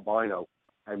through in the albino,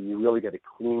 and you really get a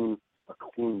clean,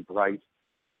 bright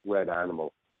red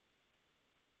animal.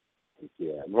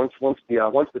 Yeah. Once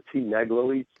the T neg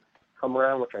lilies come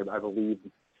around, which I believe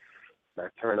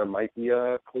Matt Turner might be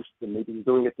close to maybe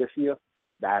doing it this year,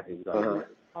 that is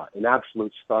an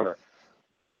absolute stunner.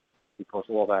 Because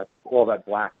all that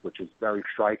black, which is very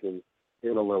striking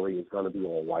in a lily, is going to be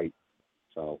all white.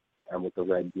 So, and with the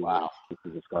red,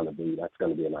 that's going to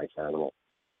be a nice animal.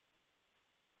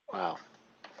 Wow,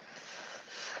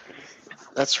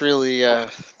 that's really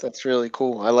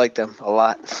cool. I like them a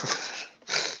lot.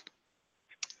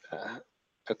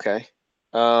 Okay.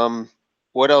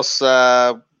 What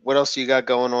else you got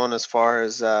going on as far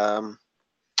as the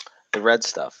red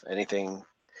stuff? Anything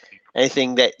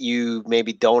that you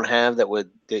maybe don't have that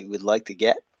you would like to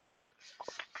get?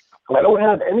 I don't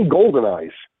have any golden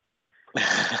eyes.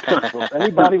 So if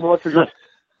anybody wants to just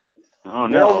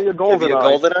mail me a golden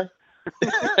eye.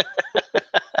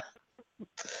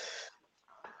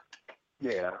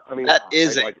 Yeah, I mean that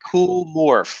is a cool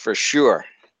morph for sure.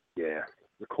 Yeah,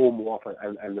 the cool morph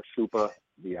and the super,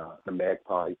 the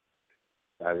magpie.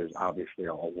 That is obviously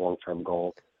a long-term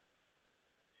goal.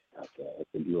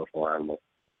 It's a beautiful animal.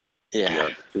 Yeah.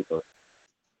 Super.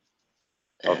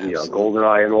 Of the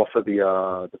GoldenEye, and also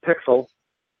the Pixel,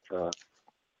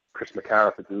 Chris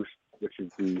McCara produced, which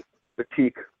is the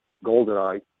Batik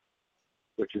GoldenEye,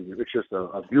 which is just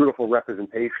a beautiful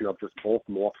representation of just both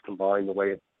morphs combined, the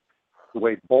way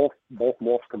both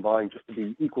morphs combined, just to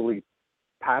be equally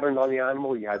patterned on the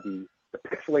animal. You had the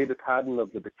pixelated pattern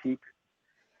of the Batik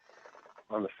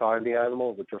on the side of the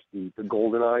animal, with just the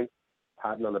GoldenEye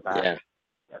pattern on the back. Yeah.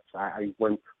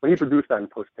 When he produced that and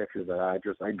posted pictures, I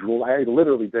drew. I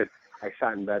literally did. I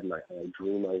sat in bed and I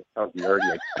dreamed. I sounds nerdy.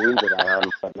 I dreamed it out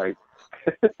that night.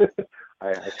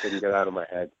 I couldn't get out of my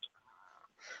head.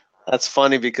 That's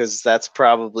funny because that's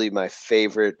probably my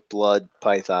favorite blood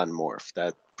python morph.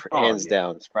 That hands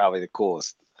down is probably the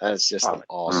coolest. That's just an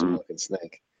awesome looking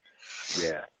snake.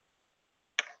 Yeah.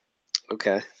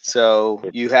 Okay. So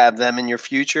you have them in your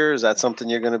future? Is that something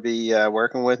you're going to be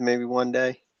working with maybe one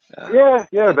day? Yeah,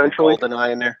 eventually. Golden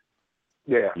eye in there.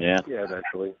 Yeah, Yeah.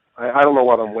 eventually. I don't know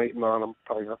what I'm waiting on. I'm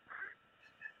probably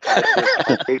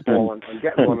I'm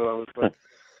getting one of those, but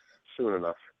soon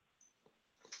enough.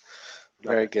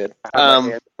 Very good. I have my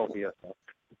hands on the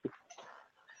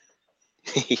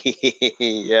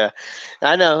Yeah,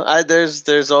 I know.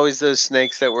 There's always those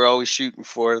snakes that we're always shooting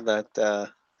for that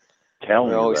Tell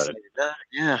we're me always about it. saying,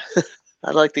 yeah,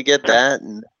 I'd like to get that.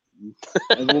 And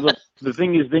Well, the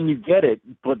thing is, then you get it,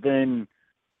 but then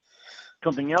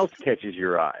something else catches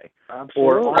your eye. Absolutely.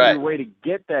 Or on Right. your way to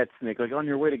get that snake, like on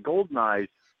your way to golden eyes,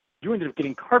 you ended up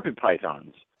getting carpet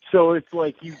pythons. So it's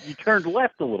like you turned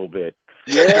left a little bit.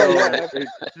 Yeah.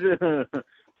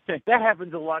 That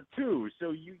happens a lot too.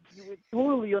 So you would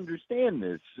totally understand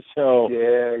this. So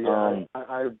Yeah.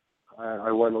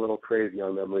 I went a little crazy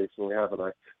on them recently, haven't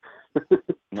I?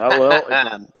 well,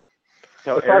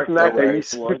 Aside from that,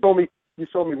 worries. you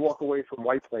saw me walk away from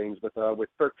White Plains with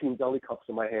 13 deli cups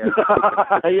in my hand.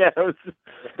 yeah,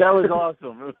 that was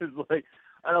awesome. It was like,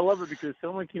 and I love it because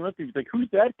someone came up to me, he's like, "Who's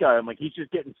that guy?" I'm like, "He's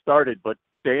just getting started, but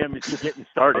damn, is he getting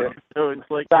started?" So it's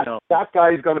like, that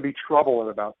guy's going to be trouble in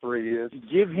about 3 years.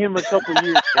 give him a couple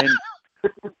years, and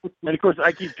of course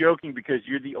I keep joking because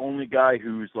you're the only guy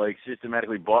who's like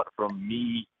systematically bought from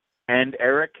me and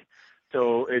Eric.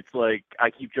 So it's like I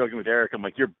keep joking with Eric. I'm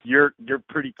like, your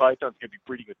pretty python's gonna be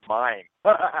breeding with mine.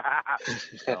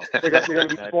 So, They're going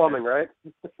to be swarming, right?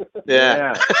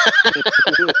 Yeah.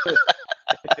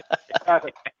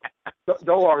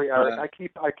 Don't worry, Eric.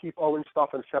 I keep Owen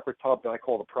stuff in separate tubs that I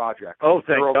call the project. Oh,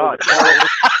 thank God.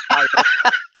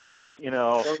 They're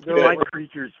My over-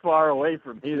 creature's far away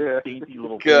from his dainty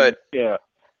little Good. thing.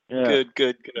 Yeah.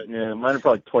 Good. Yeah, mine are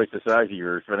probably twice the size of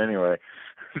yours, but anyway.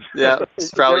 Yeah,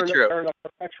 it's probably true. They're in a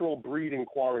perpetual breeding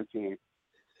quarantine.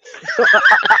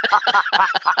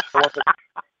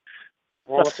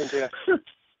 All up in there.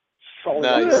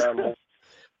 Nice. Animals.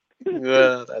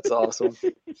 Yeah, that's awesome.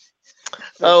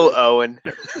 Oh, Owen.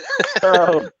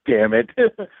 Oh, damn it.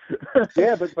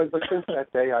 Yeah, but since that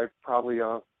day, I've probably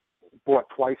bought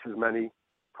twice as many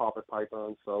carpet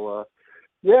pythons. So,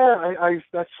 I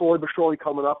that's slowly but surely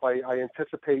coming up. I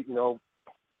anticipate,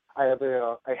 I have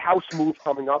a house move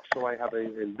coming up, so I have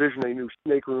envision a new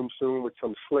snake room soon with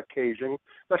some slick caging.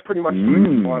 That's pretty much the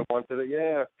reason why I wanted it.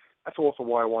 Yeah, that's also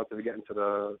why I wanted to get into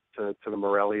the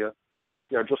Morelia.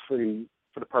 Just for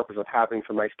the purpose of having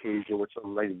some nice caging with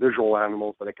some nice visual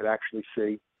animals that I could actually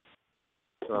see.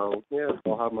 So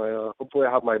I'll have my hopefully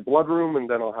I have my blood room, and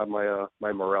then I'll have my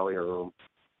Morelia room.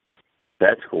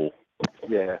 That's cool.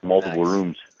 Yeah, Multiple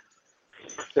rooms.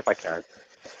 if I can.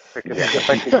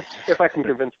 If I can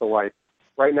convince the wife.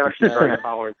 Right now she's very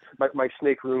tolerant. My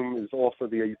snake room is also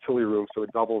the utility room, so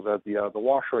it doubles as the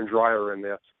washer and dryer in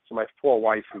there. So my poor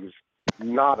wife, who's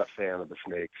not a fan of the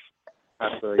snakes,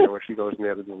 after when she goes in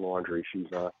there to do laundry, she's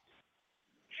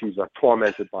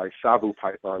tormented by sabu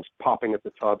pythons popping at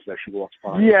the tubs as she walks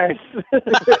by. Yes.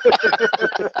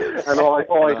 And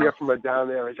all I hear from her down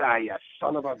there is, you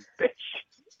son of a bitch.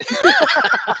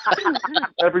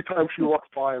 Every time she walks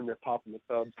by them, they're popping the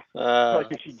tubs.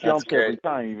 Like she jumps every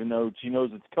time, even though she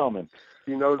knows it's coming.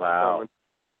 She knows it's coming.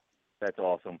 That's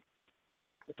awesome.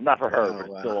 Not for her, but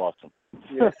it's still awesome.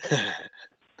 Yeah.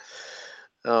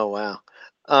 Oh, wow.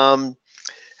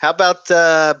 How about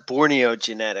Borneo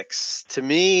genetics? To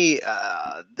me,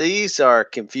 these are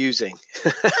confusing.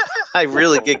 I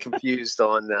really get confused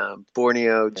on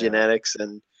Borneo genetics,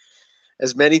 and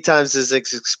as many times as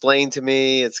it's explained to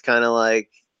me, it's kind of like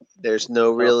there's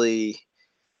no really.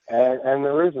 And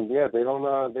there isn't. Yeah, they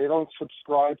don't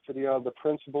subscribe to the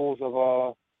principles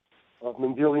of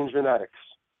Mendelian genetics.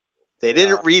 They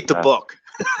didn't read the book.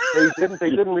 They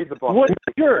didn't read the book. What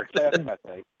jerk?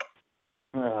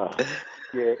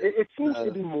 Yeah, it seems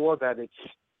to be more that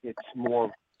it's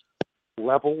more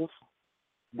levels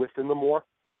within the morph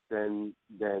than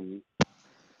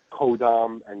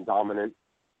codom and dominant.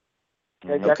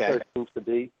 And that's what it seems to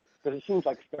be. Because it seems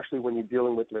like, especially when you're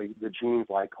dealing with the genes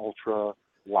like ultra,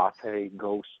 latte,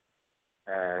 ghost,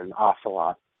 and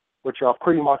ocelot, which are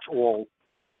pretty much all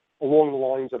along the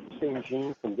lines of the same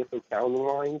genes from different founding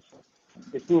lines.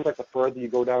 It seems like the further you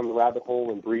go down the rabbit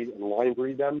hole and line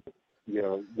breed them,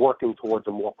 working towards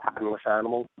a more patternless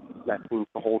animal. That seems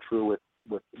to hold true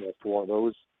with for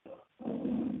those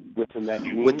within that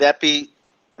gene. Would that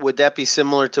be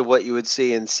similar to what you would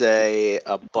see in, say,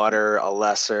 a butter, a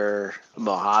lesser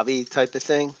Mojave type of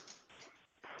thing?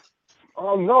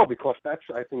 No, because I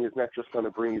think is not just going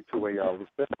to bring you to a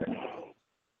resistant.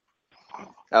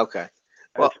 Okay.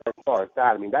 Well, as far as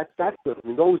that, I mean, that's good. I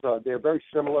mean, those they're very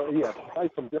similar. Yeah,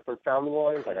 besides some different founding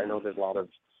lines. Like I know there's a lot of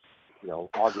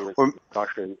arguments and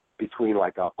discussion between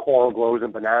like coral glows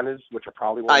and bananas, which are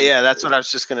probably one. yeah, that's what I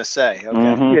was just gonna say. Okay.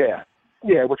 Mhm.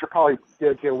 Yeah, which are probably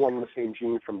they're one and the same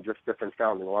gene from just different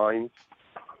founding lines.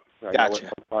 I know Gotcha.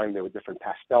 at one time there were different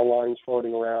pastel lines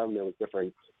floating around. There was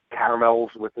different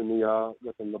caramels within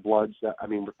the bloods.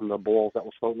 Within the balls that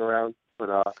was floating around. But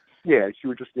yeah, you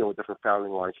were just dealing with different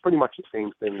founding lines. Pretty much the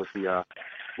same thing with the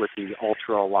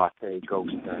ultra latte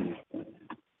ghost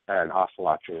and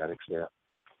ocelot genetics there.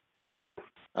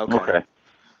 Okay.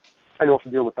 I also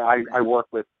deal with I work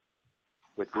with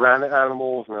granite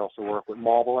animals, and I also work with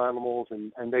marble animals,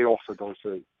 and they also don't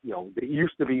say, it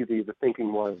used to be the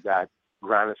thinking was that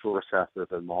granites were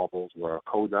recessive and marbles were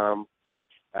codom,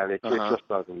 and it just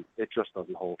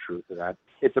doesn't hold true to that.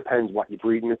 It depends what you're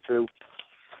breeding it to.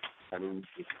 I mean,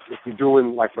 if you're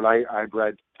doing, like when I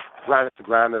bred granite to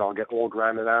granite, I'll get all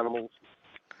granite animals.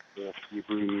 If you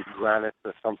breed granite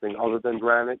to something other than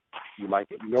granite, you might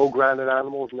get no granite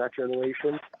animals in that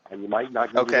generation, and you might not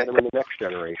even get them in the next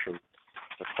generation.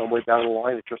 But somewhere down the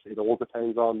line, it all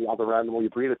depends on the other animal you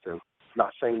breed it to.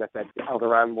 Not saying that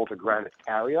other animal's a granite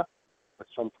carrier, but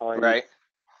sometimes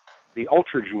the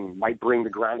ultra gene might bring the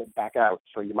granite back out.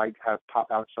 So you might have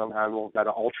pop out some animals that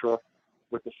are ultra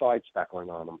with the side speckling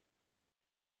on them.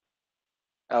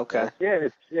 Okay. So,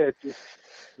 it's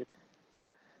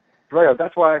right.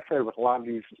 That's why I say with a lot of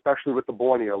these, especially with the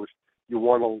Borneos, you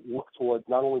want to look towards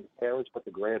not only the parents but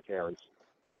the grandparents,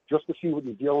 just to see what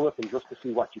you're dealing with and just to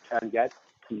see what you can get,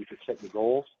 so you can set your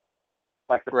goals.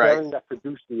 Like the pairing that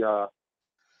produced the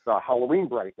Halloween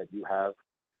Bright that you have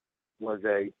was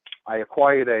I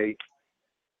acquired a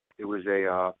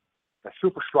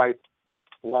super striped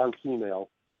blonde female.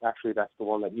 Actually, that's the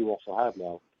one that you also have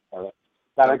now.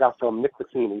 That I got from Nick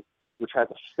Bettini, which has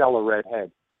a stellar red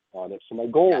head on it. So my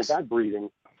goal with that breeding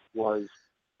was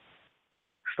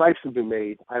stripes have been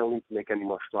made. I don't need to make any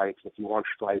more stripes. If you want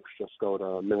stripes, just go to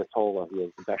Minatola. He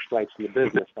has the best stripes in the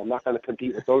business. I'm not going to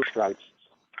compete with those stripes.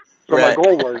 So my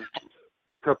goal was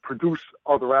to produce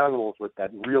other animals with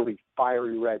that really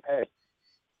fiery red head.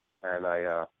 And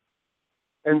I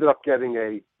ended up getting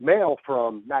a male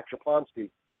from Matt Jablonski,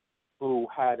 who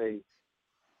had a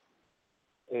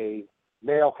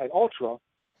male head ultra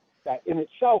that in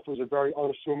itself was a very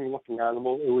unassuming looking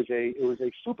animal. It was a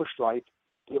super stripe.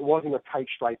 It wasn't a tight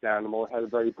striped animal. It had a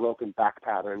very broken back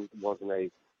pattern. It wasn't a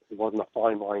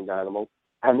fine lined animal.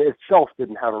 And it itself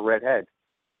didn't have a red head.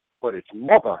 But its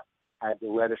mother had the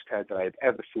reddest head that I had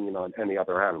ever seen on any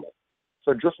other animal.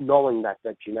 So just knowing that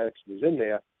genetics was in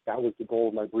there, that was the goal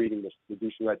of my breeding, was to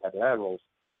produce red-headed animals.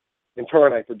 In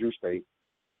turn, I produced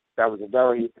that was a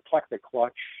very eclectic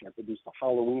clutch. I produced a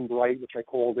Halloween Bright, which I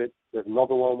called it. There's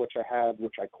another one which I have,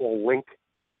 which I call Link,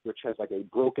 which has like a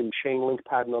broken chain link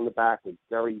pattern on the back with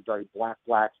very, very black,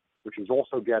 which is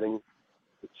also getting,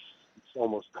 it's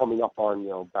almost coming up on,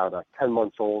 about 10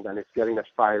 months old, and it's getting a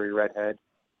fiery red head.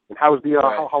 And how's the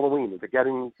Halloween?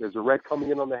 Is the red coming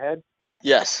in on the head?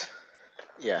 Yes.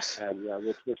 And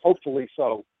it's hopefully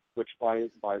so, which by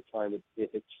the time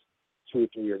it's 2 or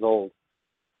 3 years old,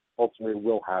 hopefully it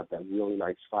will have that really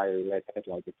nice fiery red head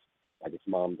like its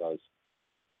mom does.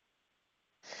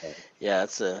 Yeah,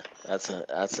 that's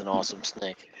an awesome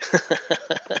snake.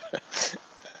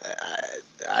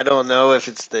 I don't know if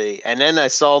it's and then I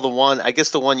saw the one, I guess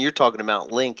the one you're talking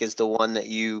about, Link, is the one that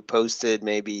you posted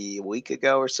maybe a week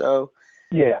ago or so.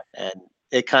 Yeah. And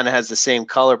it kind of has the same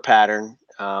color pattern,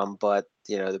 but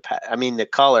the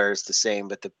color is the same,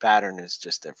 but the pattern is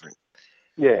just different.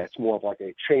 Yeah, it's more of like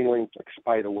a chain link, like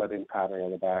spider webbing pattern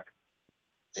on the back.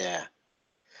 Yeah,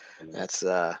 that's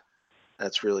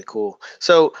really cool.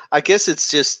 So I guess it's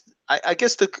just, I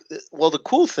guess the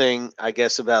cool thing, I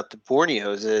guess, about the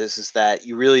Borneos is that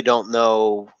you really don't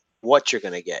know what you're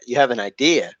going to get. You have an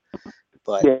idea,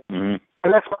 but yeah. Mm-hmm.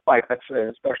 And that's what I like. That's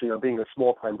especially being a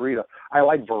small time breeder. I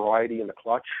like variety in the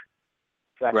clutch.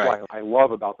 That's what I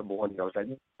love about the Borneos. I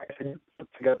can put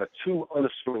together two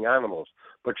unassuming animals,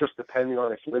 but just depending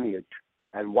on its lineage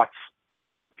and what's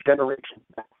generation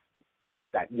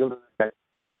that you'll get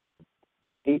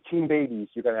 18 babies,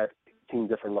 you're going to have 18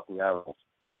 different looking animals.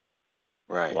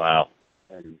 Right. Wow.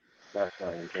 And that's why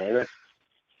I enjoy it.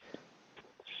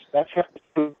 That's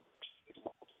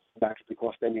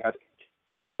because then you have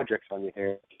projects on your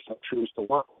hair to choose to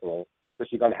work with.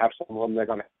 Because you're going to have some of them, they're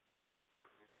going to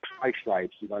have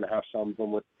stripes. You're going to have some of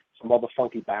them with some other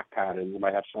funky back pattern. You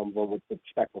might have some of them with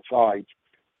speckled sides.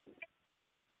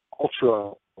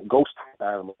 Ultra ghost type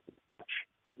animals.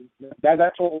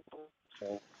 That's all.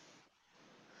 So.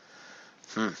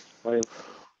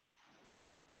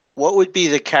 What would be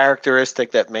the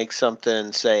characteristic that makes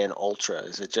something, say, an ultra?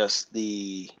 Is it just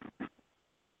the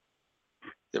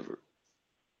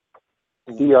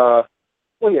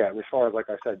well, yeah, as far as, like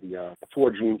I said, the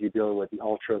 4 genes you're dealing with, the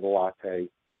ultra, the latte,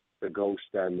 the ghost,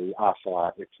 and the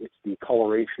ocelot. It's the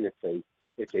coloration.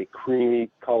 It's a creamy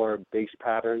color base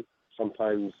pattern,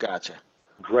 sometimes gotcha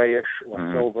grayish or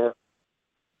silver.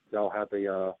 They'll have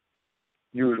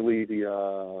usually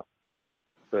the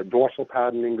dorsal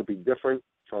patterning will be different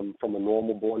from a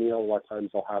normal Borneo. A lot of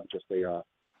times they'll have just a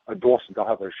dorsal. They'll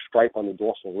have a stripe on the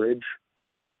dorsal ridge.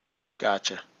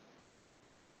 Gotcha.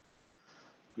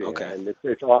 Yeah, okay. And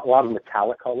it's a lot of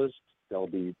metallic colors. There'll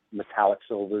be metallic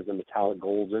silvers and metallic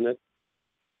golds in it.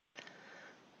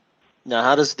 Now,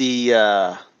 how does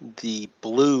the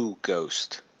blue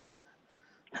ghost?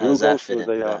 How does that fit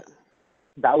into that?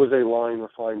 That was a line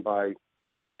refined by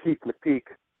Keith McPeak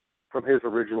from his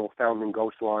original Founding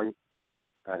Ghost line,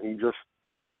 and he just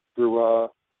through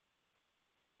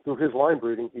his line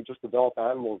breeding, he just developed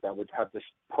animals that would have this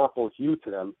purple hue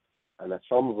to them, and that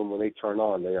some of them, when they turn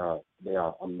on, they are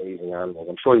amazing animals.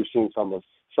 I'm sure you've seen some of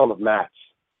Matt's.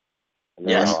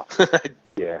 Yes.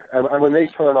 Yeah, and when they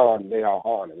turn on, they are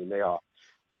on. I mean, they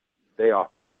are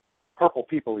purple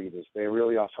people eaters. They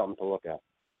really are something to look at.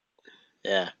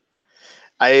 Yeah,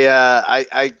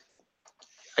 I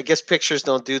guess pictures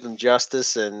don't do them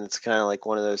justice, and it's kind of like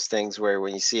one of those things where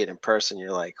when you see it in person,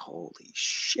 you're like, "Holy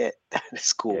shit, that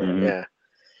is cool!" Yeah.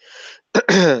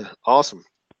 Awesome.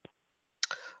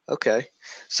 Okay,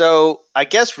 so I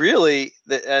guess really,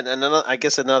 and another, I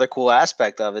guess another cool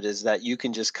aspect of it is that you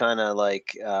can just kind of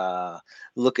like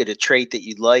look at a trait that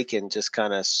you'd like and just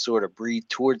kind of sort of breed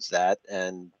towards that,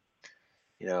 and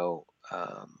you know,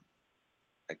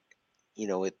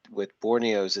 with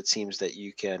Borneos, it seems that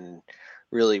you can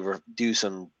really do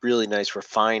some really nice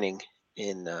refining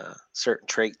in certain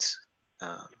traits.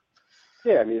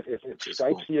 Yeah, I mean, if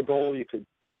stripes are your goal, you could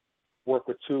work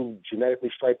with 2 genetically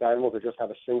striped animals that just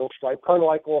have a single stripe, kind of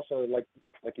like also like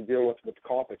you're dealing with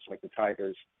carpets, like the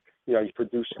tigers. You know, you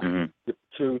produce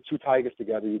two tigers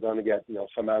together, you're going to get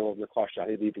some animals in the cluster that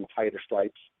have even tighter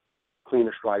stripes,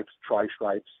 cleaner stripes,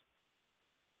 tri-stripes.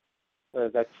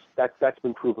 That's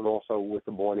been proven also with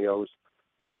the Borneos.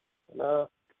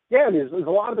 Yeah, I mean, there's a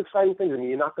lot of exciting things. I mean,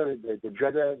 you're not going to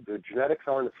the genetics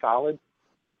aren't solid,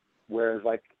 whereas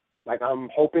like I'm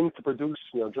hoping to produce,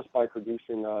 just by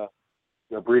producing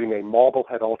breeding a marble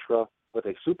head ultra with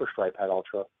a super stripe head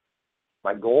ultra.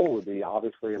 My goal would be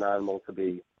obviously an animal to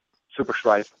be super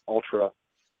stripe ultra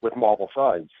with marble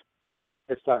sides.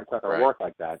 It's not going to work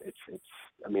like that. It's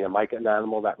I mean, I might get an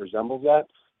animal that resembles that,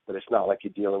 but it's not like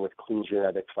you're dealing with clean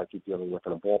genetics like you're dealing with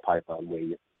in a ball python, where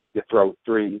you throw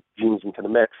 3 genes into the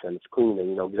mix and it's clean and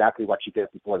you know exactly what you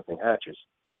get before the thing hatches.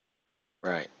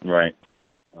 Right.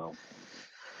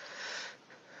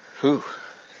 Whew.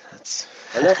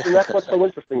 And that's what's so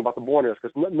interesting about the Borneos,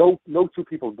 because no 2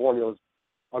 people's Borneos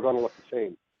are going to look the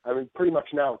same. I mean, pretty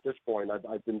much now at this point,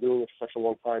 I've been doing this for such a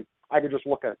long time, I could just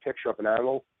look at a picture of an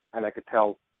animal and I could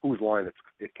tell whose line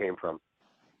it came from.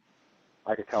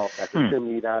 I could tell if that's a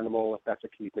Tim-Mead animal, if that's a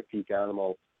Keith McPeak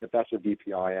animal, if that's a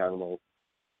DPI animal.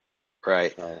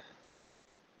 Right. Does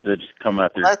it just come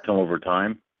over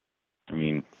time? I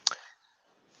mean.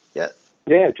 Yeah.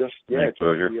 Yeah, just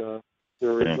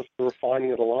the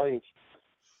refining of the lines.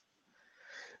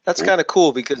 That's kind of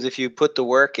cool, because if you put the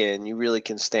work in, you really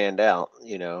can stand out,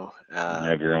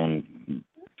 have your own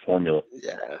formula.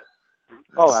 Yeah.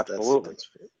 Absolutely.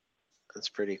 That's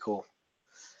pretty cool.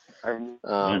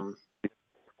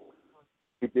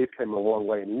 They've come a long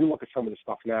way. I mean, you look at some of the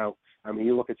stuff now. I mean,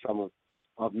 you look at some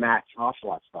of Matt's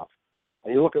ocelot stuff,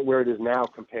 and you look at where it is now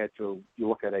compared to, you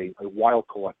look at a wild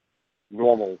caught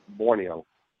normal Borneo.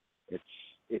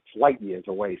 It's light years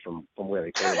away from where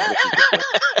they came.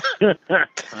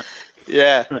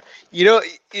 Yeah,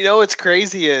 what's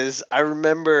crazy is I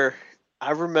remember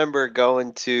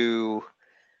going to.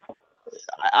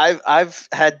 I've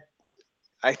had.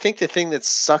 I think the thing that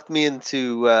sucked me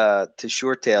into to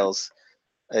short tails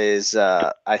is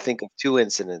I think of 2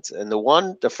 incidents, and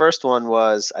the first one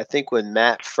was, I think, when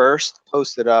Matt first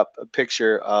posted up a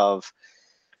picture of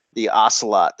the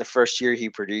ocelot the first year he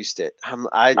produced it.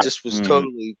 I just was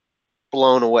totally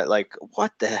blown away. Like,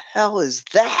 what the hell is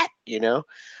that?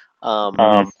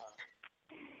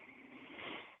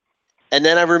 And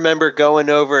then I remember going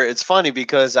over. It's funny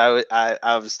because I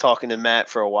was talking to Matt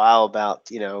for a while about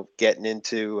getting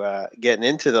into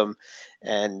them,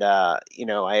 and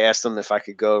I asked him if I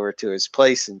could go over to his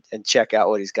place and check out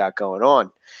what he's got going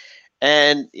on.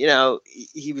 And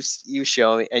he was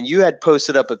showing me, and you had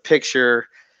posted up a picture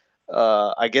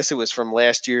I guess it was from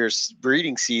last year's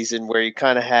breeding season, where you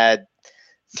kind of had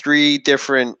three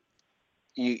different.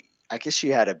 I guess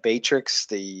you had a Batrix,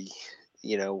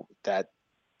 that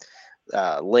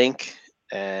Link,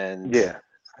 and Yeah.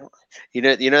 you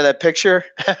know that picture.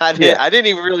 I didn't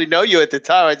even really know you at the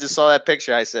time. I just saw that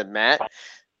picture. I said, Matt,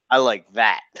 I like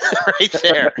that right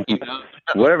there.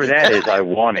 Whatever that is, I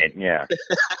want it. Yeah.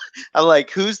 I'm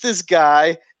like, who's this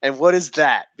guy and what is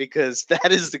that? Because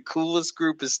that is the coolest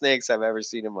group of snakes I've ever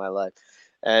seen in my life.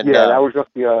 And that was just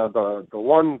the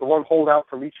one holdout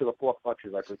from each of the 4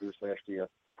 clutches I produced last year.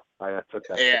 I took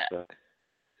that. Yeah.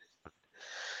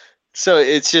 So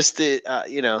it's just I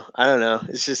don't know.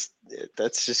 It's just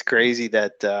that's just crazy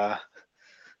that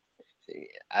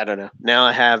I don't know. Now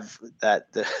I have that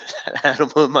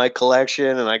animal in my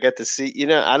collection, and I get to see.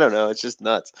 I don't know. It's just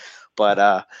nuts.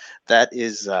 But that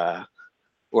is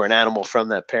or an animal from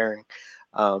that pairing.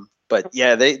 But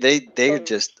yeah, they're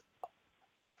just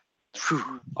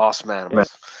awesome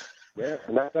animals. Yeah,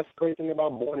 and that's the great thing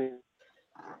about morning.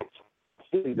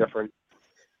 It's really different.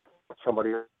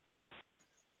 Somebody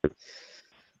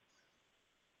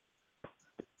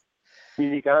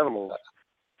unique animal.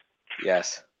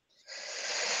 Yes.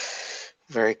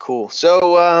 Very cool.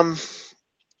 So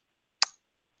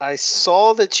I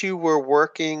saw that you were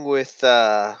working with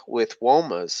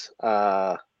Womas.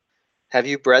 Have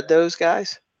you bred those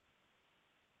guys?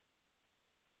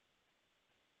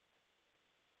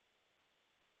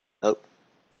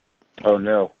 Oh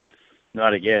no,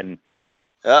 not again.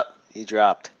 Oh, he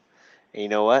dropped. And you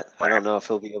know what? I don't know if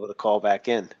he'll be able to call back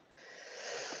in.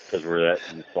 Because we're that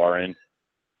far in.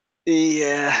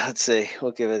 Yeah, let's see.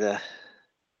 We'll give it a.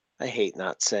 I hate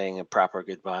not saying a proper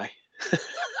goodbye.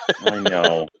 I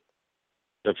know.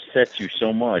 It upsets you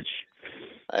so much.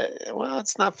 Well,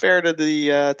 it's not fair to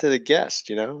the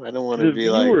guest, I don't want to be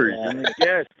viewers like and the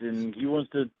guest, and he wants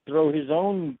to throw his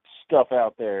own stuff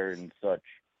out there and such.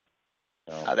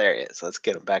 So. Oh, there he is. Let's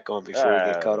get him back on before we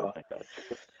get cut off.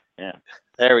 Yeah.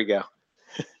 There we go.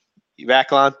 You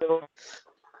back, Lon?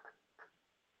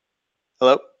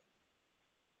 Hello?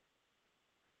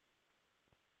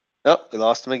 Oh, we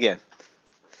lost him again.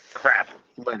 Crap.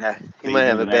 He might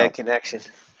have a bad connection.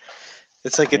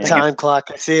 It's like a time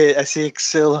clock. I see it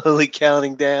slowly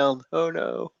counting down. Oh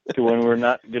no. To when we're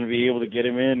not going to be able to get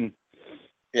him in.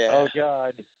 Yeah. Oh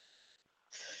God.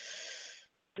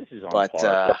 This is on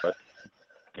par. But,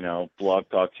 Blog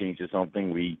Talk changes something.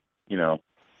 We,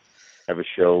 have a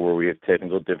show where we have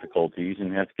technical difficulties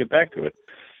and have to get back to it.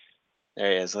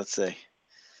 There he is. Let's see.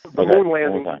 The moon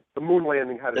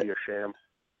landing had to be a sham.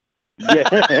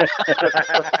 Yeah.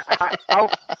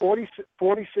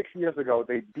 46 years ago,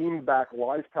 they beamed back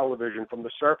live television from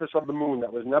the surface of the moon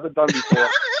that was never done before.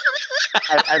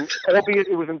 and albeit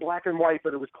it was in black and white,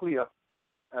 but it was clear.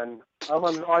 And I'm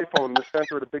on an iPhone in the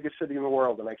center of the biggest city in the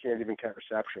world, and I can't even get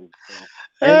reception.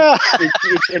 So.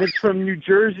 And it's from New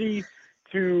Jersey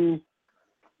to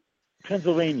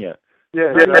Pennsylvania.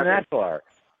 Yeah, not even that far.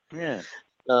 Yeah.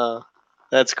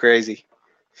 That's crazy.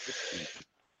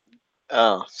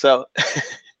 Oh, so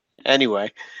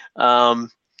anyway, I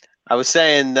was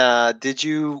saying, did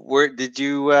you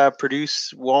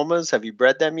produce Womas? Have you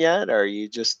bred them yet, or are you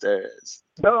just?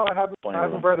 No, I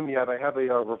haven't bred them yet. I have a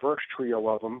reverse trio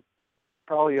of them.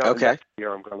 Probably next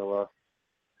year I'm gonna.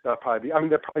 They'll probably be. I mean,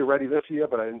 they're probably ready this year,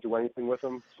 but I didn't do anything with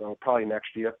them, so probably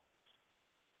next year.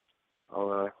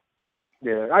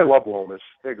 Yeah, I love Womas.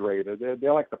 They're great.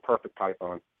 They're like the perfect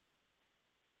python.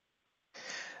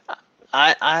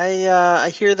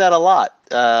 I hear that a lot.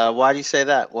 Why do you say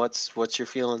that? What's your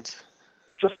feelings?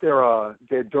 Just their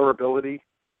durability.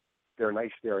 They're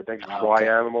nice. They're a nice dry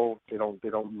animal. They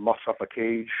don't muss up a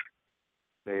cage.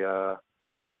 They're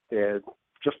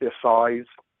just their size.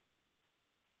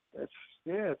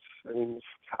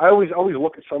 I always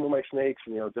look at some of my snakes,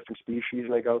 different species,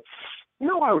 and I go,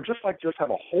 I would just have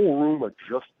a whole room of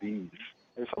just these.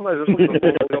 And sometimes I just look at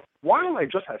them and go, why don't I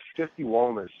just have 50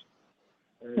 Womas?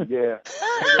 Yeah.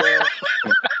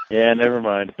 Yeah, never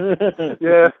mind.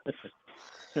 Yeah.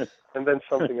 And then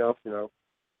something else,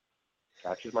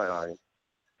 catches my eye.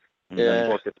 And then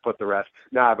book it to put the rest.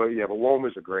 But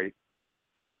Womas are great.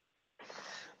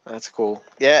 That's cool.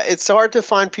 Yeah, it's hard to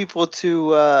find people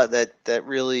that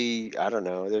really, I don't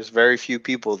know. There's very few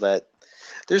people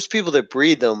there's people that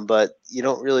breed them, but you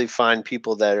don't really find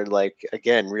people that are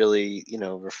really,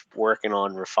 working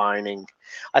on refining.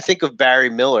 I think of Barry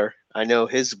Miller. I know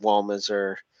his Womas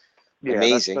are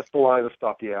amazing. That's the line of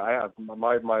stuff. Yeah, I have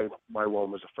my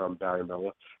Womas are from Barry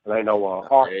Miller, and I know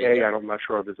RK. I'm not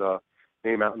sure of his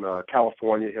name out in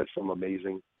California. He has some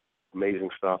amazing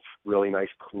stuff. Really nice,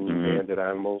 clean, banded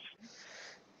animals.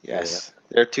 Yes,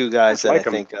 they're two guys that I like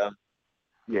 'em. think of.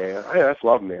 Yeah, I just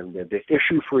love them, man. They're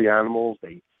issue-free animals.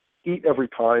 They eat every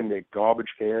time. They're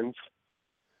garbage cans.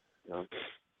 You know?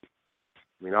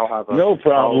 I mean, I'll have no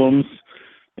problems.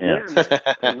 Yeah.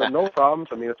 No problems.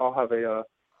 I mean, if I'll have a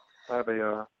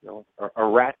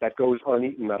rat that goes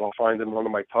uneaten that I'll find in one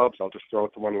of my tubs, I'll just throw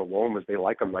it to one of the Womers. They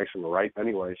like them nice and ripe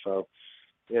anyway, so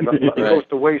nothing goes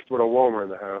to waste with a Womer in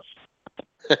the house.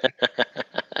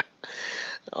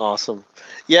 Awesome.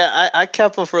 Yeah, I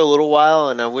kept them for a little while,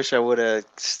 and I wish I would have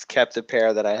kept a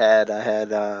pair that I had. I had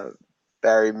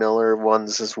Barry Miller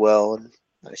ones as well, and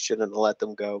I shouldn't have let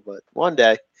them go. But one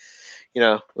day,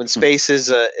 when space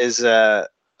is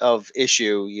of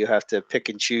issue, you have to pick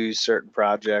and choose certain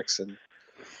projects, and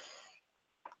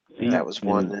that was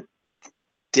one that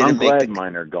didn't I'm make glad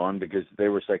mine are gone because they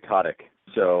were psychotic.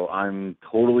 So I'm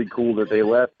totally cool that they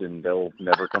left, and they'll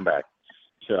never come back.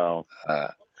 So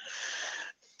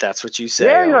that's what you say.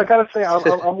 Yeah, I gotta say,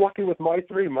 I'm lucky with my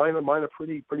three. Mine are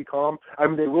pretty calm. I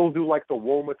mean, they will do like the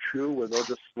Woma chew, where they'll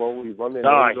just slowly run their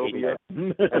nose over you,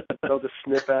 and they'll just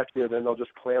sniff at you, and then they'll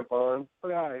just clamp on. But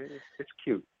yeah, it's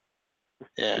cute.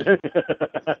 Yeah,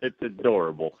 it's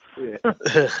adorable. Yeah.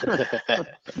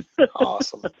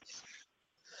 Awesome.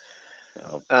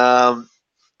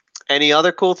 Any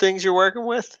other cool things you're working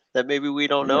with that maybe we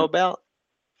don't know about?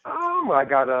 I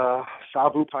got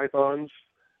Sabu pythons.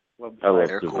 I love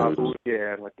Sabu.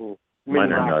 Yeah, like little mini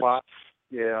mini nuts. maclots.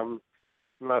 Yeah, I'm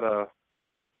not I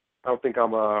don't think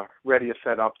I'm ready or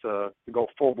set up to go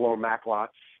full blown maclots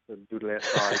and do that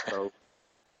side. So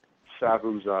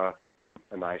Sabus are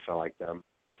nice. I like them.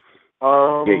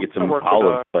 Get some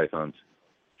olive pythons.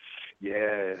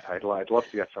 Yeah, I'd love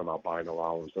to get some albino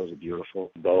olives. Those are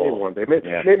beautiful. Oh, one day,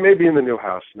 maybe in the new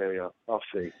house. Maybe I'll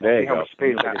see. There you go. How much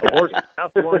space I get.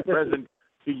 Housewarming present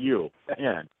to you.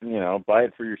 Yeah, buy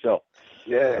it for yourself.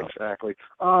 Yeah, exactly.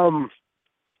 I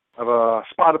have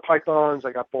spotted pythons.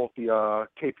 I got both the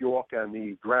Cape York and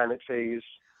the granite phase.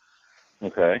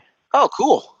 Okay. Oh,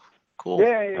 cool.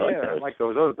 Yeah. I like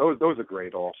those. Those are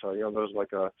great. Also, those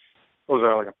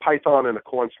are like a python and a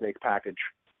corn snake package.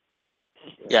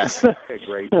 Yes. They're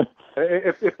great.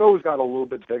 If those got a little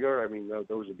bit bigger, I mean,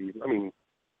 those would be. I mean,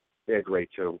 they're great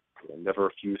too. Never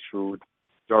refuse food.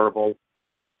 Durable.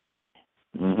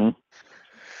 Mhm.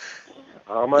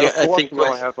 I think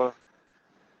I have a.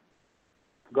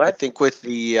 Go ahead. I think with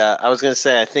the I was going to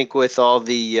say, I think with all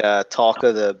the talk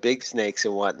of the big snakes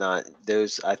and whatnot,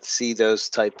 I see those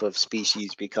type of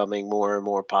species becoming more and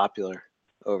more popular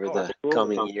over the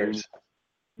coming years.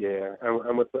 Yeah,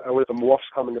 and with the morphs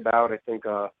coming about, I think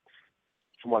from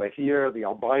what I hear, the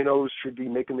albinos should be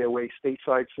making their way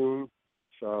stateside soon.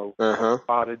 So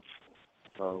spotted.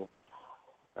 So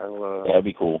that'd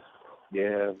be cool.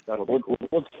 Yeah, that'll be cool.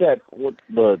 What's that? What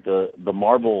the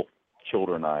marble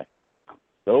children eye?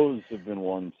 Those have been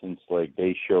ones since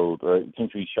they showed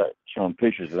since we shown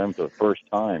pictures of them for the first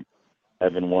time.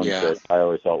 Have been ones that I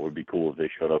always thought would be cool if they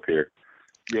showed up here.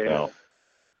 Yeah.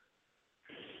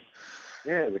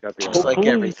 Yeah, they got the just like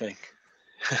everything.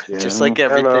 Just like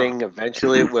everything,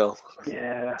 eventually it will.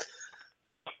 Yeah.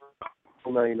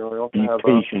 Well, I also have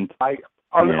patient.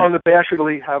 On the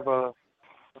Basherly have a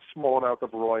small amount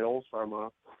of royals.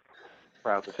 I'm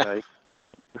proud to say.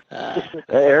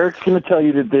 Eric's going to tell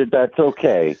you that that's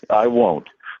okay. I won't.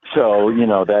 So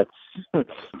that's.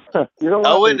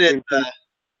 Owen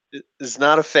is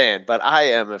not a fan, but I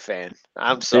am a fan.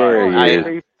 I'm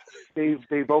sorry.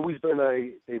 They've always been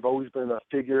a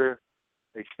figure,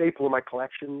 a staple in my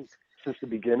collection since the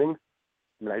beginning.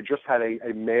 I mean, I just had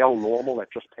a male normal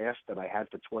that just passed that I had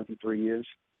for 23 years.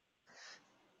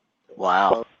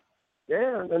 Wow.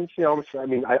 Yeah, and I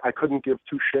mean, I couldn't give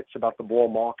two shits about the ball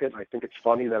market. I think it's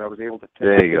funny that I was able to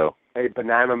there you go. A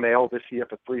banana male this year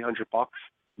for $300,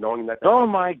 knowing that. Oh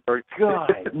my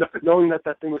God! Knowing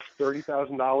that thing was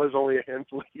 $30,000 only a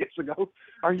handful of years ago.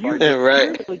 Are you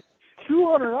right? Like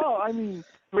 $200? I mean,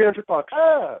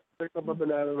 $300. Picked up a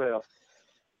banana male.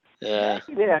 Yeah.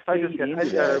 Yeah, if I just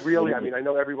really, I mean, I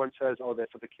know everyone says, oh, they're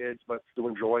for the kids, but to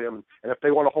enjoy them. And if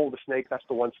they want to hold a snake, that's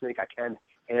the one snake I can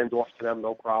hand off to them,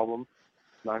 no problem.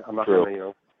 I'm not going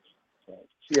to, So,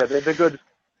 yeah, they're good.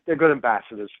 They're good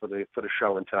ambassadors for the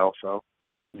show and tell. So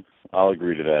I'll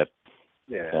agree to that.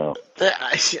 Yeah.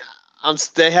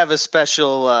 They have a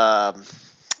special.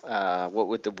 What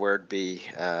would the word be?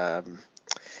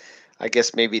 I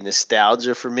guess maybe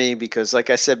nostalgia for me because,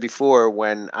 like I said before,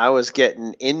 when I was a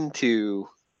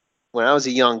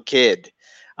young kid,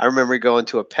 I remember going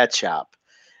to a pet shop,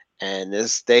 and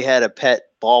they had a pet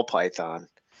ball python,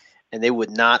 and they would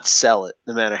not sell it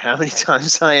no matter how many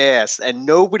times I asked, and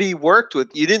nobody worked with.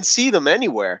 You didn't see them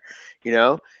anywhere,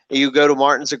 You go to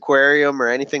Martin's Aquarium or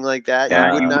anything like that,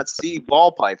 you would not see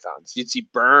ball pythons. You'd see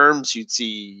berms.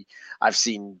 I've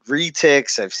seen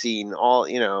retics. I've seen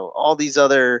all these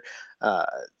other,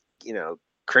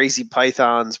 crazy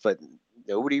pythons, but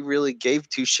nobody really gave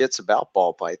two shits about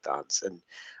ball pythons. And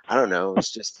I don't know.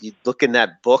 It's just you look in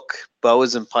that book,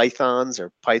 Boas and Pythons,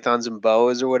 or Pythons and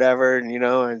Boas, or whatever,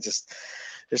 and just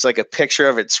there's like a picture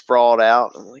of it sprawled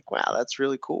out. I'm like, wow, that's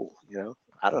really cool.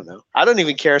 I don't know. I don't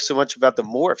even care so much about the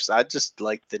morphs. I just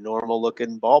like the normal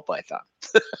looking ball python.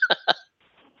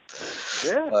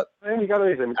 Yeah, and you got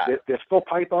to. They're still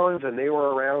pythons, and they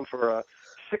were around for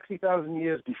 60,000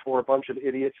 years before a bunch of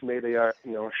idiots made a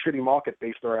shitty market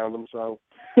based around them. So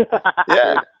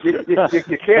yeah, you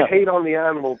can't hate on the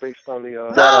animal based on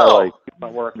the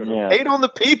not working. Yeah. Hate on the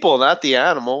people, not the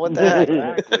animal. What the heck?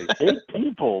 Exactly. Hate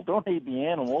people. Don't hate the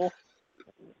animal.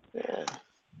 Yeah.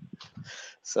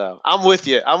 So I'm with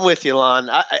you, Lon.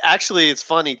 Actually, it's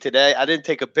funny today. I didn't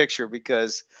take a picture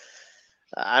because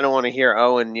I don't want to hear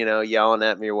Owen, yelling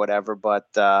at me or whatever. But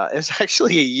it was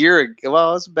actually a year ago. Well,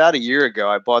 it was about a year ago.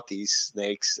 I bought these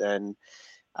snakes, and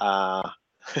the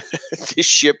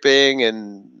shipping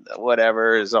and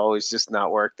whatever has always just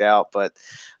not worked out. But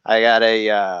I got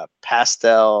a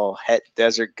pastel het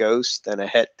desert ghost and a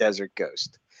het desert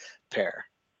ghost pair.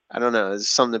 I don't know. There's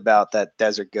something about that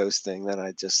desert ghost thing that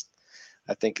I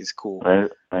think is cool. I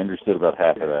understood about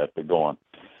half of that, but go on.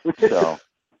 So,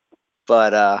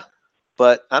 but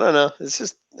I don't know. It's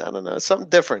just It's something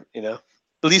different, At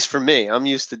least for me, I'm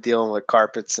used to dealing with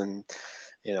carpets and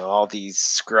all these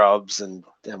scrubs and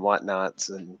whatnots,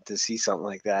 and to see something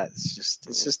like that, it's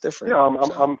just different. Yeah,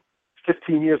 I'm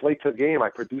 15 years late to the game. I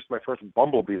produced my first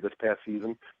bumblebee this past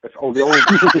season. That's the only and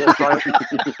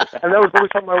that was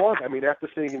always something I wanted. I mean, after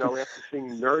seeing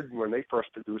Nerd when they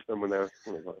first produced them, when they're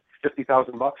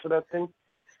 $50,000 for that thing.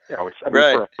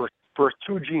 Right. For a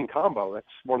 2-gene combo, that's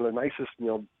one of the nicest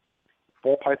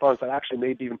ball pythons that actually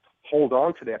maybe even hold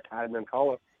on to their pattern and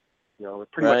color.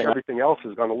 Pretty much everything else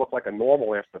is going to look like a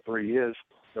normal after 3 years,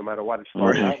 no matter what it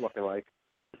starts out looking like.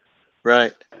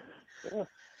 Right. Yeah.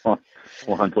 Well,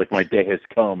 it's like my day has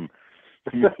come.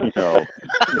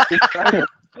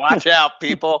 Watch out,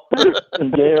 people.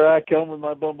 And there I come with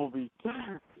my bumblebee.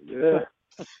 Yeah.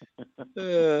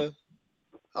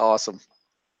 Awesome.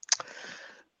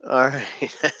 All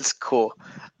right, that's cool.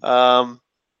 I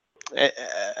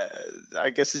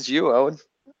guess it's you, Owen.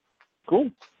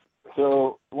 Cool.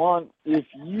 So, Lon, if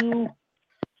you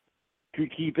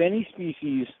could keep any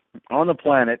species on the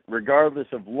planet, regardless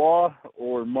of law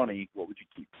or money, what would you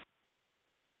keep?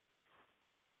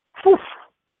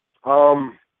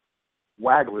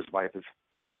 Wagglers vipers.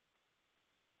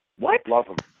 What? Love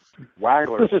them.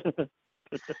 Wagglers.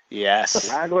 Yes.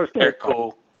 Wagglers. They're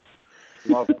cool.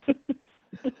 Love them.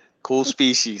 Cool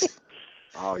species.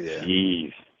 Oh yeah.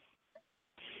 Jeez.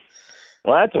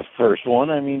 Well, that's a first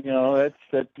one. I mean,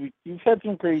 you've had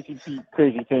some crazy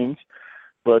things,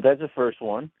 but that's a first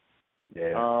one.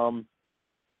 Yeah.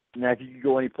 Now, if you could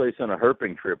go any place on a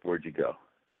herping trip, where'd you go?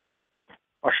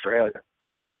 Australia.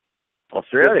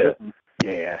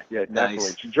 Yeah, definitely.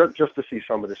 Nice. Just to see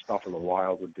some of this stuff in the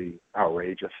wild would be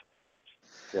outrageous.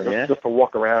 Just to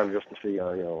walk around, just to see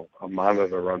a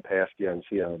monitor run past you and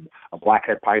see a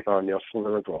blackhead python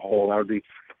slither into a hole. That would be.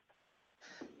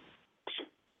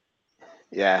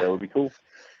 Yeah, that would be cool.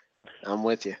 I'm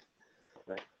with you.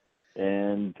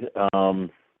 And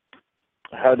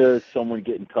how does someone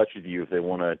get in touch with you if they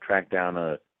want to track down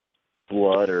a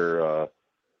blood or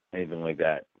anything like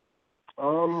that?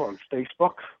 On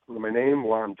Facebook, with my name,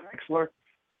 Lon Deixler,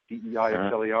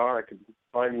 Deixler. I could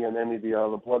find me on any of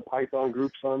the blood python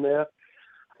groups on there,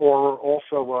 or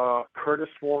also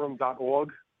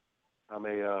curtisforum.org. I'm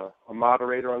a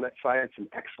moderator on that site. It's an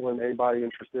excellent. Anybody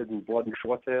interested in blood and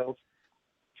short tails,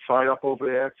 sign up over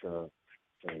there. It's a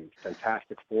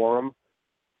fantastic forum.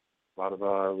 A lot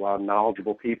of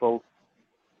knowledgeable people.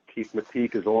 Keith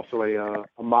McPeak is also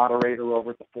a moderator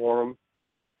over at the forum,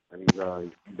 and he's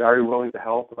very willing to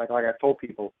help. Like I told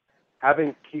people,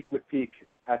 having Keith McPeak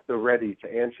at the ready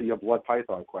to answer your blood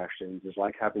python questions is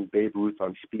like having Babe Ruth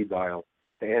on speed dial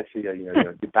to answer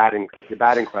your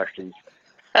batting questions.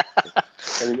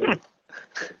 And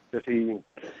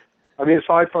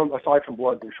aside from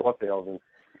blood and short tails, and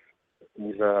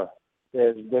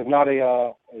there's not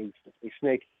a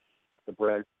snake the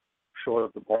bread short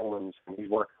of the Bowmans, and he's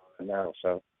working on it now.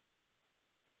 So.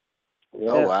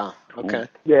 Yeah. Oh wow! Okay.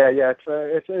 Yeah.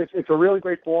 It's a really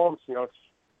great forum. It's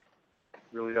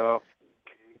really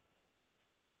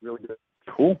really good.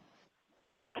 Cool.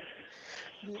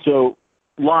 So,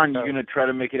 Lon, you're gonna try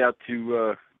to make it out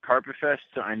to Carpet Fest.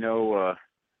 I know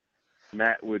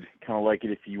Matt would kind of like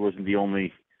it if he wasn't the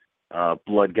only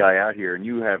blood guy out here, and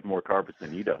you have more carpets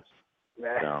than he does.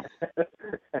 So.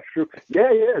 That's true.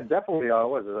 Yeah, definitely.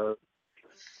 Was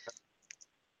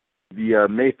it The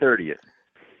May 30th.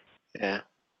 Yeah.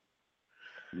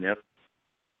 Yep.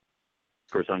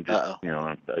 Of course, I'm just, Uh-oh. you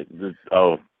know,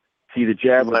 see, the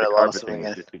jab You with might the have carpet lost him thing again.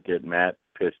 was just to get Matt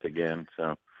pissed again.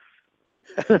 So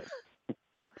I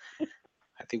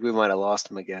think we might have lost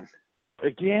him again.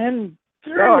 again, Oh,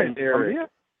 Damn it, Eric. yeah.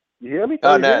 You hear me?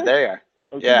 Oh, You no, hear me? there you are.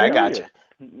 Okay, Yeah, I there got he you.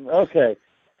 is. Okay.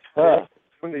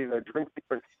 When they drink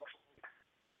different.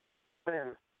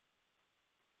 Man.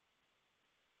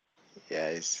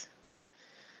 Yeah,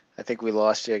 I think we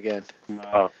lost you again.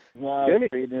 No, Hear me?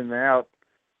 fading in and out.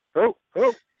 Oh.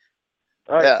 All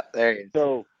right. Yeah, there you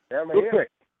So, Yeah, man. real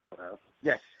quick.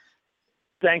 Yes.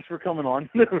 Thanks for coming on.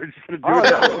 We're just gonna do Oh, it no,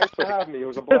 that way. thanks for having me. It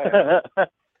was a blast.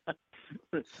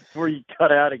 Before you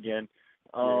cut out again.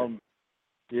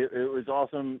 It was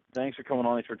awesome. Thanks for coming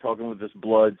on. Thanks for talking with us,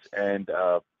 Bloods. And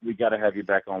we got to have you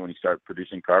back on when you start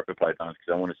producing carpet pythons,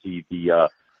 because I want to see the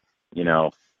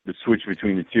switch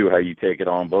between the two, how you take it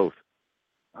on both.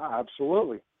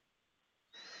 Absolutely.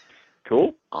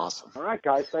 Cool. Awesome. All right,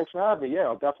 guys. Thanks for having me. Yeah,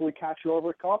 I'll definitely catch you over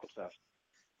at Carpet Fest.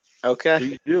 Okay.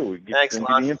 Please do. We get Thanks, send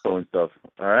Lon. you the info and stuff.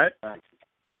 All right. Thanks.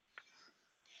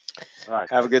 All right.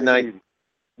 Have a good night. Easy.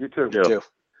 You too. Yeah. Too.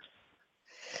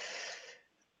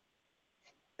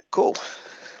 Cool.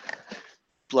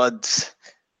 Bloods,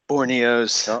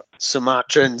 Borneos, Yeah.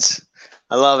 Sumatrans.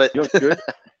 I love it. You know what's good?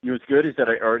 What's good is that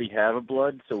I already have a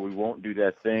blood, so we won't do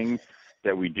that thing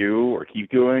that we do or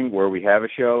keep doing where we have a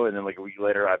show and then like a week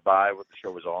later I buy what the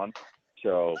show was on.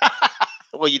 So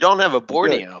Well, you don't have a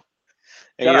Borneo,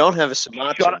 and you don't have a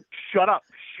Sumatran. Shut up.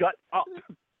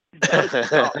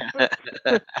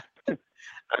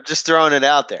 I'm just throwing it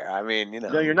out there. I mean,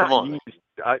 No, you're not. Come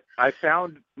on. I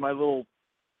found my little.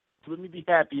 Let me be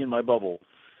happy in my bubble.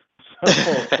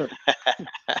 So,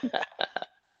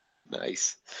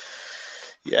 Nice.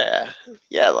 Yeah.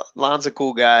 Lon's a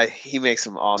cool guy. He makes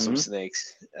some awesome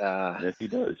snakes. yes, he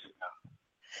does.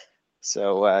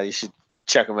 So you should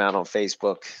check him out on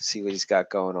Facebook. See what he's got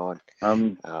going on.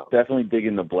 I'm definitely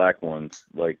digging the black ones.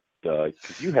 Like, because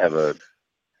you have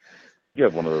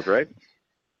one of those, right?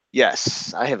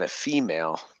 Yes, I have a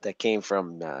female that came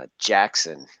from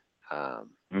Jackson,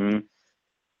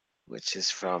 which is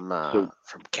from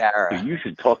Cara. So you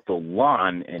should talk to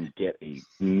Lon and get a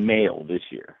male this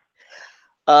year.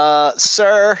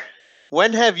 Sir,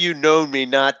 when have you known me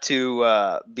not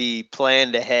to be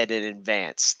planned ahead in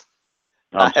advance?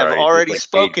 I have already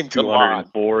spoken to Lon.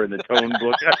 204 in the tone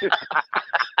book.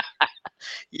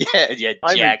 Yeah,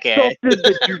 I'm jackass. insulted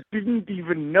that you didn't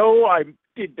even know I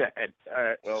did that. All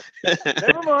right, well,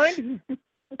 never mind.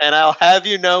 And I'll have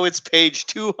you know it's page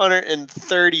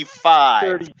 235.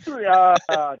 33.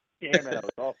 Damn it, I was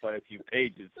off by a few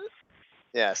pages.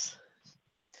 Yes.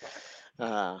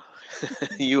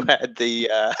 You had the,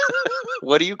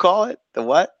 what do you call it? The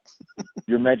what?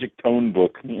 Your magic tone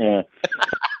book. Yeah.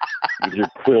 With your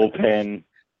quill pen.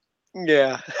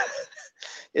 Yeah.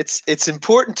 It's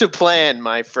important to plan,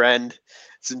 my friend.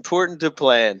 It's important to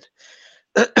plan.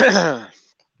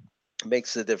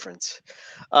 Makes a difference.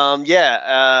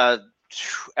 Ever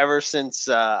since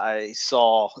I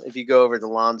saw, if you go over to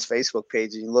Lon's Facebook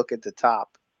page and you look at the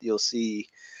top, you'll see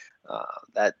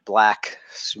that black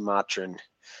Sumatran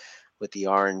with the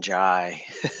orange eye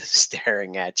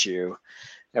staring at you.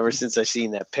 Ever since I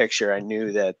seen that picture, I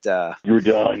knew that you're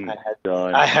done.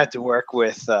 I had to work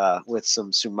with some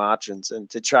Sumatrans and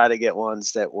to try to get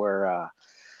ones that were,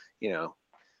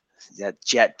 that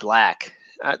jet black.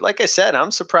 Like I said,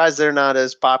 I'm surprised they're not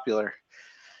as popular.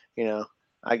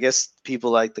 I guess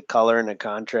people like the color and the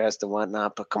contrast and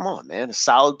whatnot, but come on, man, a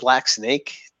solid black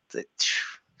snake,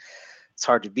 it's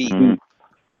hard to beat. Mm-hmm.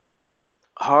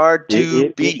 Hard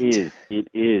to beat. It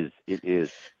is.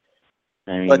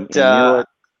 I mean, but you know what?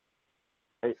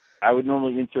 I would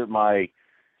normally insert my.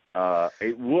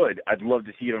 I'd love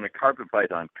to see it on a carpet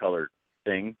python color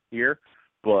thing here,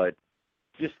 but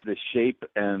just the shape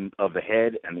and of the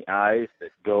head and the eyes that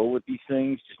go with these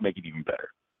things just make it even better.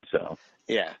 So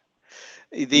yeah,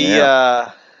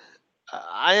 I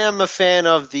am a fan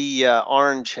of the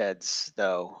orange heads,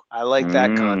 though. I like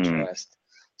that contrast,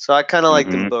 so I kind of like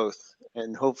them both,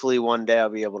 and hopefully one day I'll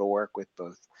be able to work with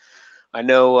both. I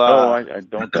know. I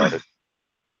don't doubt it.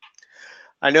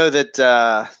 I know that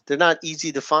they're not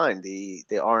easy to find, the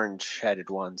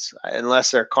orange-headed ones, unless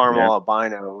they're caramel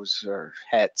albinos or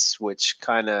hets, which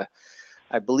kind of,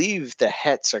 I believe the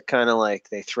hets are kind of like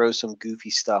they throw some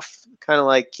goofy stuff, kind of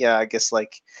like, I guess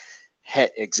like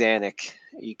het exanic.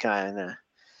 You kind of,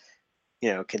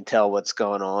 can tell what's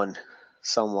going on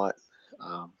somewhat.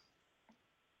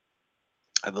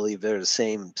 I believe they're the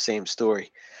same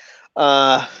story.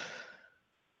 Yeah.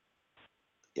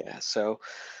 So,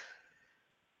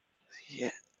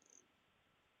 yeah.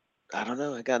 I don't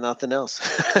know. I got nothing else.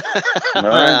 All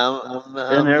right.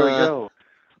 And there we go.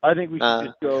 I think we should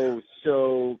just go.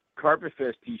 So, Carpet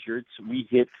Fest T-shirts, we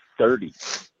hit 30.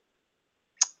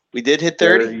 We did hit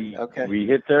 30? Okay. We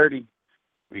hit 30.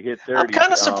 I'm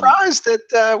kind of surprised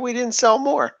that we didn't sell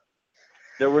more.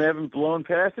 That we haven't blown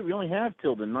past it. We only have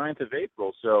till the 9th of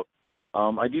April. So,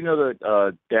 I do know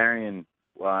that Darian,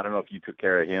 well, I don't know if you took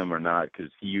care of him or not,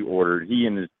 because he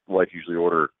and his wife usually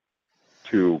order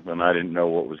 2, and I didn't know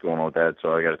what was going on with that,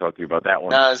 so I got to talk to you about that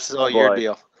one. No, this is all your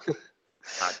deal.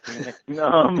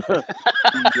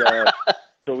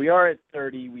 So we are at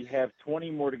 30. We have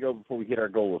 20 more to go before we hit our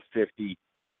goal of 50.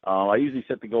 I usually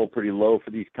set the goal pretty low for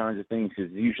these kinds of things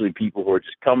because usually people who are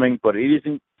just coming, but it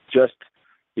isn't just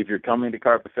if you're coming to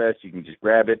Carpet Fest, you can just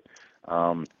grab it.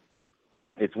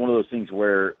 It's one of those things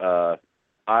where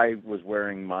I was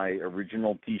wearing my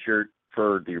original T-shirt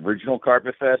for the original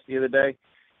Carpet Fest the other day,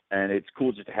 and it's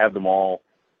cool just to have them all.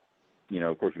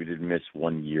 Of course, we did miss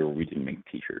 1 year. We didn't make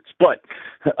T-shirts, but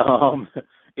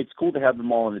it's cool to have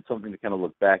them all, and it's something to kind of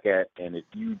look back at. And if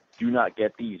you do not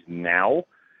get these now,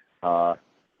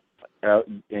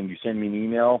 and you send me an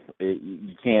email,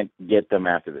 you can't get them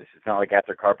after this. It's not like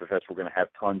after Carpet Fest we're going to have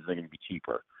tons and they're going to be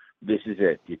cheaper. This is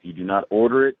it. If you do not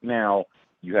order it now,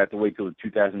 you have to wait till the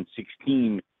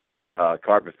 2016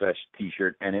 Carpet Fest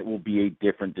T-shirt, and it will be a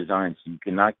different design. So you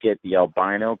cannot get the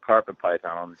albino carpet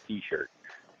python on the T-shirt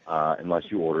unless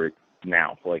you order it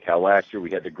now. Like how last year we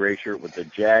had the gray shirt with the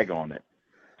Jag on it.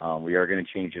 We are going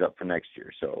to change it up for next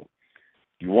year. So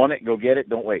if you want it, go get it.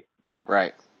 Don't wait.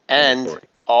 Right. And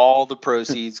all the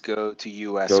proceeds go to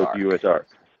USARK.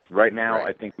 Right now,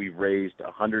 I think we've raised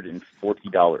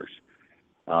 $140.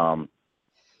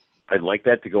 I'd like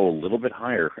that to go a little bit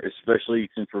higher, especially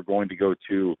since we're going to go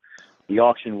to the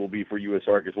auction will be for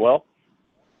USARK as well.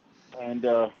 And,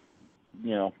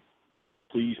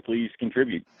 please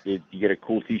contribute. You get a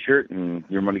cool T-shirt and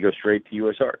your money goes straight to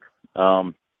USARK.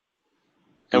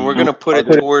 And we're going to put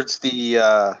it towards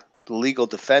the legal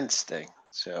defense thing.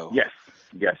 So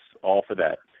Yes, all for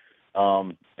that.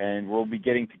 And we'll be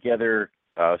getting together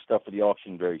stuff for the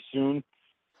auction very soon.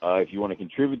 If you want to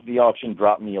contribute to the auction,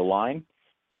 drop me a line.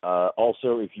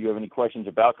 Also, if you have any questions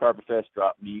about Carpet Fest,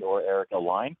 drop me or Eric a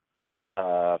line.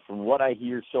 From what I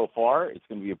hear so far, it's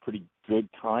going to be a pretty good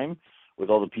time with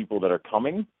all the people that are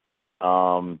coming.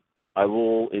 I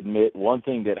will admit one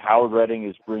thing, that Howard Redding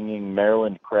is bringing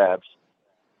Maryland crabs,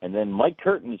 and then Mike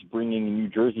Curtin is bringing New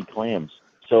Jersey clams.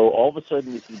 So all of a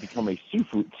sudden, this has become a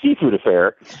seafood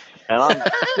affair, and I'm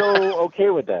so okay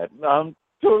with that. I'm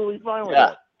totally fine with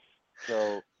that.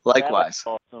 So likewise,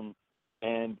 that's awesome.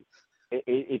 And I'm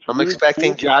really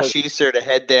expecting Josh Easter to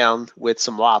head down with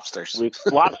some lobsters. With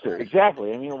lobster,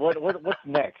 exactly. I mean, what's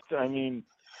next? I mean,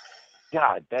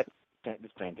 God, that's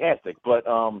fantastic. But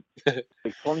the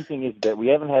funny thing is that we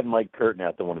haven't had Mike Curtin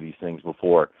out to one of these things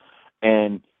before,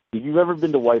 and if you've ever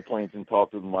been to White Plains and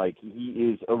talked with Mike,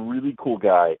 he is a really cool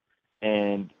guy,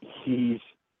 and he's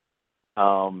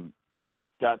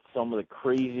got some of the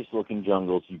craziest looking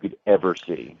jungles you could ever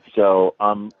see. So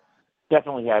I'm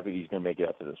definitely happy he's going to make it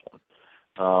out to this one.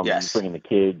 He's bringing the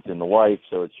kids and the wife,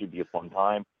 so it should be a fun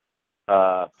time.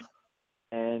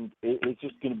 And it's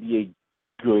just going to be a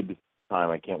good time.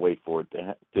 I can't wait for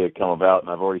it to come about, and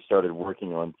I've already started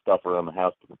working on stuff around the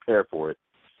house to prepare for it.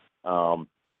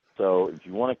 So if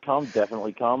you want to come,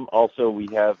 definitely come. Also, we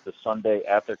have the Sunday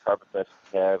after Carpet Fest,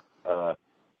 we have the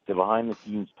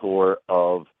behind-the-scenes tour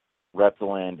of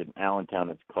Reptiland in Allentown.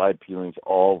 It's Clyde Peeling's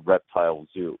All Reptile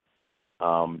Zoo.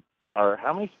 How many?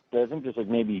 I think there's like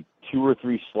maybe 2 or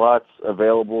 3 slots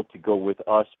available to go with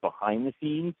us behind the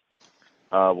scenes.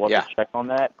 We'll have to check on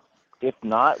that. If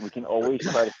not, we can always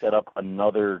try to set up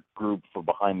another group for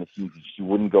behind the scenes. You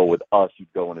wouldn't go with us;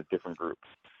 you'd go in a different group.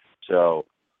 So.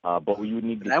 But we would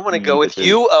need to. I want to go with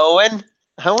you, Owen.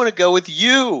 I want to go with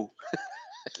you.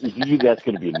 That's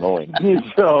going to be annoying.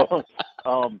 So,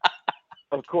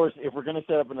 of course, if we're going to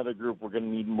set up another group, we're going to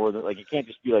need more than it can't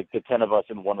just be like the 10 of us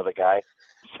and one other guy.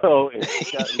 So we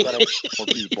got to have more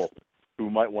people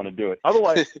who might want to do it.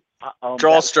 Otherwise,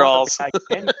 draw straws. I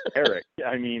can Eric.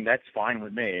 I mean, that's fine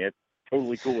with me. It's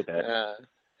totally cool with that.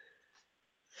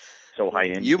 So high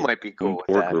end. You might be cool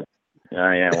with that. Group.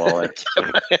 Yeah, well,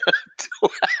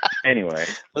 anyway.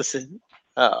 Listen,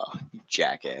 you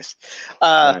jackass.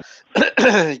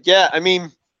 Yeah, I mean,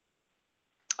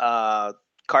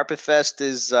 Carpet Fest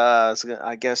is,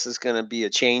 I guess, is going to be a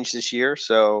change this year.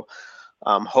 So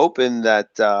I'm hoping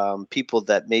that people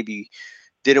that maybe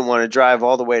didn't want to drive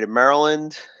all the way to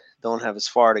Maryland don't have as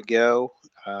far to go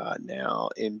now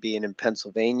in being in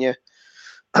Pennsylvania.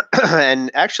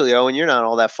 And actually, Owen, you're not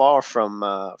all that far from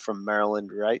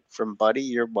Maryland, right? From Buddy,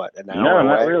 you're what, an hour No, away?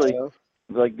 not really. So?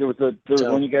 Like there was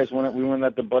when you guys went. We went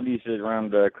at the Buddies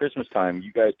around Christmas time.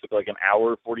 You guys took like an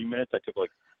hour 40 minutes. I guess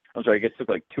it took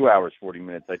like 2 hours 40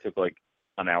 minutes. I took like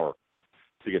an hour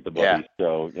to get the Buddies. Yeah.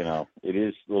 So it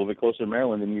is a little bit closer to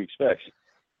Maryland than you expect.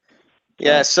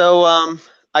 Yeah. So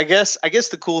I guess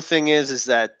the cool thing is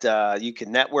that you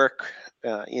can network,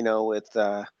 with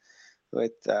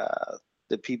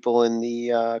the people in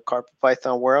the carpet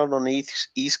python world on the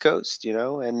East Coast,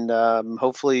 and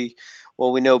hopefully,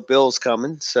 well, we know Bill's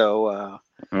coming, so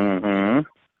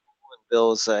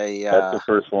Bill's that's the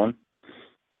first one.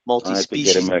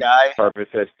 Multi-species I have to get him a guy. Carpet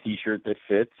Fest T-shirt that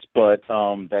fits, but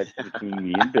that's between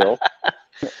me and Bill.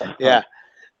 Yeah,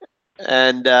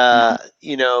 and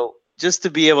just to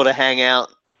be able to hang out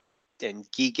and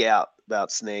geek out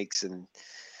about snakes and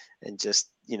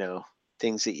just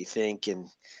things that you think and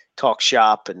talk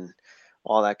shop and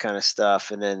all that kind of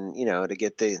stuff, and then to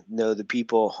get to know the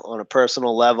people on a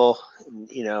personal level,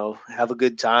 have a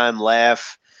good time,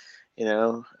 laugh, eat,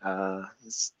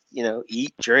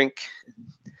 drink,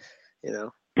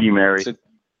 be merry. So,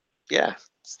 yeah,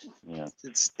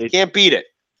 it's can't beat it.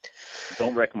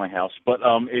 Don't wreck my house, but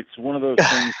it's one of those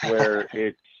things where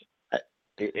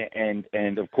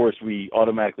and of course we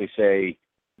automatically say,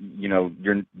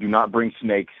 do not bring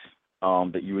snakes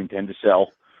that you intend to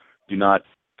sell. Do not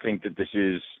think that this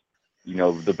is,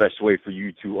 the best way for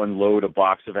you to unload a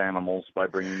box of animals by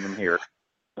bringing them here.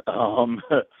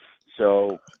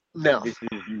 So no, this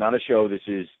is not a show. This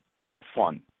is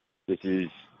fun. This is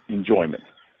enjoyment.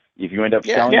 If you end up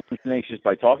selling some snakes just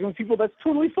by talking with people, that's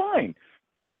totally fine.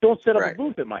 Don't set up a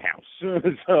booth at my house.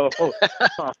 So,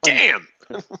 damn.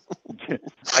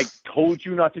 I told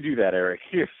you not to do that, Eric.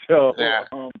 So, yeah.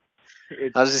 I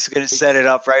was just gonna set it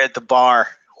up right at the bar.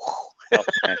 I'll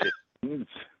smash it.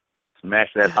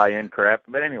 Smash that high-end crap.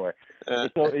 But anyway,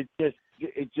 so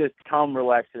it's just calm,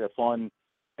 relaxed, and fun,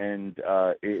 and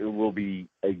it will be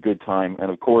a good time. And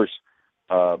of course,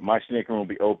 my snake room will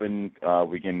be open.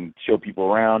 We can show people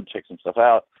around, check some stuff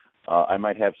out. I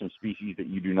might have some species that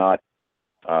you do not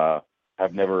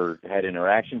have never had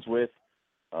interactions with.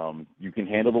 You can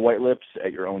handle the white lips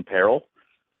at your own peril.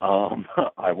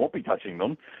 I won't be touching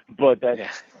them, but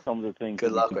that's some of the things Good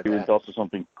that luck we can with do. that. It's also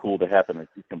something cool to happen.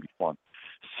 It's going to be fun.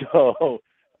 So,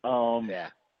 and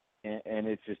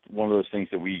it's just one of those things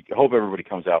that we hope everybody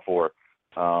comes out for.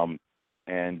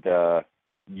 And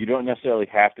you don't necessarily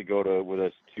have to go with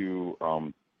us to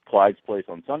Clyde's place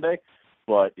on Sunday,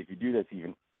 but if you do, that's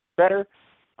even better.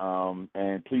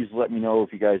 And please let me know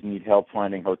if you guys need help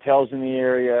finding hotels in the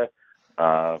area,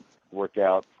 work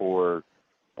out for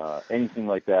anything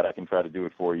like that. I can try to do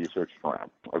it for you, search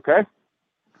around. Okay?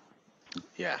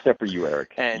 Yeah. Except for you,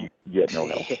 Eric. And you get no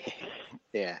help.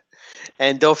 Yeah.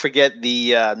 And don't forget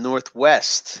the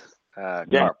Northwest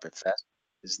Carpet Fest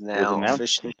is now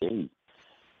officially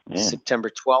September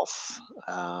 12th.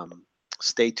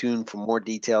 Stay tuned for more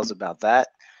details about that.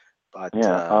 But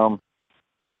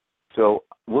so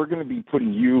we're going to be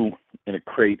putting you in a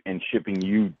crate and shipping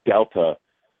you Delta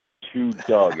to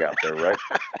Doug out there, right?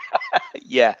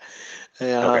 Yeah.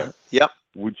 Okay. Yep.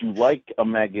 Would you like a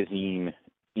magazine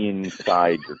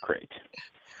inside your crate?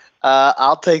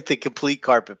 I'll take the complete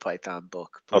Carpet Python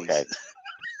book, please. Okay.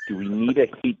 Do we need a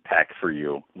heat pack for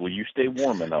you? Will you stay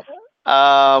warm enough?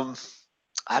 I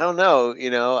don't know.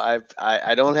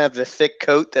 I don't have the thick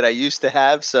coat that I used to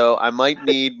have, so I might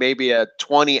need maybe a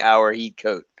 20-hour heat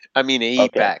coat. I mean, a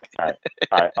heat pack. All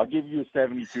right. I'll give you a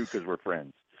 72 because we're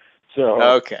friends. So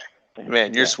okay,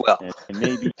 man, you're swell.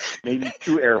 And maybe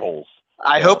 2 air holes.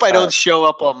 I hope I don't show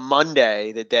up on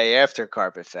Monday, the day after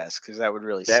Carpet Fest, because that would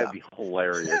really suck. That'd be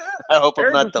hilarious. I hope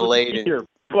I'm not delayed.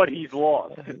 But he's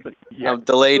lost. I'm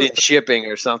delayed in shipping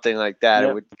or something like that.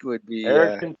 Yep. It would be.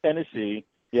 Eric's in Tennessee.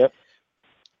 Yep.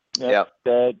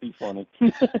 That'd be funny.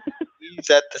 He's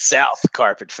at the South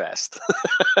Carpet Fest.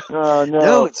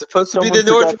 No, it's supposed to be the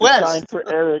Northwest. Sign for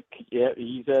Eric. Yeah,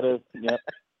 he's at a. Yep.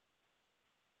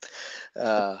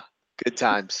 Good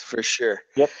times for sure.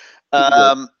 Yep.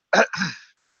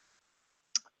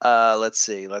 Let's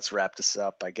see. Let's wrap this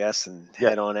up, I guess, and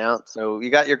head on out. So you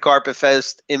got your Carpet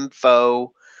Fest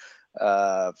info.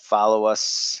 Follow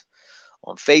us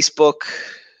on Facebook,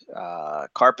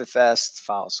 Carpet Fest.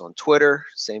 Follow us on Twitter.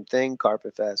 Same thing,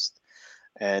 Carpet Fest.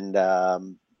 And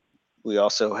we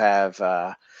also have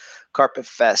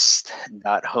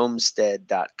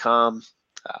carpetfest.homestead.com.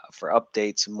 for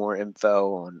updates and more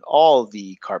info on all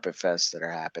the Carpet Fests that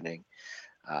are happening.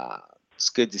 It's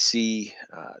good to see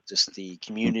just the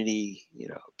community,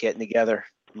 getting together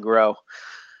and grow.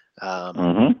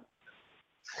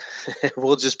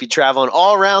 We'll just be traveling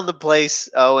all around the place.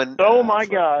 Owen. Oh my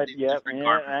God! Yep.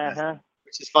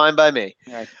 Which is fine by me.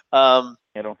 I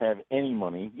don't have any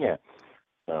money. Yeah.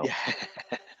 So. Yeah.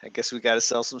 I guess we got to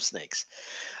sell some snakes.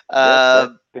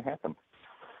 That could happen.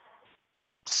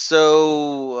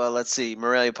 So let's see,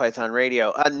 Morelia Python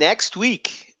Radio. Next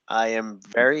week, I am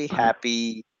very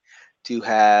happy to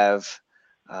have,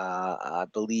 I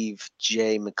believe,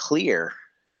 Jay McClear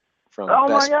from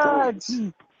Best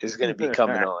Boys is going to be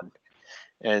coming on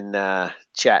and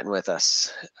chatting with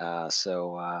us.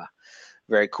 So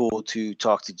very cool to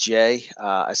talk to Jay.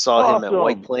 I saw him at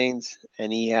White Plains,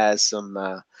 and he has some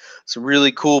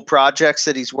really cool projects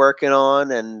that he's working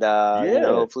on, and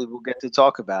hopefully we'll get to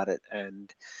talk about it.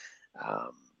 And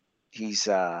he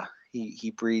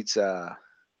breeds a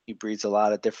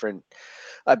lot of different.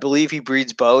 I believe he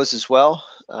breeds boas as well.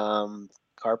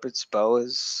 Carpets,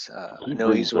 boas. I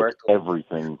know he's worked with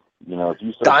everything. If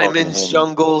you diamonds,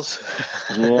 jungles.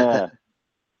 Yeah.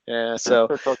 Yeah, so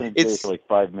it's for like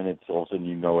 5 minutes. All of a sudden,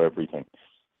 you know everything.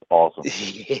 Awesome.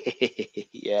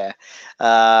 Yeah,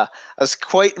 I was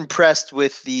quite impressed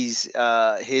with his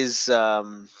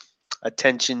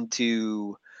attention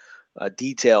to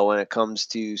detail when it comes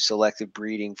to selective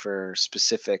breeding for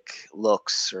specific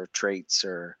looks or traits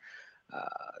or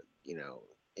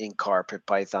in carpet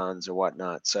pythons or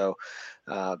whatnot. So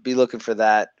be looking for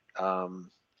that.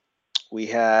 We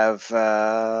have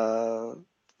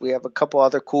a couple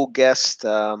other cool guests.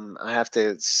 I have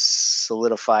to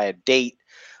solidify a date,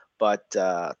 but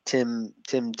Tim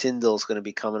Tyndall is going to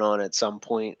be coming on at some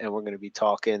point, and we're going to be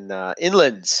talking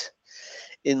inland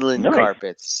nice.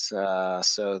 Carpets.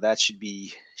 So that should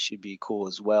be cool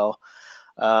as well.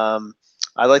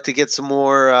 I'd like to get some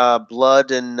more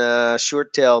blood and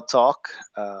short tail talk.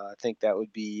 I think that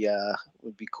would be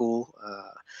cool. I'm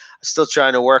still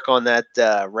trying to work on that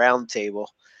round table.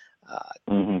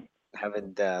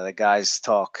 Having the guys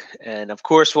talk, and of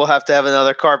course we'll have to have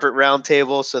another carpet round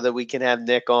table so that we can have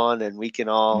Nick on and we can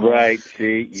all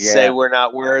say we're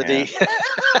not worthy.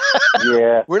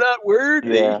 Yeah. We're not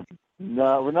worthy. Yeah.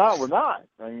 No, we're not.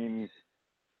 I mean,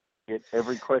 get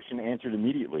every question answered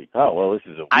immediately. Oh well, this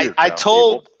is a weird I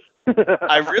told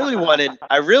I really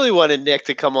wanted Nick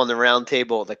to come on the round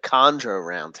table, the chondro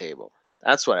round table.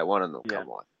 That's what I wanted him to come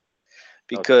on.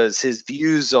 Because his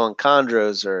views on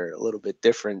chondros are a little bit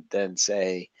different than,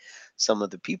 say, some of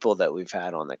the people that we've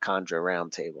had on the chondro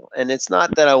roundtable. And it's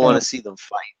not that I want to see them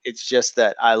fight. It's just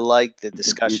that I like the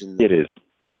discussion. It is.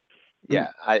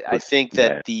 Yeah, I think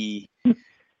that the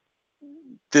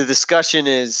discussion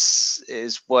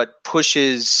is what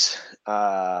pushes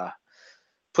the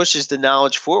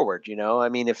knowledge forward. I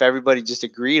mean, if everybody just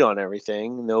agreed on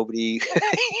everything,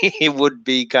 it would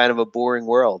be kind of a boring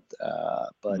world.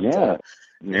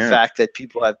 The fact that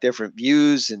people have different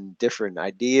views and different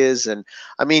ideas, and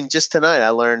I mean, just tonight I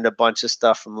learned a bunch of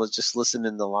stuff from just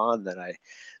listening to Lon that I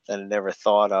never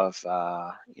thought of.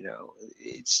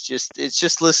 It's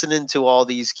just listening to all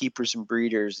these keepers and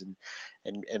breeders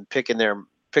and picking their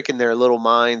little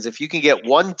minds. If you can get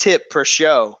one tip per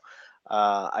show,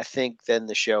 I think then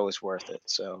the show is worth it.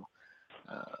 So,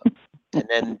 and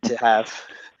then to have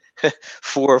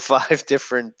 4 or 5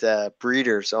 different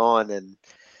breeders on, and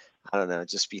I don't know,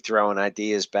 just be throwing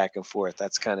ideas back and forth.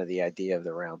 That's kind of the idea of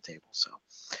the round table. So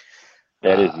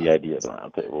that is the idea of the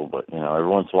round table. But every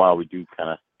once in a while we do kind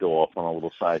of go off on a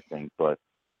little side thing, but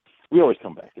we always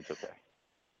come back. It's okay.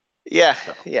 Yeah.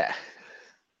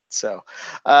 So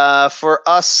for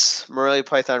us,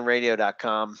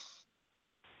 MoreliaPythonRadio.com.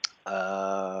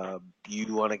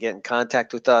 You want to get in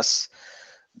contact with us,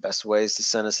 best way is to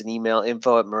send us an email,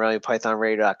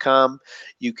 info@MoreliaPythonRadio.com.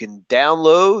 You can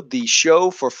download the show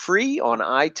for free on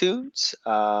iTunes.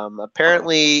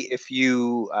 Apparently, if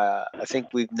you, I think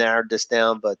we've narrowed this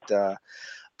down, but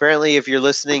apparently if you're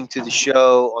listening to the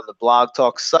show on the Blog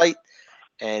Talk site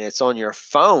and it's on your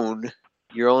phone,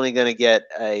 you're only going to get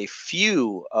a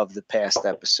few of the past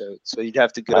episodes. So you'd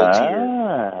have to go to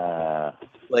your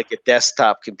a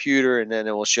desktop computer, and then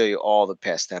it will show you all the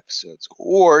past episodes.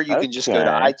 Or you can just go to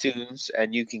iTunes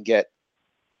and you can get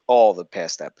all the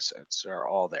past episodes. They're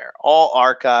all there, all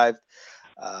archived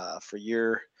for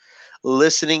your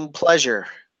listening pleasure.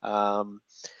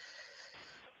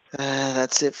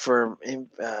 That's it for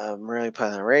Morelia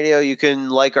Python Radio. You can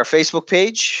like our Facebook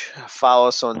page, follow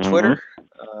us on Twitter,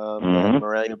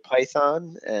 Morelia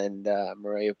Python, and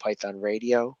Morelia Python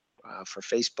Radio for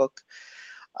Facebook.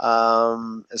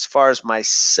 As far as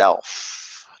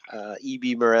myself,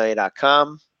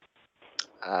 ebmorelia.com.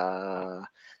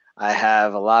 I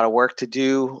have a lot of work to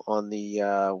do on the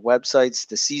websites.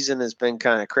 The season has been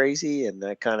kind of crazy, and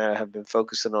I kind of have been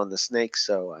focusing on the snakes.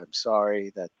 So I'm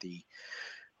sorry that the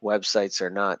websites are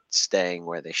not staying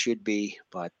where they should be,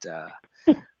 but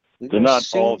we They're will not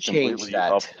soon all change completely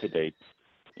that. up to date.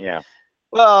 Yeah.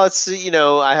 Well, it's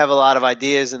I have a lot of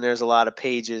ideas, and there's a lot of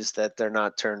pages that they're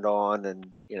not turned on, and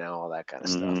all that kind of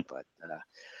stuff. But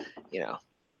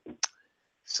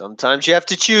sometimes you have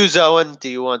to choose, Owen. Do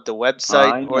you want the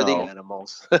website or the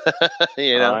animals?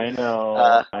 I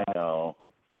know.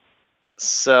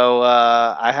 So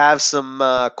I have some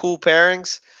cool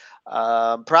pairings.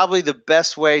 Probably the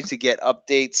best way to get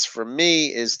updates from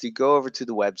me is to go over to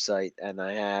the website, and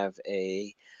I have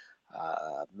a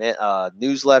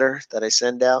newsletter that I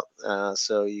send out.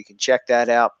 So you can check that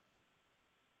out.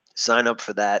 Sign up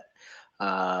for that.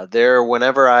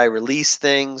 Whenever I release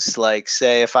things, like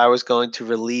say if I was going to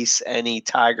release any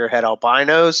tiger head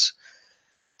albinos,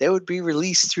 they would be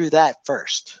released through that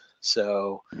first.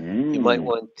 So you might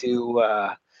want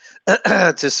to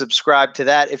to subscribe to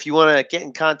that. If you want to get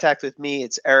in contact with me,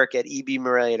 it's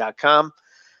eric@ebmorelia.com.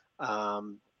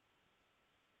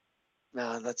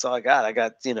 That's all I got.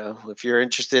 If you're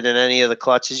interested in any of the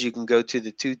clutches, you can go to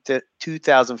the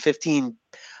 2015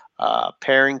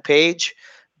 pairing page,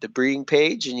 the breeding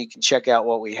page, and you can check out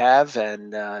what we have.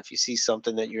 And if you see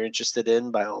something that you're interested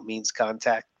in, by all means,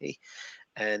 contact me,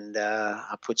 and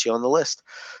I'll put you on the list.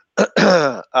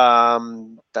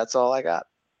 That's all I got.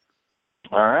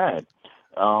 All right.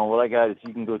 What I got is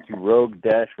you can go to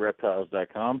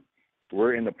rogue-reptiles.com.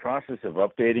 We're in the process of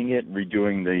updating it,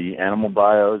 redoing the animal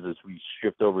bios as we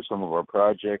shift over some of our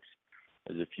projects.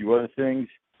 There's a few other things.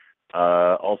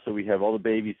 Also, we have all the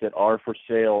babies that are for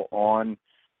sale on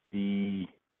the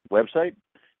website.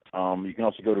 You can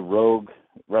also go to Rogue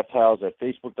Reptiles at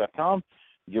Facebook.com.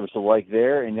 Give us a like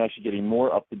there, and you actually get a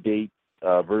more up-to-date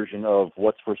version of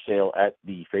what's for sale at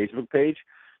the Facebook page.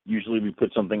 Usually we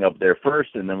put something up there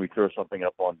first, and then we throw something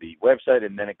up on the website,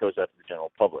 and then it goes out to the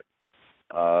general public.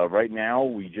 Right now,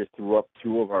 we just threw up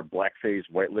 2 of our black-phase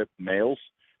white-lipped males.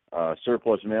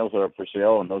 Surplus males are up for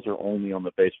sale, and those are only on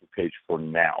the Facebook page for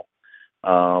now.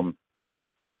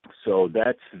 So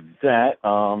that's that.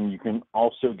 You can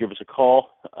also give us a call,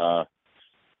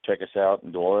 check us out,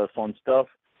 and do all that fun stuff.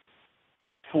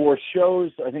 For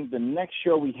shows, I think the next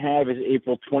show we have is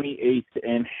April 28th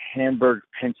in Hamburg,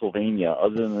 Pennsylvania.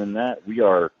 Other than that, we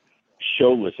are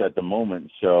showless at the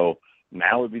moment, so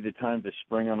now would be the time to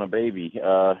spring on a baby.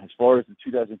 As far as the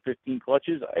 2015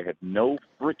 clutches, I have no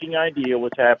freaking idea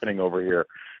what's happening over here.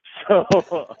 So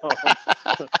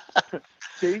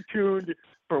stay tuned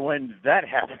for when that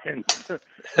happens.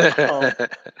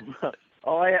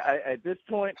 At this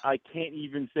point, I can't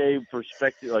even say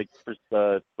perspective, like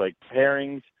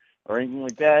pairings or anything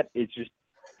like that. It's just,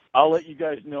 I'll let you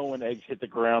guys know when eggs hit the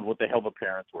ground what the hell the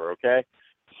parents were, okay?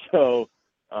 So,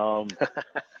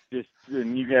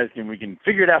 we can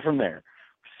figure it out from there.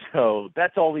 So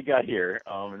that's all we got here,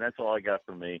 and that's all I got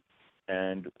from me.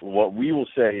 And what we will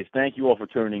say is thank you all for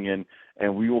tuning in,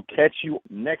 and we will catch you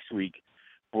next week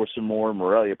for some more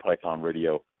Morelia Python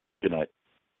Radio. Good night.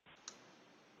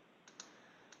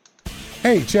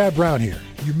 Hey, Chad Brown here.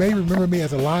 You may remember me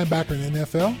as a linebacker in the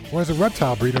NFL or as a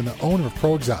reptile breeder and the owner of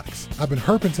Pro Exotics. I've been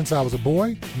herping since I was a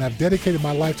boy, and I've dedicated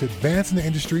my life to advancing the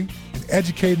industry and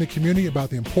educating the community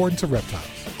about the importance of reptiles.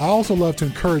 I also love to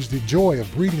encourage the joy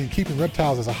of breeding and keeping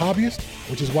reptiles as a hobbyist,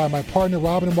 which is why my partner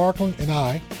Robin Markland and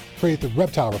I created the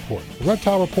Reptile Report. The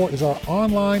Reptile Report is our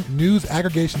online news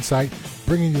aggregation site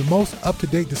bringing you the most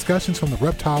up-to-date discussions from the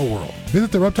reptile world.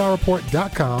 Visit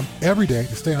thereptilereport.com every day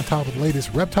to stay on top of the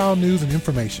latest reptile news and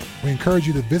information. We encourage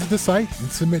you to visit the site and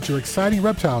submit your exciting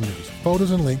reptile news,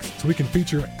 photos, and links so we can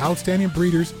feature outstanding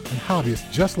breeders and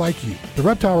hobbyists just like you. The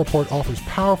Reptile Report offers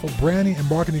powerful branding and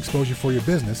marketing exposure for your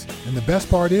business, and the best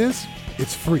part is,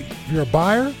 it's free. If you're a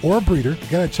buyer or a breeder, you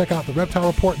gotta check out the Reptile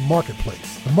Report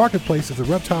Marketplace. The Marketplace is the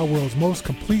reptile world's most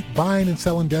complete buying and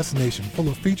selling destination, full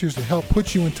of features to help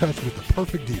put you in touch with the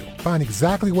perfect deal. Find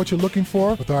exactly what you're looking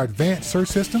for with our advanced search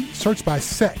system. Search by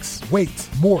sex, weight,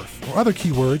 morph, or other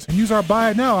keywords, and use our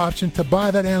Buy It Now option to buy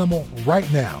that animal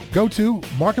right now. Go to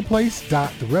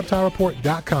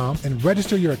marketplace.thereptilereport.com and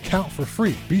register your account for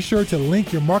free. Be sure to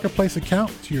link your Marketplace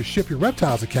account to your Ship Your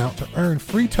Reptiles account to earn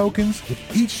free tokens with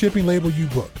each shipping label you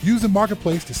book. Use the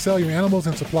marketplace to sell your animals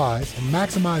and supplies and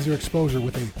maximize your exposure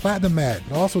with a platinum ad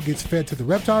that also gets fed to the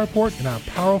Reptile Report and our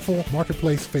powerful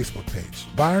marketplace Facebook page.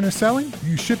 Buying or selling?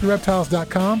 Use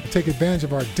ShipYourReptiles.com to take advantage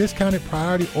of our discounted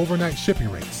priority overnight shipping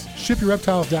rates.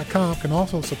 ShipYourReptiles.com can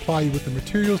also supply you with the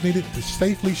materials needed to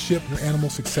safely ship your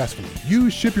animals successfully.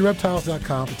 Use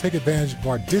ShipYourReptiles.com to take advantage of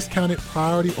our discounted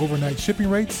priority overnight shipping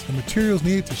rates, the materials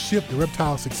needed to ship your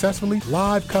reptiles successfully,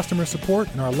 live customer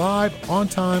support, and our live,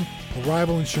 on-time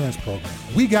arrival insurance program.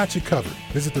 We got you covered.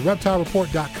 Visit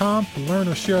thereptilereport.com to learn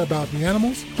or share about the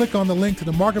animals. Click on the link to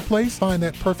the marketplace, find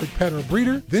that perfect pet or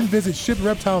breeder, then visit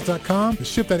shipyourreptiles.com to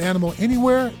ship that animal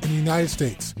anywhere in the United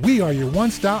States. We are your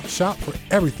one-stop shop for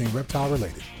everything reptile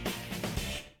related.